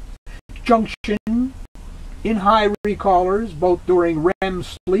parietal junction in high recallers, both during REM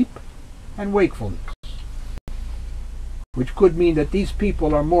sleep and wakefulness, which could mean that these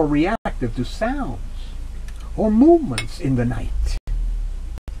people are more reactive to sounds or movements in the night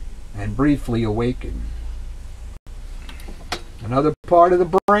and briefly awaken. Another part of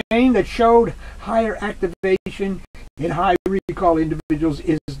the brain that showed higher activation in high recall individuals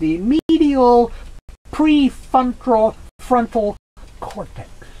is the medial prefrontal cortex.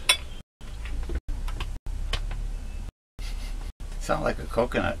 sound like a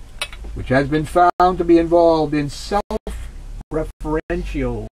coconut, which has been found to be involved in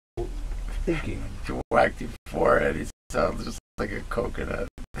self-referential thinking. You whacked your forehead, it sounds just like a coconut.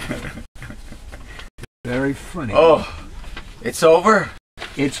 Very funny. Oh, it's over?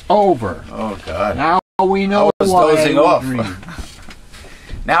 It's over. Oh, God. Now we know I was why dozing off.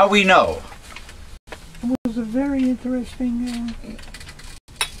 Now we know. It was a very interesting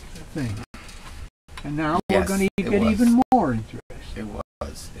thing. And now Yes, we're going to get was. even more interesting. It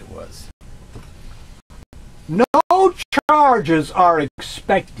was. It was. No charges are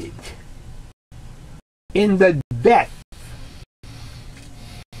expected in the death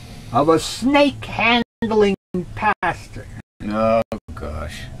of a snake handling pastor Oh,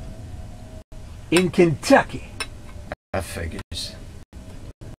 gosh. in Kentucky That figures.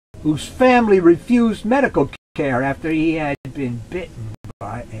 whose family refused medical care after he had been bitten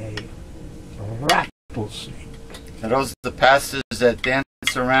by a rattlesnake. Are those the pastors that dance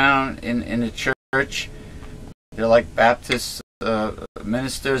around in the church? They're like Baptist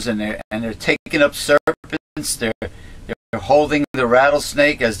ministers, and they're taking up serpents. They're holding the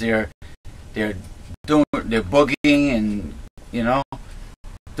rattlesnake as they're boogieing and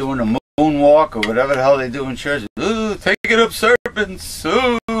doing a moonwalk or whatever the hell they do in church. Ooh, taking up serpents.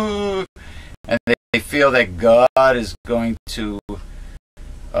 Ooh, and they feel that God is going to.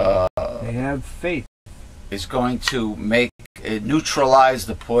 They have faith. Is going to neutralize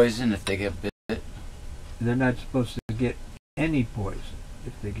the poison if they get bit. They're not supposed to get any poison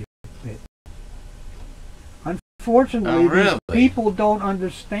if they get bit. Unfortunately, really? these people don't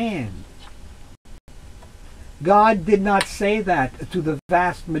understand. God did not say that to the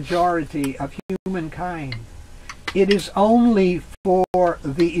vast majority of humankind. It is only for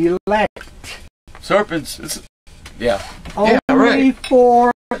the elect. Serpents. Yeah. Only Right.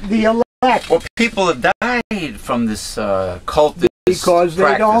 for the elect. Well, people have died from this cultist Because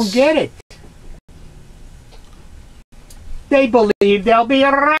they don't practice. get it. They believe they'll be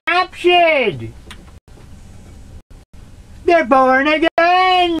raptured. They're born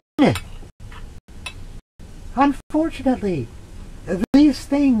again. Unfortunately, these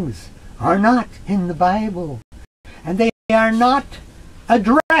things are not in the Bible, and they are not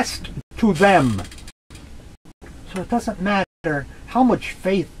addressed to them. So it doesn't matter how much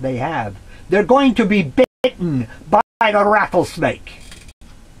faith they have. They're going to be bitten by the rattlesnake.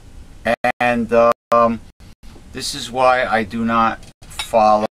 And this is why I do not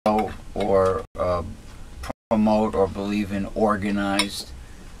follow or promote or believe in organized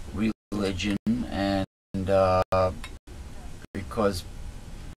religion, and because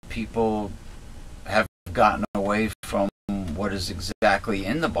people have gotten away from what is exactly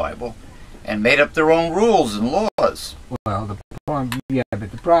in the Bible and made up their own rules and laws. Well,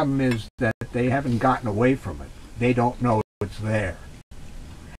 but the problem is that they haven't gotten away from it. They don't know it's there.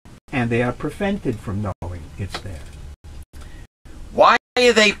 And they are prevented from knowing it's there. Why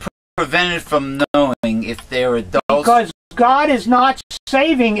are they prevented from knowing if they're adults? Because God is not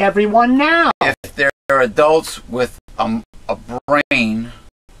saving everyone now. If they're adults with a brain,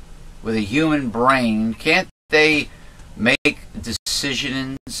 with a human brain, can't they make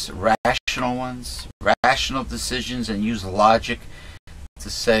decisions, rational decisions, and use logic to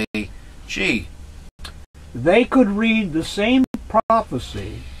say, gee, They could read the same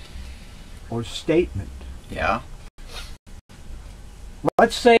prophecy or statement. yeah,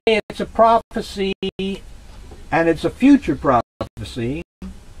 Let's say it's a prophecy and it's a future prophecy,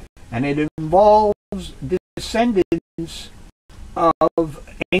 and it involves descendants of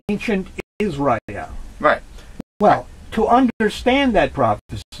ancient Israel. right. Well, to understand that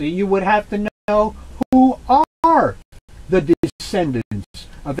prophecy, you would have to know who are the descendants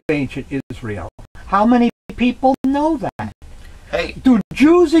of ancient Israel. How many people know that? Hey, Do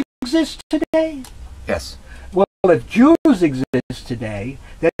Jews exist today? yes, Well, if Jews exist today,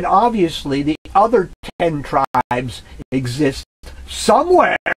 then obviously the other 10 tribes exist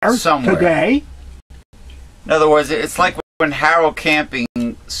somewhere, Somewhere. today. in other words, it's like when Harold Camping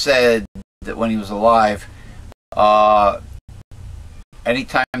said that when he was alive,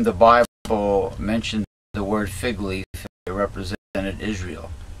 anytime the Bible mentioned the word fig leaf, it represented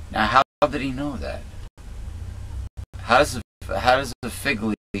Israel. Now, how did he know that? How does the fig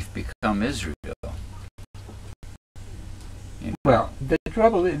leaf become Israel? Well, the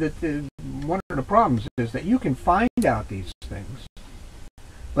trouble is that one of the problems is that you can find out these things,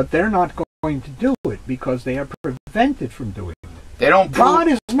 but they're not going to do it because they are prevented from doing it. They don't God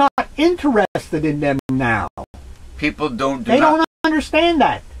prove, is not interested in them now. people don't They don't understand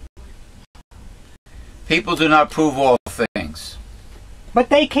that. people do not prove all things. But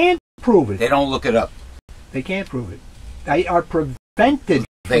they can't prove They it. don't look it up. They can't prove it. They are prevented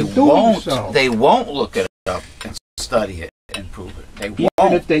They from doing won't. so. They won't look it up and study it and prove it. They Even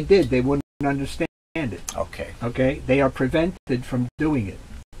won't. if they did, they wouldn't understand it. Okay. Okay? They are prevented from doing it.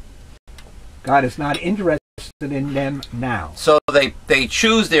 God is not interested in them now. So they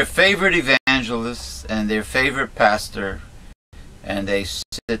choose their favorite evangelist and their favorite pastor, and they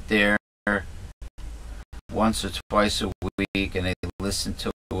sit there once or twice a week and they listen to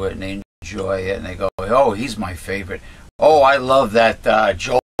it and they enjoy it and they go, oh, he's my favorite. Oh, I love that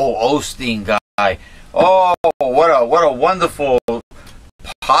Joel Osteen guy. Oh, what a wonderful,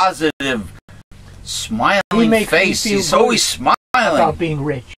 positive, smiling makes me face. feel He's good always smiling. About being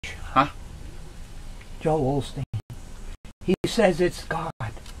rich. Huh? Joel Osteen. He says it's God.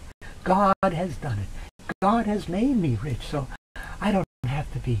 God has done it. God has made me rich, so I don't have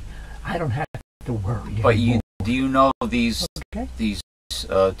to worry But anymore. do you know these Okay.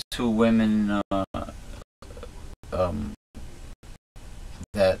 two women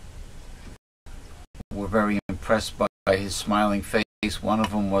that were very impressed by his smiling face? One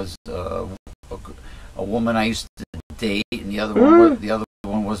of them was a woman I used to date, and the other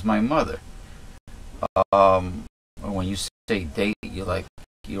one was my mother. When you say date,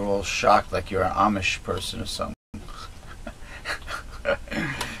 you're all shocked, like you're an Amish person or something.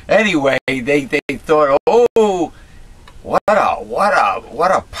 Anyway, they thought, oh, what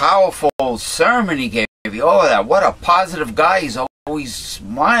a powerful sermon he gave you. Oh, what a positive guy. He's always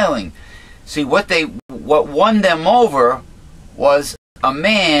smiling. See, what won them over was a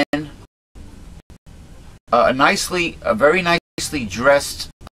man, a very nicely dressed,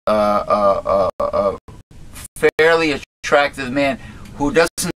 fairly attractive man who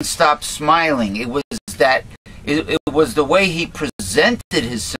doesn't stop smiling. It was that It was the way he presented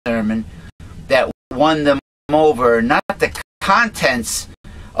his sermon that won them over, not the contents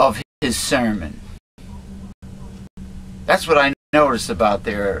of his sermon. That's what I noticed about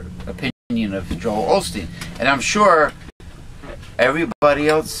their opinion of Joel Osteen. And I'm sure everybody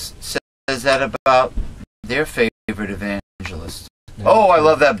else says that about their favorite evangelist. Yeah. Oh, I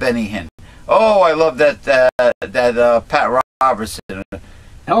love that Benny Hinn. Oh, I love that Pat Robertson.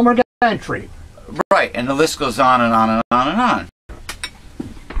 Elmer Gantry. Right, and the list goes on and on and on and on.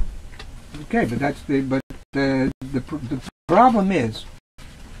 Okay, but the problem is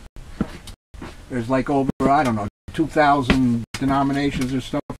there's like over, I don't know, 2,000 denominations or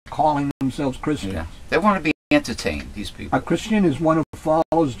stuff calling themselves Christians. Yeah. They want to be entertained, these people. A Christian is one who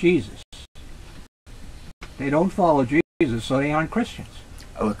follows Jesus. They don't follow Jesus, so they aren't Christians.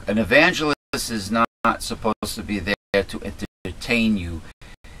 Look, an evangelist is not supposed to be there to entertain you.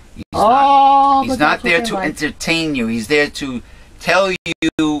 He's not there to entertain you. He's there to tell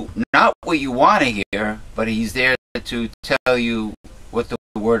you not what you want to hear, but he's there to tell you what the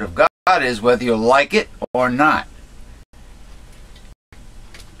Word of God is, whether you like it or not.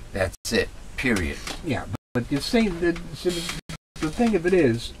 That's it. Period. Yeah, but you see, the thing of it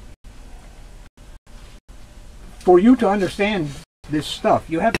is, for you to understand this stuff,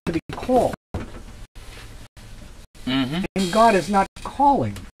 you have to be called. Mm-hmm. And God is not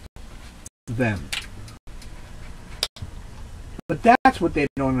calling them. But that's what they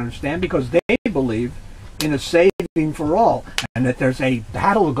don't understand, because they believe in a saving for all, and that there's a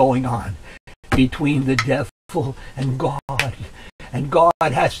battle going on between the devil and God. And God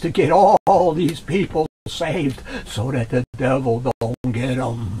has to get all these people saved so that the devil don't get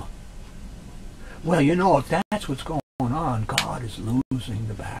them. Well, you know, if that's what's going on, God is losing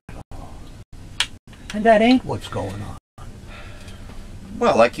the battle. And that ain't what's going on.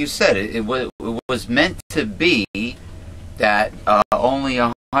 Well, like you said, it was meant to be that only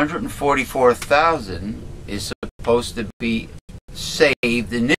 144,000 is supposed to be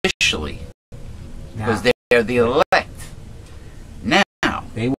saved initially, because they're the elect. Now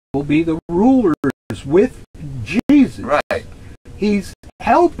they will be the rulers with Jesus. Right. He's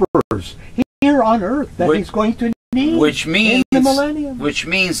helpers here on earth that he's going to need in the millennium. Which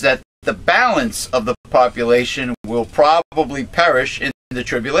means that the balance of the population will probably perish in the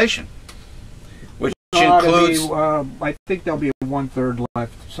tribulation, which includes. I think there'll be 1/3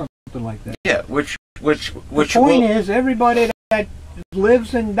 left, something like that. Yeah, which the point is, everybody that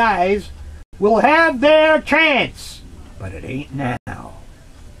lives and dies will have their chance, but it ain't now.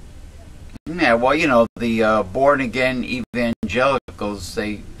 Yeah, well, you know, the born-again evangelicals,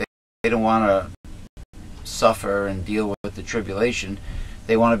 they don't want to suffer and deal with the tribulation.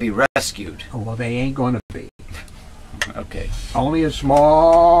 They want to be rescued. Oh, well, they ain't going to be. Okay. Only a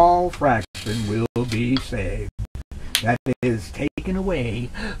small fraction will be saved. That is taken away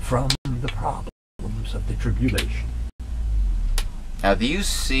from the problems of the tribulation. Now, do you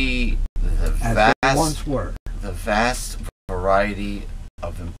see the vast variety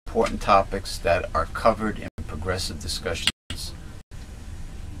of important topics that are covered in progressive discussions?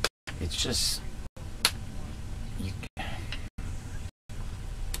 It's just...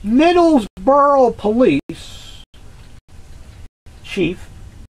 Middlesboro Police Chief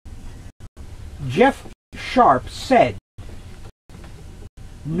Jeff Sharp said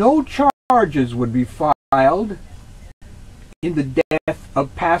no charges would be filed in the death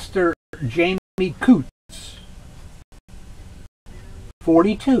of Pastor Jamie Coots,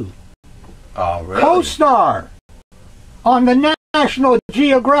 42. Oh, really? Co-star on the National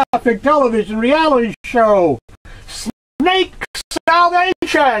Geographic television reality show Snake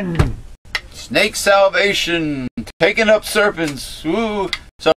Salvation. Snake Salvation, taking up serpents. Woo.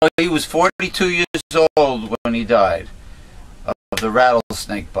 So he was 42 years old when he died of the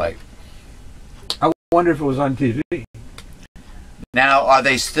rattlesnake bite. I wonder if it was on TV. Now, are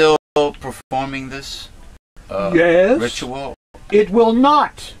they still performing this yes. ritual? It will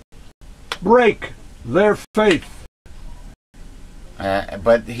not break their faith.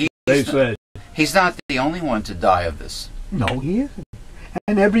 But he's not the only one to die of this. No, he isn't.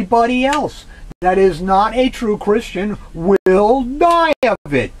 And everybody else that is not a true Christian will die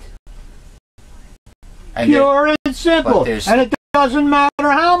of it. And pure and simple. And it doesn't matter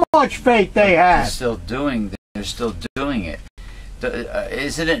how much faith they have. They're still doing it.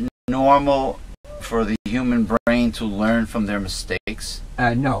 Isn't it normal for the human brain to learn from their mistakes?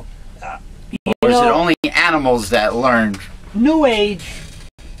 No. Or is it only animals that learn? New age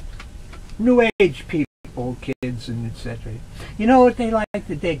people, kids, and etc. You know what they like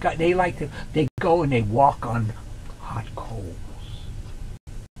to? They go and they walk on hot coals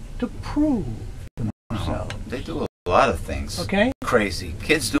to prove themselves. themselves. They do a lot of things. Okay? Crazy.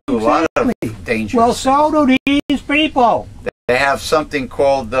 Kids do a lot of dangerous. Well, so do these people. They have something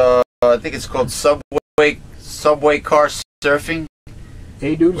called, I think it's called subway car surfing.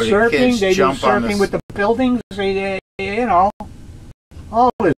 They do where the surfing. kids They do jump on surfing with the buildings. You know,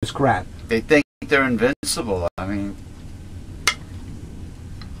 all this crap. They think they're invincible. I mean,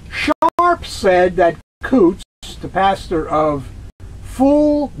 Sharp said that Coots, the pastor of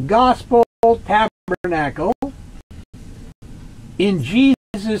Full Gospel Tabernacle in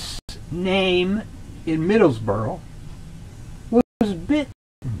Jesus' name in Middlesbrough, was bitten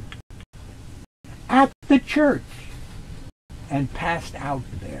at the church and passed out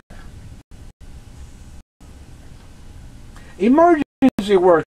there. Emergency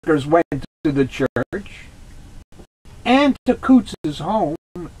workers went to the church and to Coots's home,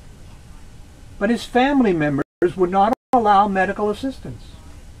 but his family members would not allow medical assistance.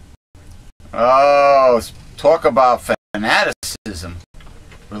 oh, talk about fanaticism.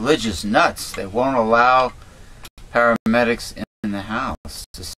 Religious nuts. They won't allow paramedics in the house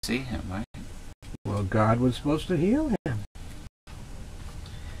to see him, right? Well, God was supposed to heal him.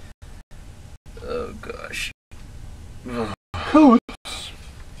 Oh, gosh. Coots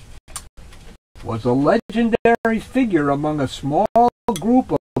was a legendary figure among a small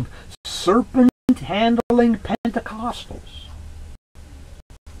group of serpent-handling Pentecostals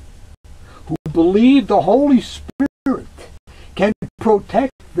who believe the Holy Spirit can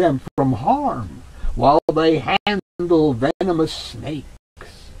protect them from harm while they handle venomous snakes.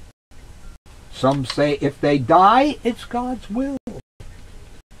 Some say if they die, it's God's will.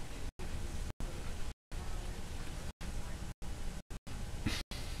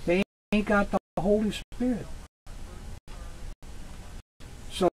 They ain't got the Holy Spirit.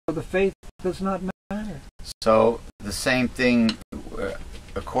 So the faith does not matter. So the same thing,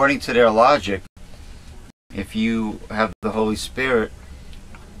 according to their logic, if you have the Holy Spirit,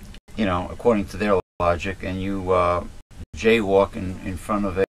 you know, according to their logic, and you jaywalk in front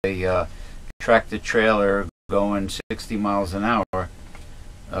of a tractor trailer going 60 miles an hour,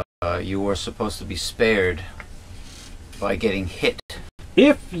 you were supposed to be spared by getting hit.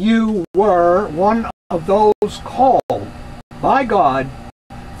 If you were one of those called by God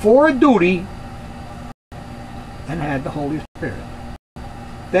for a duty and had the Holy Spirit,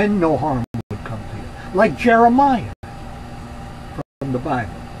 then no harm would come to you. Like Jeremiah from the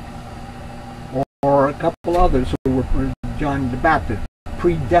Bible. Or a couple others who were John the Baptist,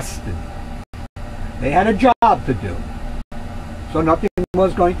 predestined. They had a job to do. So nothing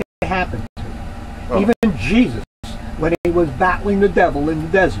was going to happen to them. Oh. Even Jesus, when he was battling the devil in the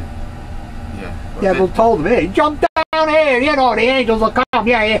desert, Yeah. the devil told him, hey, jump down here, you know, the angels will come.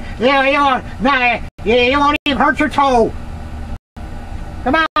 You won't even hurt your toe.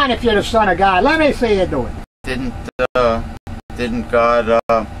 Come on, if you're the Son of God, let me see you do it. Didn't God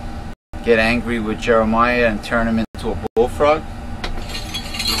get angry with Jeremiah and turn him into a bullfrog?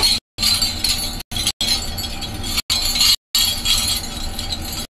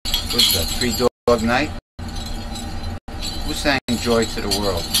 What's that, Three Dog Night? Who sang Joy to the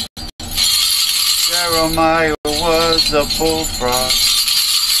World? Jeremiah was a bullfrog,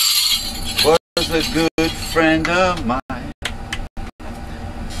 was a good friend of mine.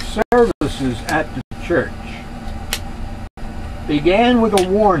 Services at the church began with a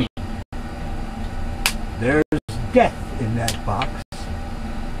warning. There's death in that box,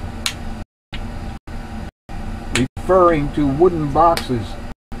 referring to wooden boxes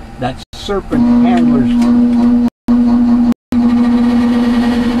that serpent handlers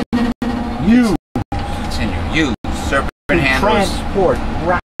use. Continue. Use serpent to handlers. transport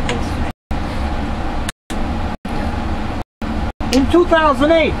rattlesnakes. In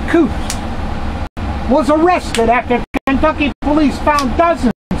 2008, Coots was arrested after Kentucky police found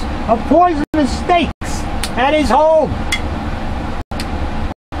dozens of poisonous snakes at his home.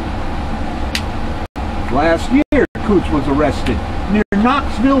 Last year, Coots was arrested near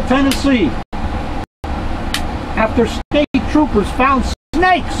Knoxville, Tennessee, after state troopers found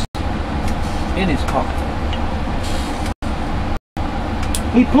snakes in his car.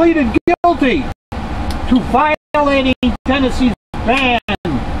 He pleaded guilty to violating Tennessee's ban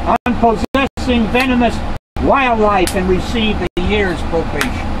on possessing venomous wildlife and received a year's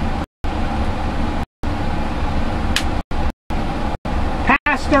probation.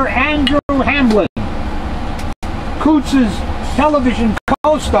 Pastor Andrew Hamlin, Coots's television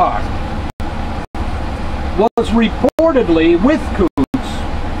co-star, was reportedly with Coots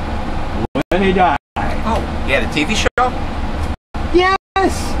when he died. Oh, he had a TV show?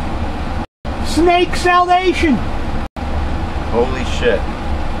 Yes! Snake Salvation! Holy shit.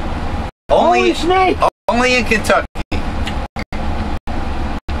 Holy snake! Only in Kentucky.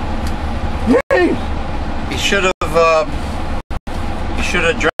 Jeez. He should have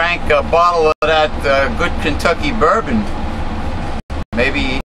drank a bottle of that good Kentucky bourbon.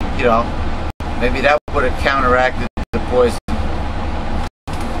 Maybe, you know, maybe that would have counteracted the poison.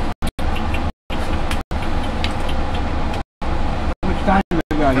 Which time is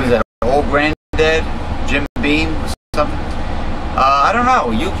it? Was that old granddad, Jim Beam or something? I don't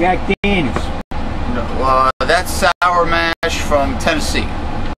know. Jack Daniels. That's sour mash from Tennessee.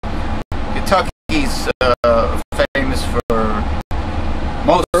 Kentucky's famous for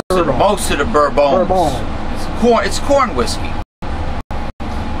most of the bourbons. It's corn whiskey.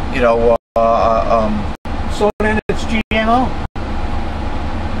 You know. So then it's GMO.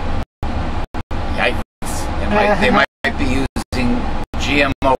 Yikes! They might be using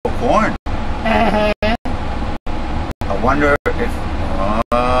GMO corn. I wonder if.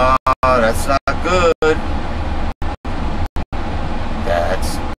 That's not good.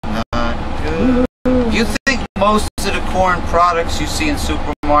 That's not good. You think most of the corn products you see in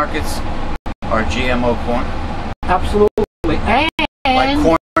supermarkets are GMO corn? Absolutely. And Like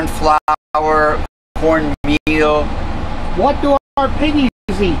corn flour, cornmeal. what do our piggies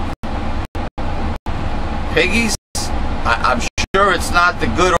eat? Piggies? I'm sure it's not the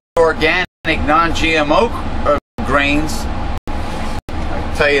good organic non-GMO grains. I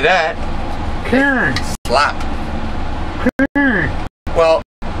can tell you that. Corn. Slap. Corn. Well,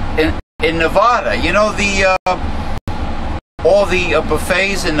 in Nevada, you know all the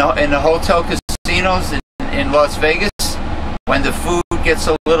buffets in the hotel casinos in Las Vegas, when the food gets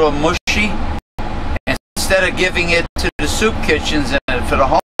a little mushy, instead of giving it to the soup kitchens and for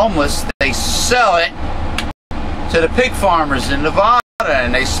the homeless, they sell it to the pig farmers in Nevada,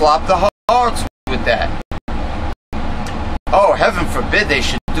 and they slop the hogs with that. Oh, heaven forbid they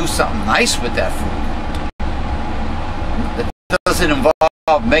should do something nice with that food. It doesn't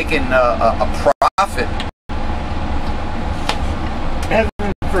involve making a profit.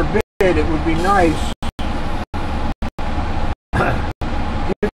 Heaven forbid, it would be nice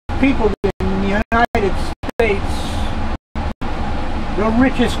if people in the United States, the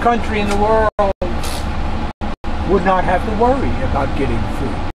richest country in the world, would not have to worry about getting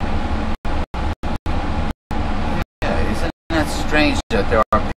food. Yeah, isn't that strange that there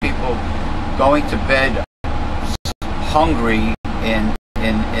are people going to bed hungry in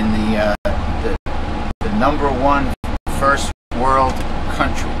the number one first world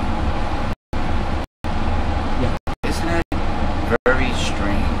country? Yeah. Isn't it very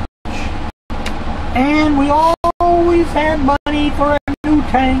strange? And we always have money for a new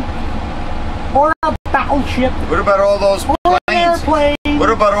tank or a battleship. What about all those or an planes? airplane. What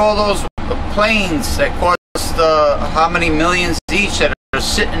about all those planes that cost how many millions each that are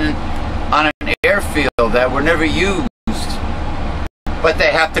sitting on an airfield that were never used, but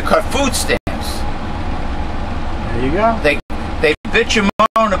they have to cut food stamps? There you go. They bitch and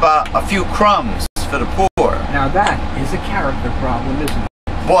moan about a few crumbs for the poor. Now that is a character problem, isn't it?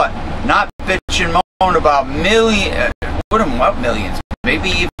 But not bitch and moan about what millions? Maybe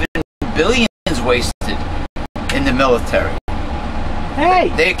even billions wasted in the military.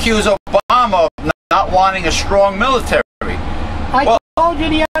 Hey! They accuse Obama of not wanting a strong military. I told you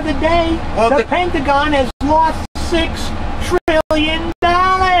the other day, the Pentagon has lost $6 trillion.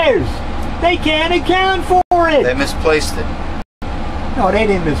 They can't account for it. They misplaced it. No, they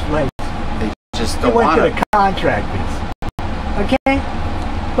didn't misplace it. They just They don't went want to it. the contractors. Okay?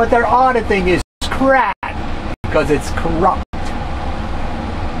 But their auditing is crap because it's corrupt.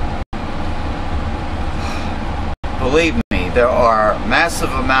 Believe me, there are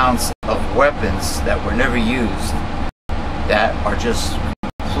massive amounts of weapons that were never used that are just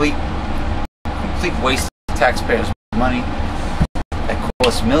complete waste of taxpayers' money that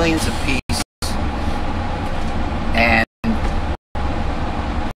cost millions apiece, and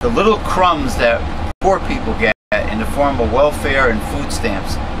the little crumbs that poor people get in the form of welfare and food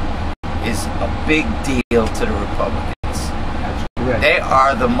stamps is a big deal to the Republicans. That's correct. They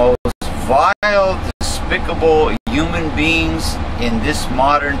are the most vile, despicable human beings in this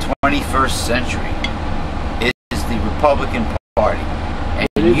modern 21st century. It is the Republican Party. And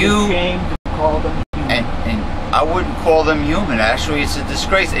It is a shame to call them human. and I wouldn't call them human. Actually, it's a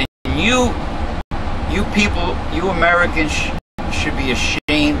disgrace. And you people, you Americans should be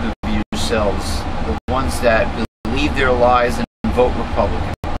ashamed of yourselves, the ones that believe their lies and vote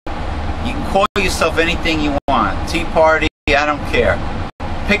Republican. You can call yourself anything you want. Tea Party, I don't care.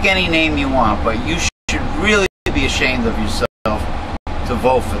 Pick any name you want, but you should really be ashamed of yourself to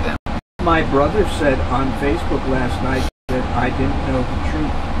vote for them. My brother said on Facebook last night that I didn't know the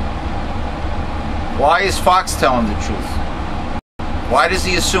truth. Why is Fox telling the truth? Why does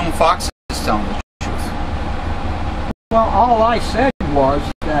he assume Fox is telling the truth? Well, all I said was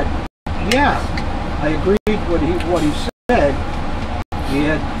that, yeah, I agreed with what he said. He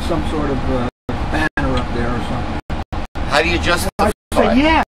had some sort of banner up there or something. How do you justify I said,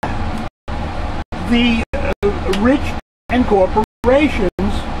 yeah, the rich and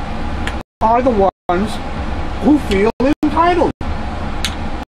corporations are the ones who feel entitled.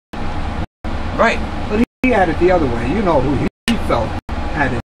 Right. But he had it the other way. You know who he felt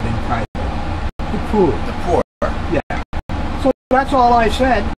had it entitled. The poor. The poor. Yeah. So that's all I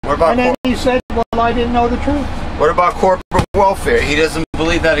said. What about and then he said, well, I didn't know the truth. What about corporate welfare? He doesn't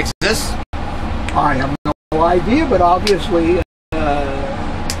believe that exists? I have no idea, but obviously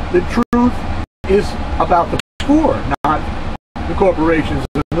the truth is about the poor, not the corporations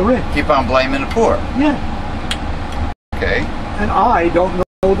and the rich. Keep on blaming the poor. Yeah. Okay. And I don't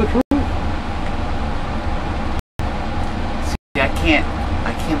know the truth. See, I can't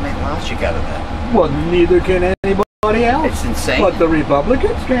make logic out of that. Well, neither can anybody else. It's insane. But the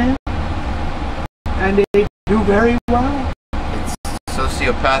Republicans can. And they do very well. It's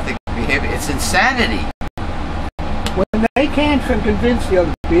sociopathic behavior. It's insanity. When they can't convince the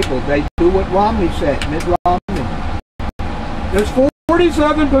other people, they do what Romney said, Mitt Romney. There's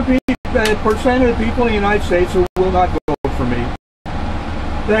 47% of the people in the United States who will not vote for me.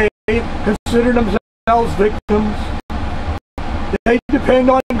 They consider themselves victims. They depend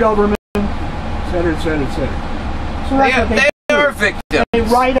on government, etc., etc., etc. So they are victims. They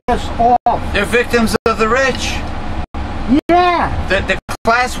write us off. They're victims of the rich. Yeah. The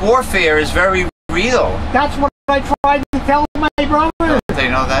class warfare is very real. That's what I tried to tell my brother. They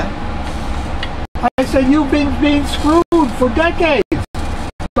know that? I said, you've been being screwed for decades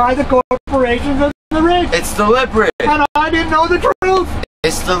by the corporations and the rich. It's deliberate. And I didn't know the truth.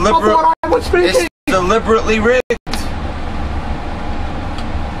 It's Of what I was speaking. It's deliberately rigged.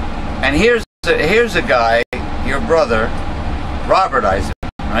 And here's a guy, your brother, Robert Isaac,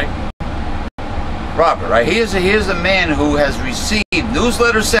 right? Robert, right? Here's a man who has received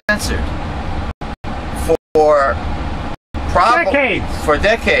newsletter censored for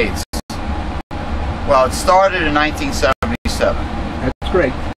decades. Well, it started in 1977. That's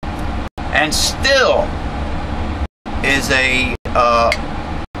great. And still is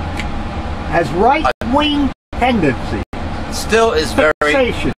has right-wing tendencies. Still is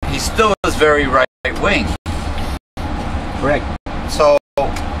he still is very right-wing. Correct. So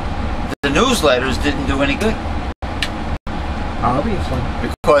the newsletters didn't do any good. Obviously.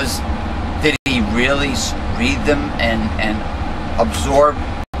 Because did he really read them and absorb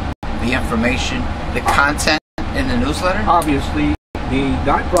the information, the content in the newsletter? Obviously, the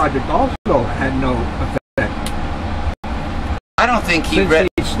Dot Project also had no effect. I don't think he Since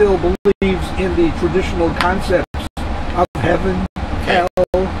he still believes in the traditional concepts of heaven, hell,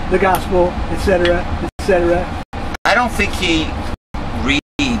 the gospel, etc., etc. I don't think he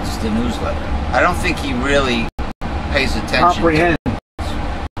reads the newsletter. I don't think he really pays attention. Comprehends.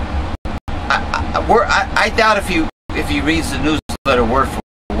 I doubt if he reads the newsletter word for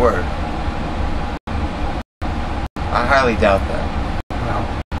word. I highly doubt that. Well,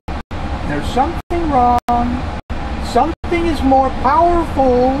 there's something wrong. Something is more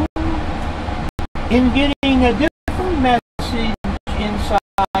powerful in getting a different message inside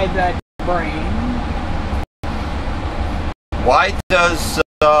that brain. Why does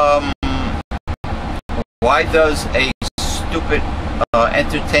a stupid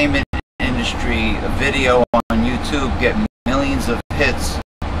entertainment industry video on YouTube get millions of hits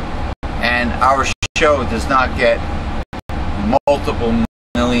and our show does not get multiple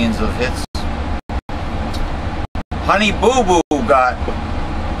millions of hits? Honey Boo Boo got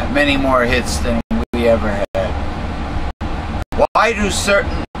many more hits than we ever had. Why do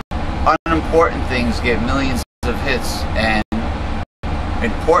certain unimportant things get millions of hits and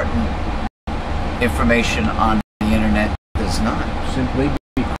important information on the internet does not? Simply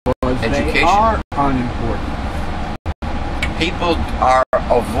because they are unimportant. People are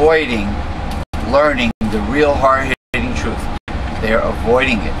avoiding learning the real hard-hitting truth. They're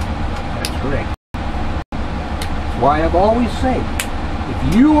avoiding it. That's correct. That's why I've always said,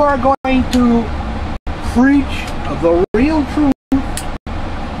 if you are going to preach the real truth,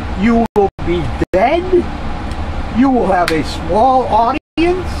 you will be dead, you will have a small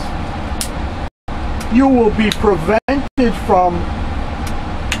audience, you will be prevented from,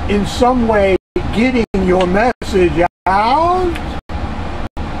 in some way, getting your message out.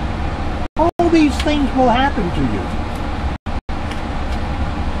 All these things will happen to you.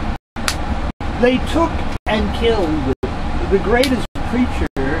 They took and killed the greatest preacher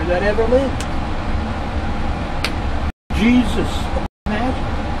that ever lived. Jesus.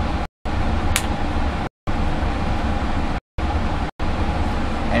 Imagine.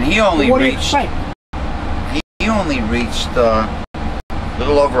 And he only What do you reached. expect? He only reached a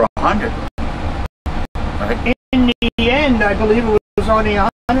little over 100. Right? In the end, I believe it was only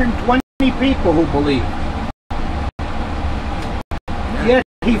 120 people who believed. Yes,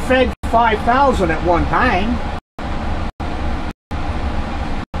 he fed 5,000 at one time.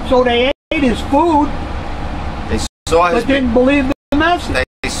 So they ate his food, They saw his. but didn't believe the message.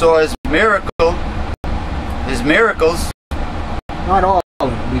 They saw his miracle. His miracles. Not all of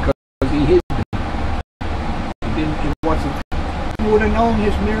them, because he hid them. It wasn't. You would have known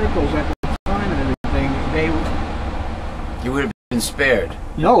his miracles at the time and everything. You would have been spared.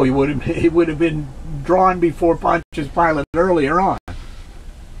 No, he would have been drawn before Pontius Pilate earlier on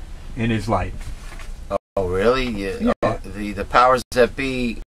in his life. Oh, really? Yeah. Yeah. The powers that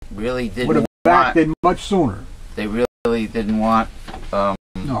be really Would didn't have want. acted much sooner. They really didn't want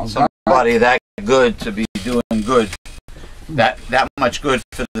No, somebody that good to be doing good. That much good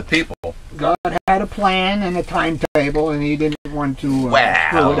for the people. God had a plan and a timetable, and he didn't want to screw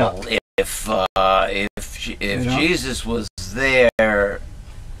it up. Well, if You know? Jesus was there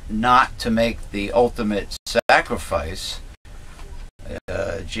not to make the ultimate sacrifice,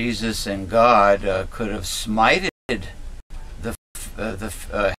 Jesus and God could have smited the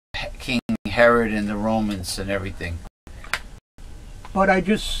King Herod and the Romans and everything. But I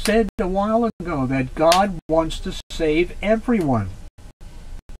just said a while ago that God wants to save everyone.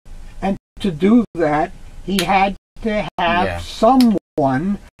 And to do that, he had to have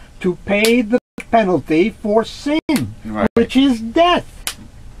someone to pay the penalty for sin, Right. which is death.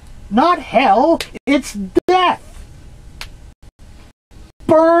 Not hell, it's death.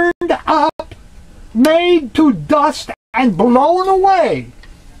 Burned up, made to dust, and blown away.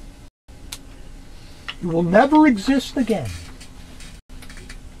 You will never exist again.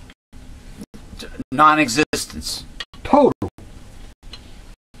 Non-existence. Total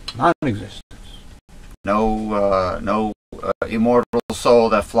non-existence. No immortal soul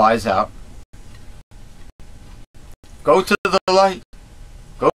that flies out. Go to the light.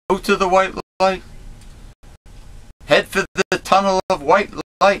 Go to the white light. Head for the tunnel of white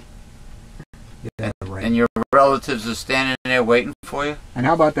light. Yeah, right. And your relatives are standing there waiting for you. And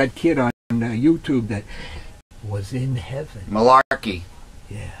how about that kid on YouTube that was in heaven? Malarkey.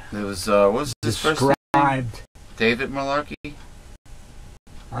 Yeah. There was what was his first name? Described David Malarkey.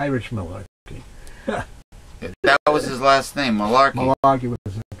 Irish Malarkey. That was his last name, Malarkey. Malarkey was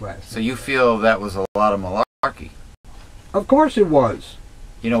his last So name. you feel that was a lot of malarkey. Of course it was.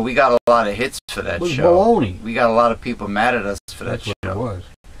 You know, we got a lot of hits for that It was show. baloney. We got a lot of people mad at us for that That's what show. it was.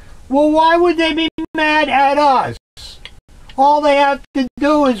 Well, why would they be mad at us? All they have to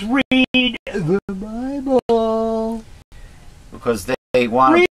do is read the Bible. Because they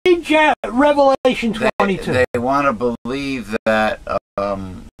want Read Revelation 22. they want to believe that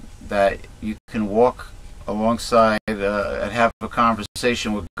that you can walk alongside and have a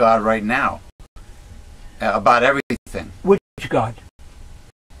conversation with God right now about everything. Which God?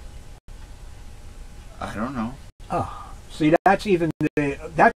 I don't know. Oh, see, that's even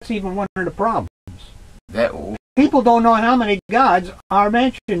one of the problems. That People don't know how many gods are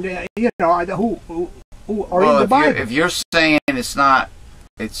mentioned. Who are in the Bible. if you're saying it's not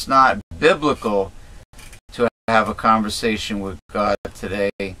biblical to have a conversation with God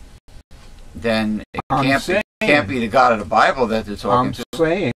today, then it can't be the God of the Bible that they're talking to. I'm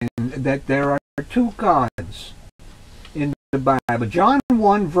saying that there are two gods in the Bible. John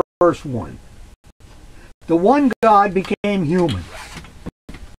 1 verse 1. The one God became human.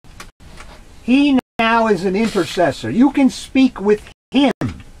 He now is an intercessor. You can speak with him,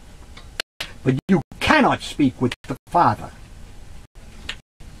 but you cannot speak with the Father.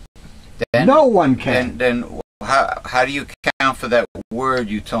 Then, no one can. Then how do you account for that word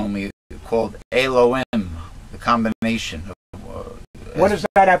you told me called Elohim, the combination of what does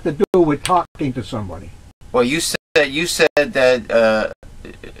that have to do with talking to somebody? Well, you said that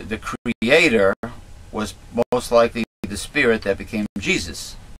the Creator was most likely the Spirit that became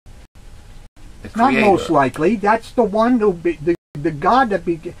Jesus. The Not Creator. most likely. That's the one who the God that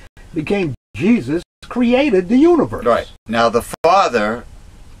became Jesus created the universe. Right. Now the Father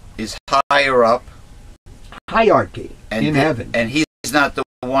is higher up. Hierarchy in heaven. And he's not the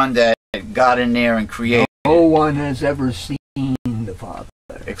one that got in there and created. No one has ever seen the Father.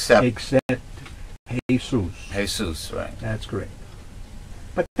 Except Jesus. Jesus, right. That's correct.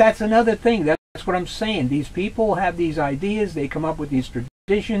 But that's another thing. That's what I'm saying. These people have these ideas. They come up with these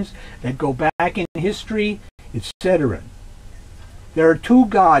traditions that go back in history, etc. There are two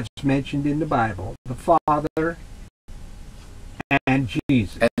gods mentioned in the Bible. The Father and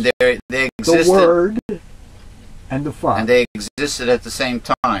Jesus. And they existed. The Word and the Father. And they existed at the same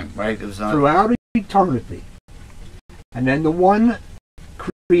time, right? It was throughout eternity. And then the one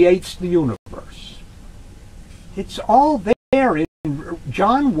creates the universe. It's all there in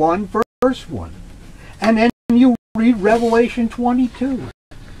John 1, verse 1. And then you read Revelation 22.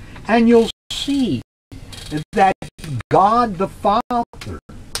 And you'll see that God the Father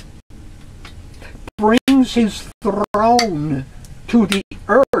brings his throne to the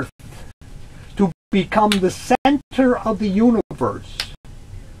earth to become the center of the universe.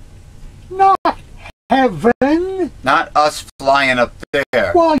 Not heaven. Not us flying up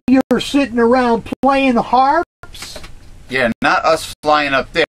there. While you're sitting around playing harps. Yeah, not us flying up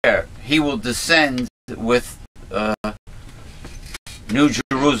there. He will descend with New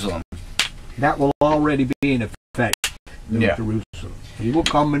Jerusalem. That will already be in effect. New Jerusalem. He will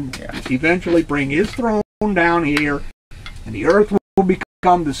come and eventually bring his throne down here, and the earth will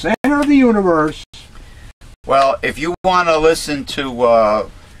become the center of the universe. Well, if you want to listen to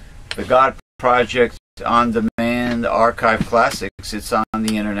the God Project on Demand Archive Classics, it's on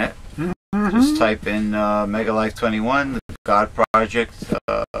the internet. Just type in Mega Life 21, the God Project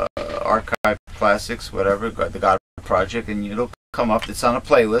Archive Classics, whatever, the God Project, and it'll come up. It's on a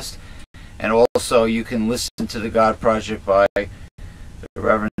playlist. And also, you can listen to the God Project by the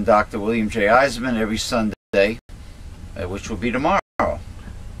Reverend Dr. William J. Eisman every Sunday, which will be tomorrow, on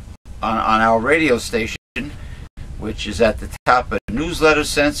our radio station, which is at the top of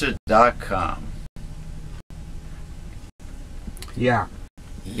newslettercensored.com. Yeah.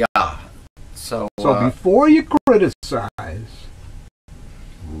 Yeah. So before you criticize,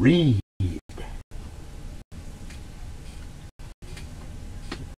 read.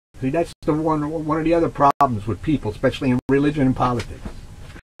 See, that's one of the other problems with people, especially in religion and politics.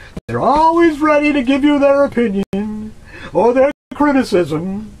 They're always ready to give you their opinion or their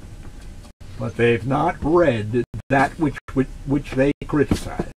criticism, but they've not read that which they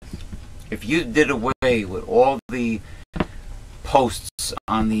criticize. If you did away with all the posts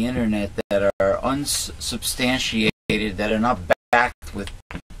on the internet that are unsubstantiated, that are not backed with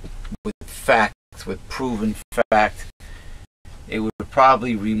fact, with proven fact, it would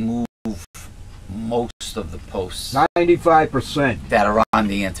probably remove most of the posts 95% that are on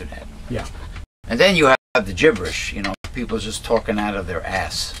the internet. Yeah. And then you have the gibberish, people just talking out of their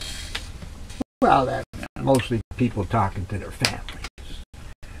ass. Well, that's mostly people talking to their families.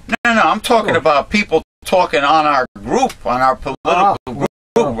 No, I'm talking about people talking on our group, on our political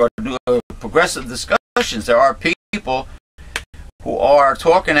group, progressive discussions. There are people who are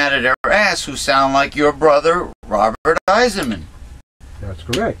talking out of their ass who sound like your brother, Robert Eisenman. That's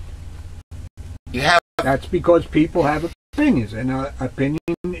correct. That's because people have opinions, and an opinion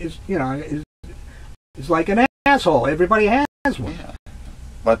is like an asshole. Everybody has one. Yeah.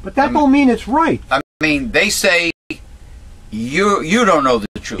 But that don't mean it's right. I mean, they say you don't know the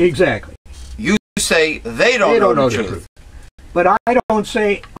truth. Exactly. You say they don't know the truth. But I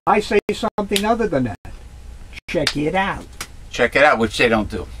say something other than that. Check it out. Check it out, which they don't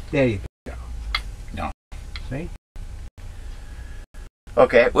do. There you go. No. See?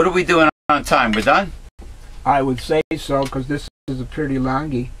 Okay, what are we doing on time? We're done? I would say so, because this is a pretty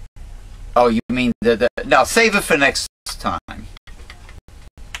longy. Oh, you mean now save it for next time.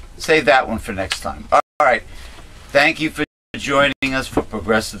 Save that one for next time. All right. Thank you for joining us for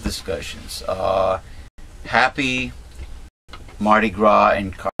Progressive Discussions. Happy Mardi Gras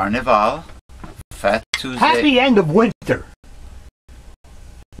and Carnival. Fat Tuesday. Happy end of winter.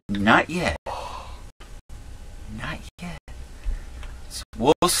 Not yet. Not yet. So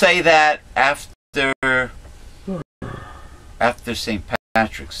we'll say that after St.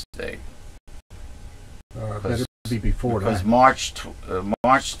 Patrick's Day. Better be before that. Because March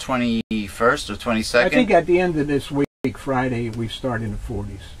 21st or 22nd. I think at the end of this week, Friday, we start in the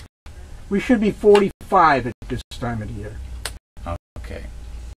 40s. We should be 45 at this time of the year. Okay.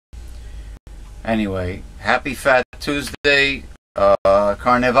 Anyway, happy Fat Tuesday,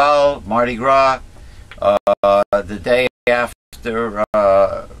 Carnival, Mardi Gras. The day after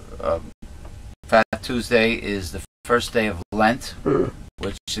Fat Tuesday is the first day of Lent,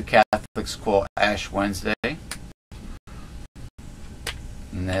 which the Catholics call Ash Wednesday.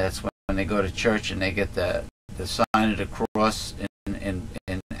 And that's when they go to church and they get the sign of the cross in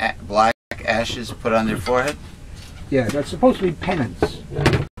black ashes put on their forehead. Yeah, that's supposed to be penance.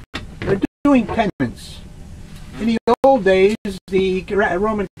 They're doing penance. In the old days, the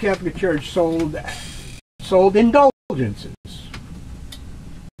Roman Catholic Church sold indulgences.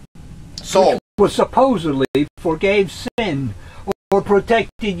 Sold. Which was supposedly forgave sin or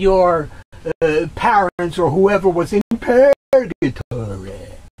protected your parents or whoever was in purgatory.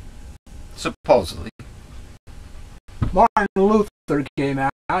 Supposedly. Martin Luther came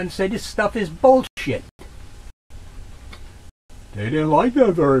out and said this stuff is bullshit. They didn't like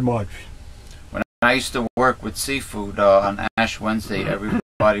that very much. When I used to work with seafood on Ash Wednesday,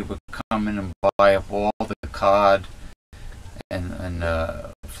 everybody would come in and buy up all the cod and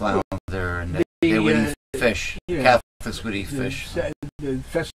flounder, and they would eat fish. Yeah, Catholics would eat fish. The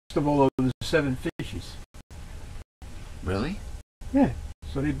festival of the 7 fishes. Really? Yeah.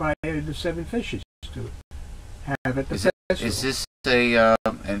 So they buy the 7 fishes to have at the festival. Is this an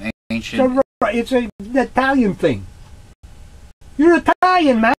ancient? It's an Italian thing. You're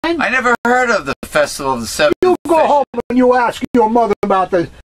Italian, man. I never heard of the festival of the 7 You go fishes. home and you ask your mother about the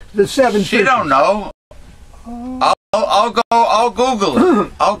 7 fishes. She don't know. I'll Google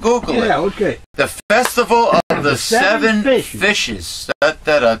it. I'll Google it. Yeah, okay. The festival of the 7 fishes.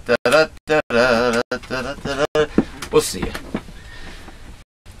 We'll see you.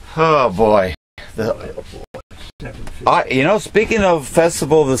 Oh boy. You know, speaking of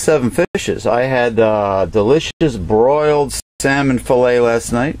Festival of the 7 Fishes, I had delicious broiled salmon fillet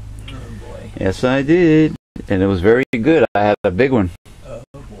last night. Oh boy. Yes, I did. And it was very good. I had a big one. Oh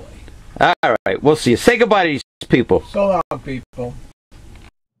boy. All right, we'll see you. Say goodbye to these people. So long, people.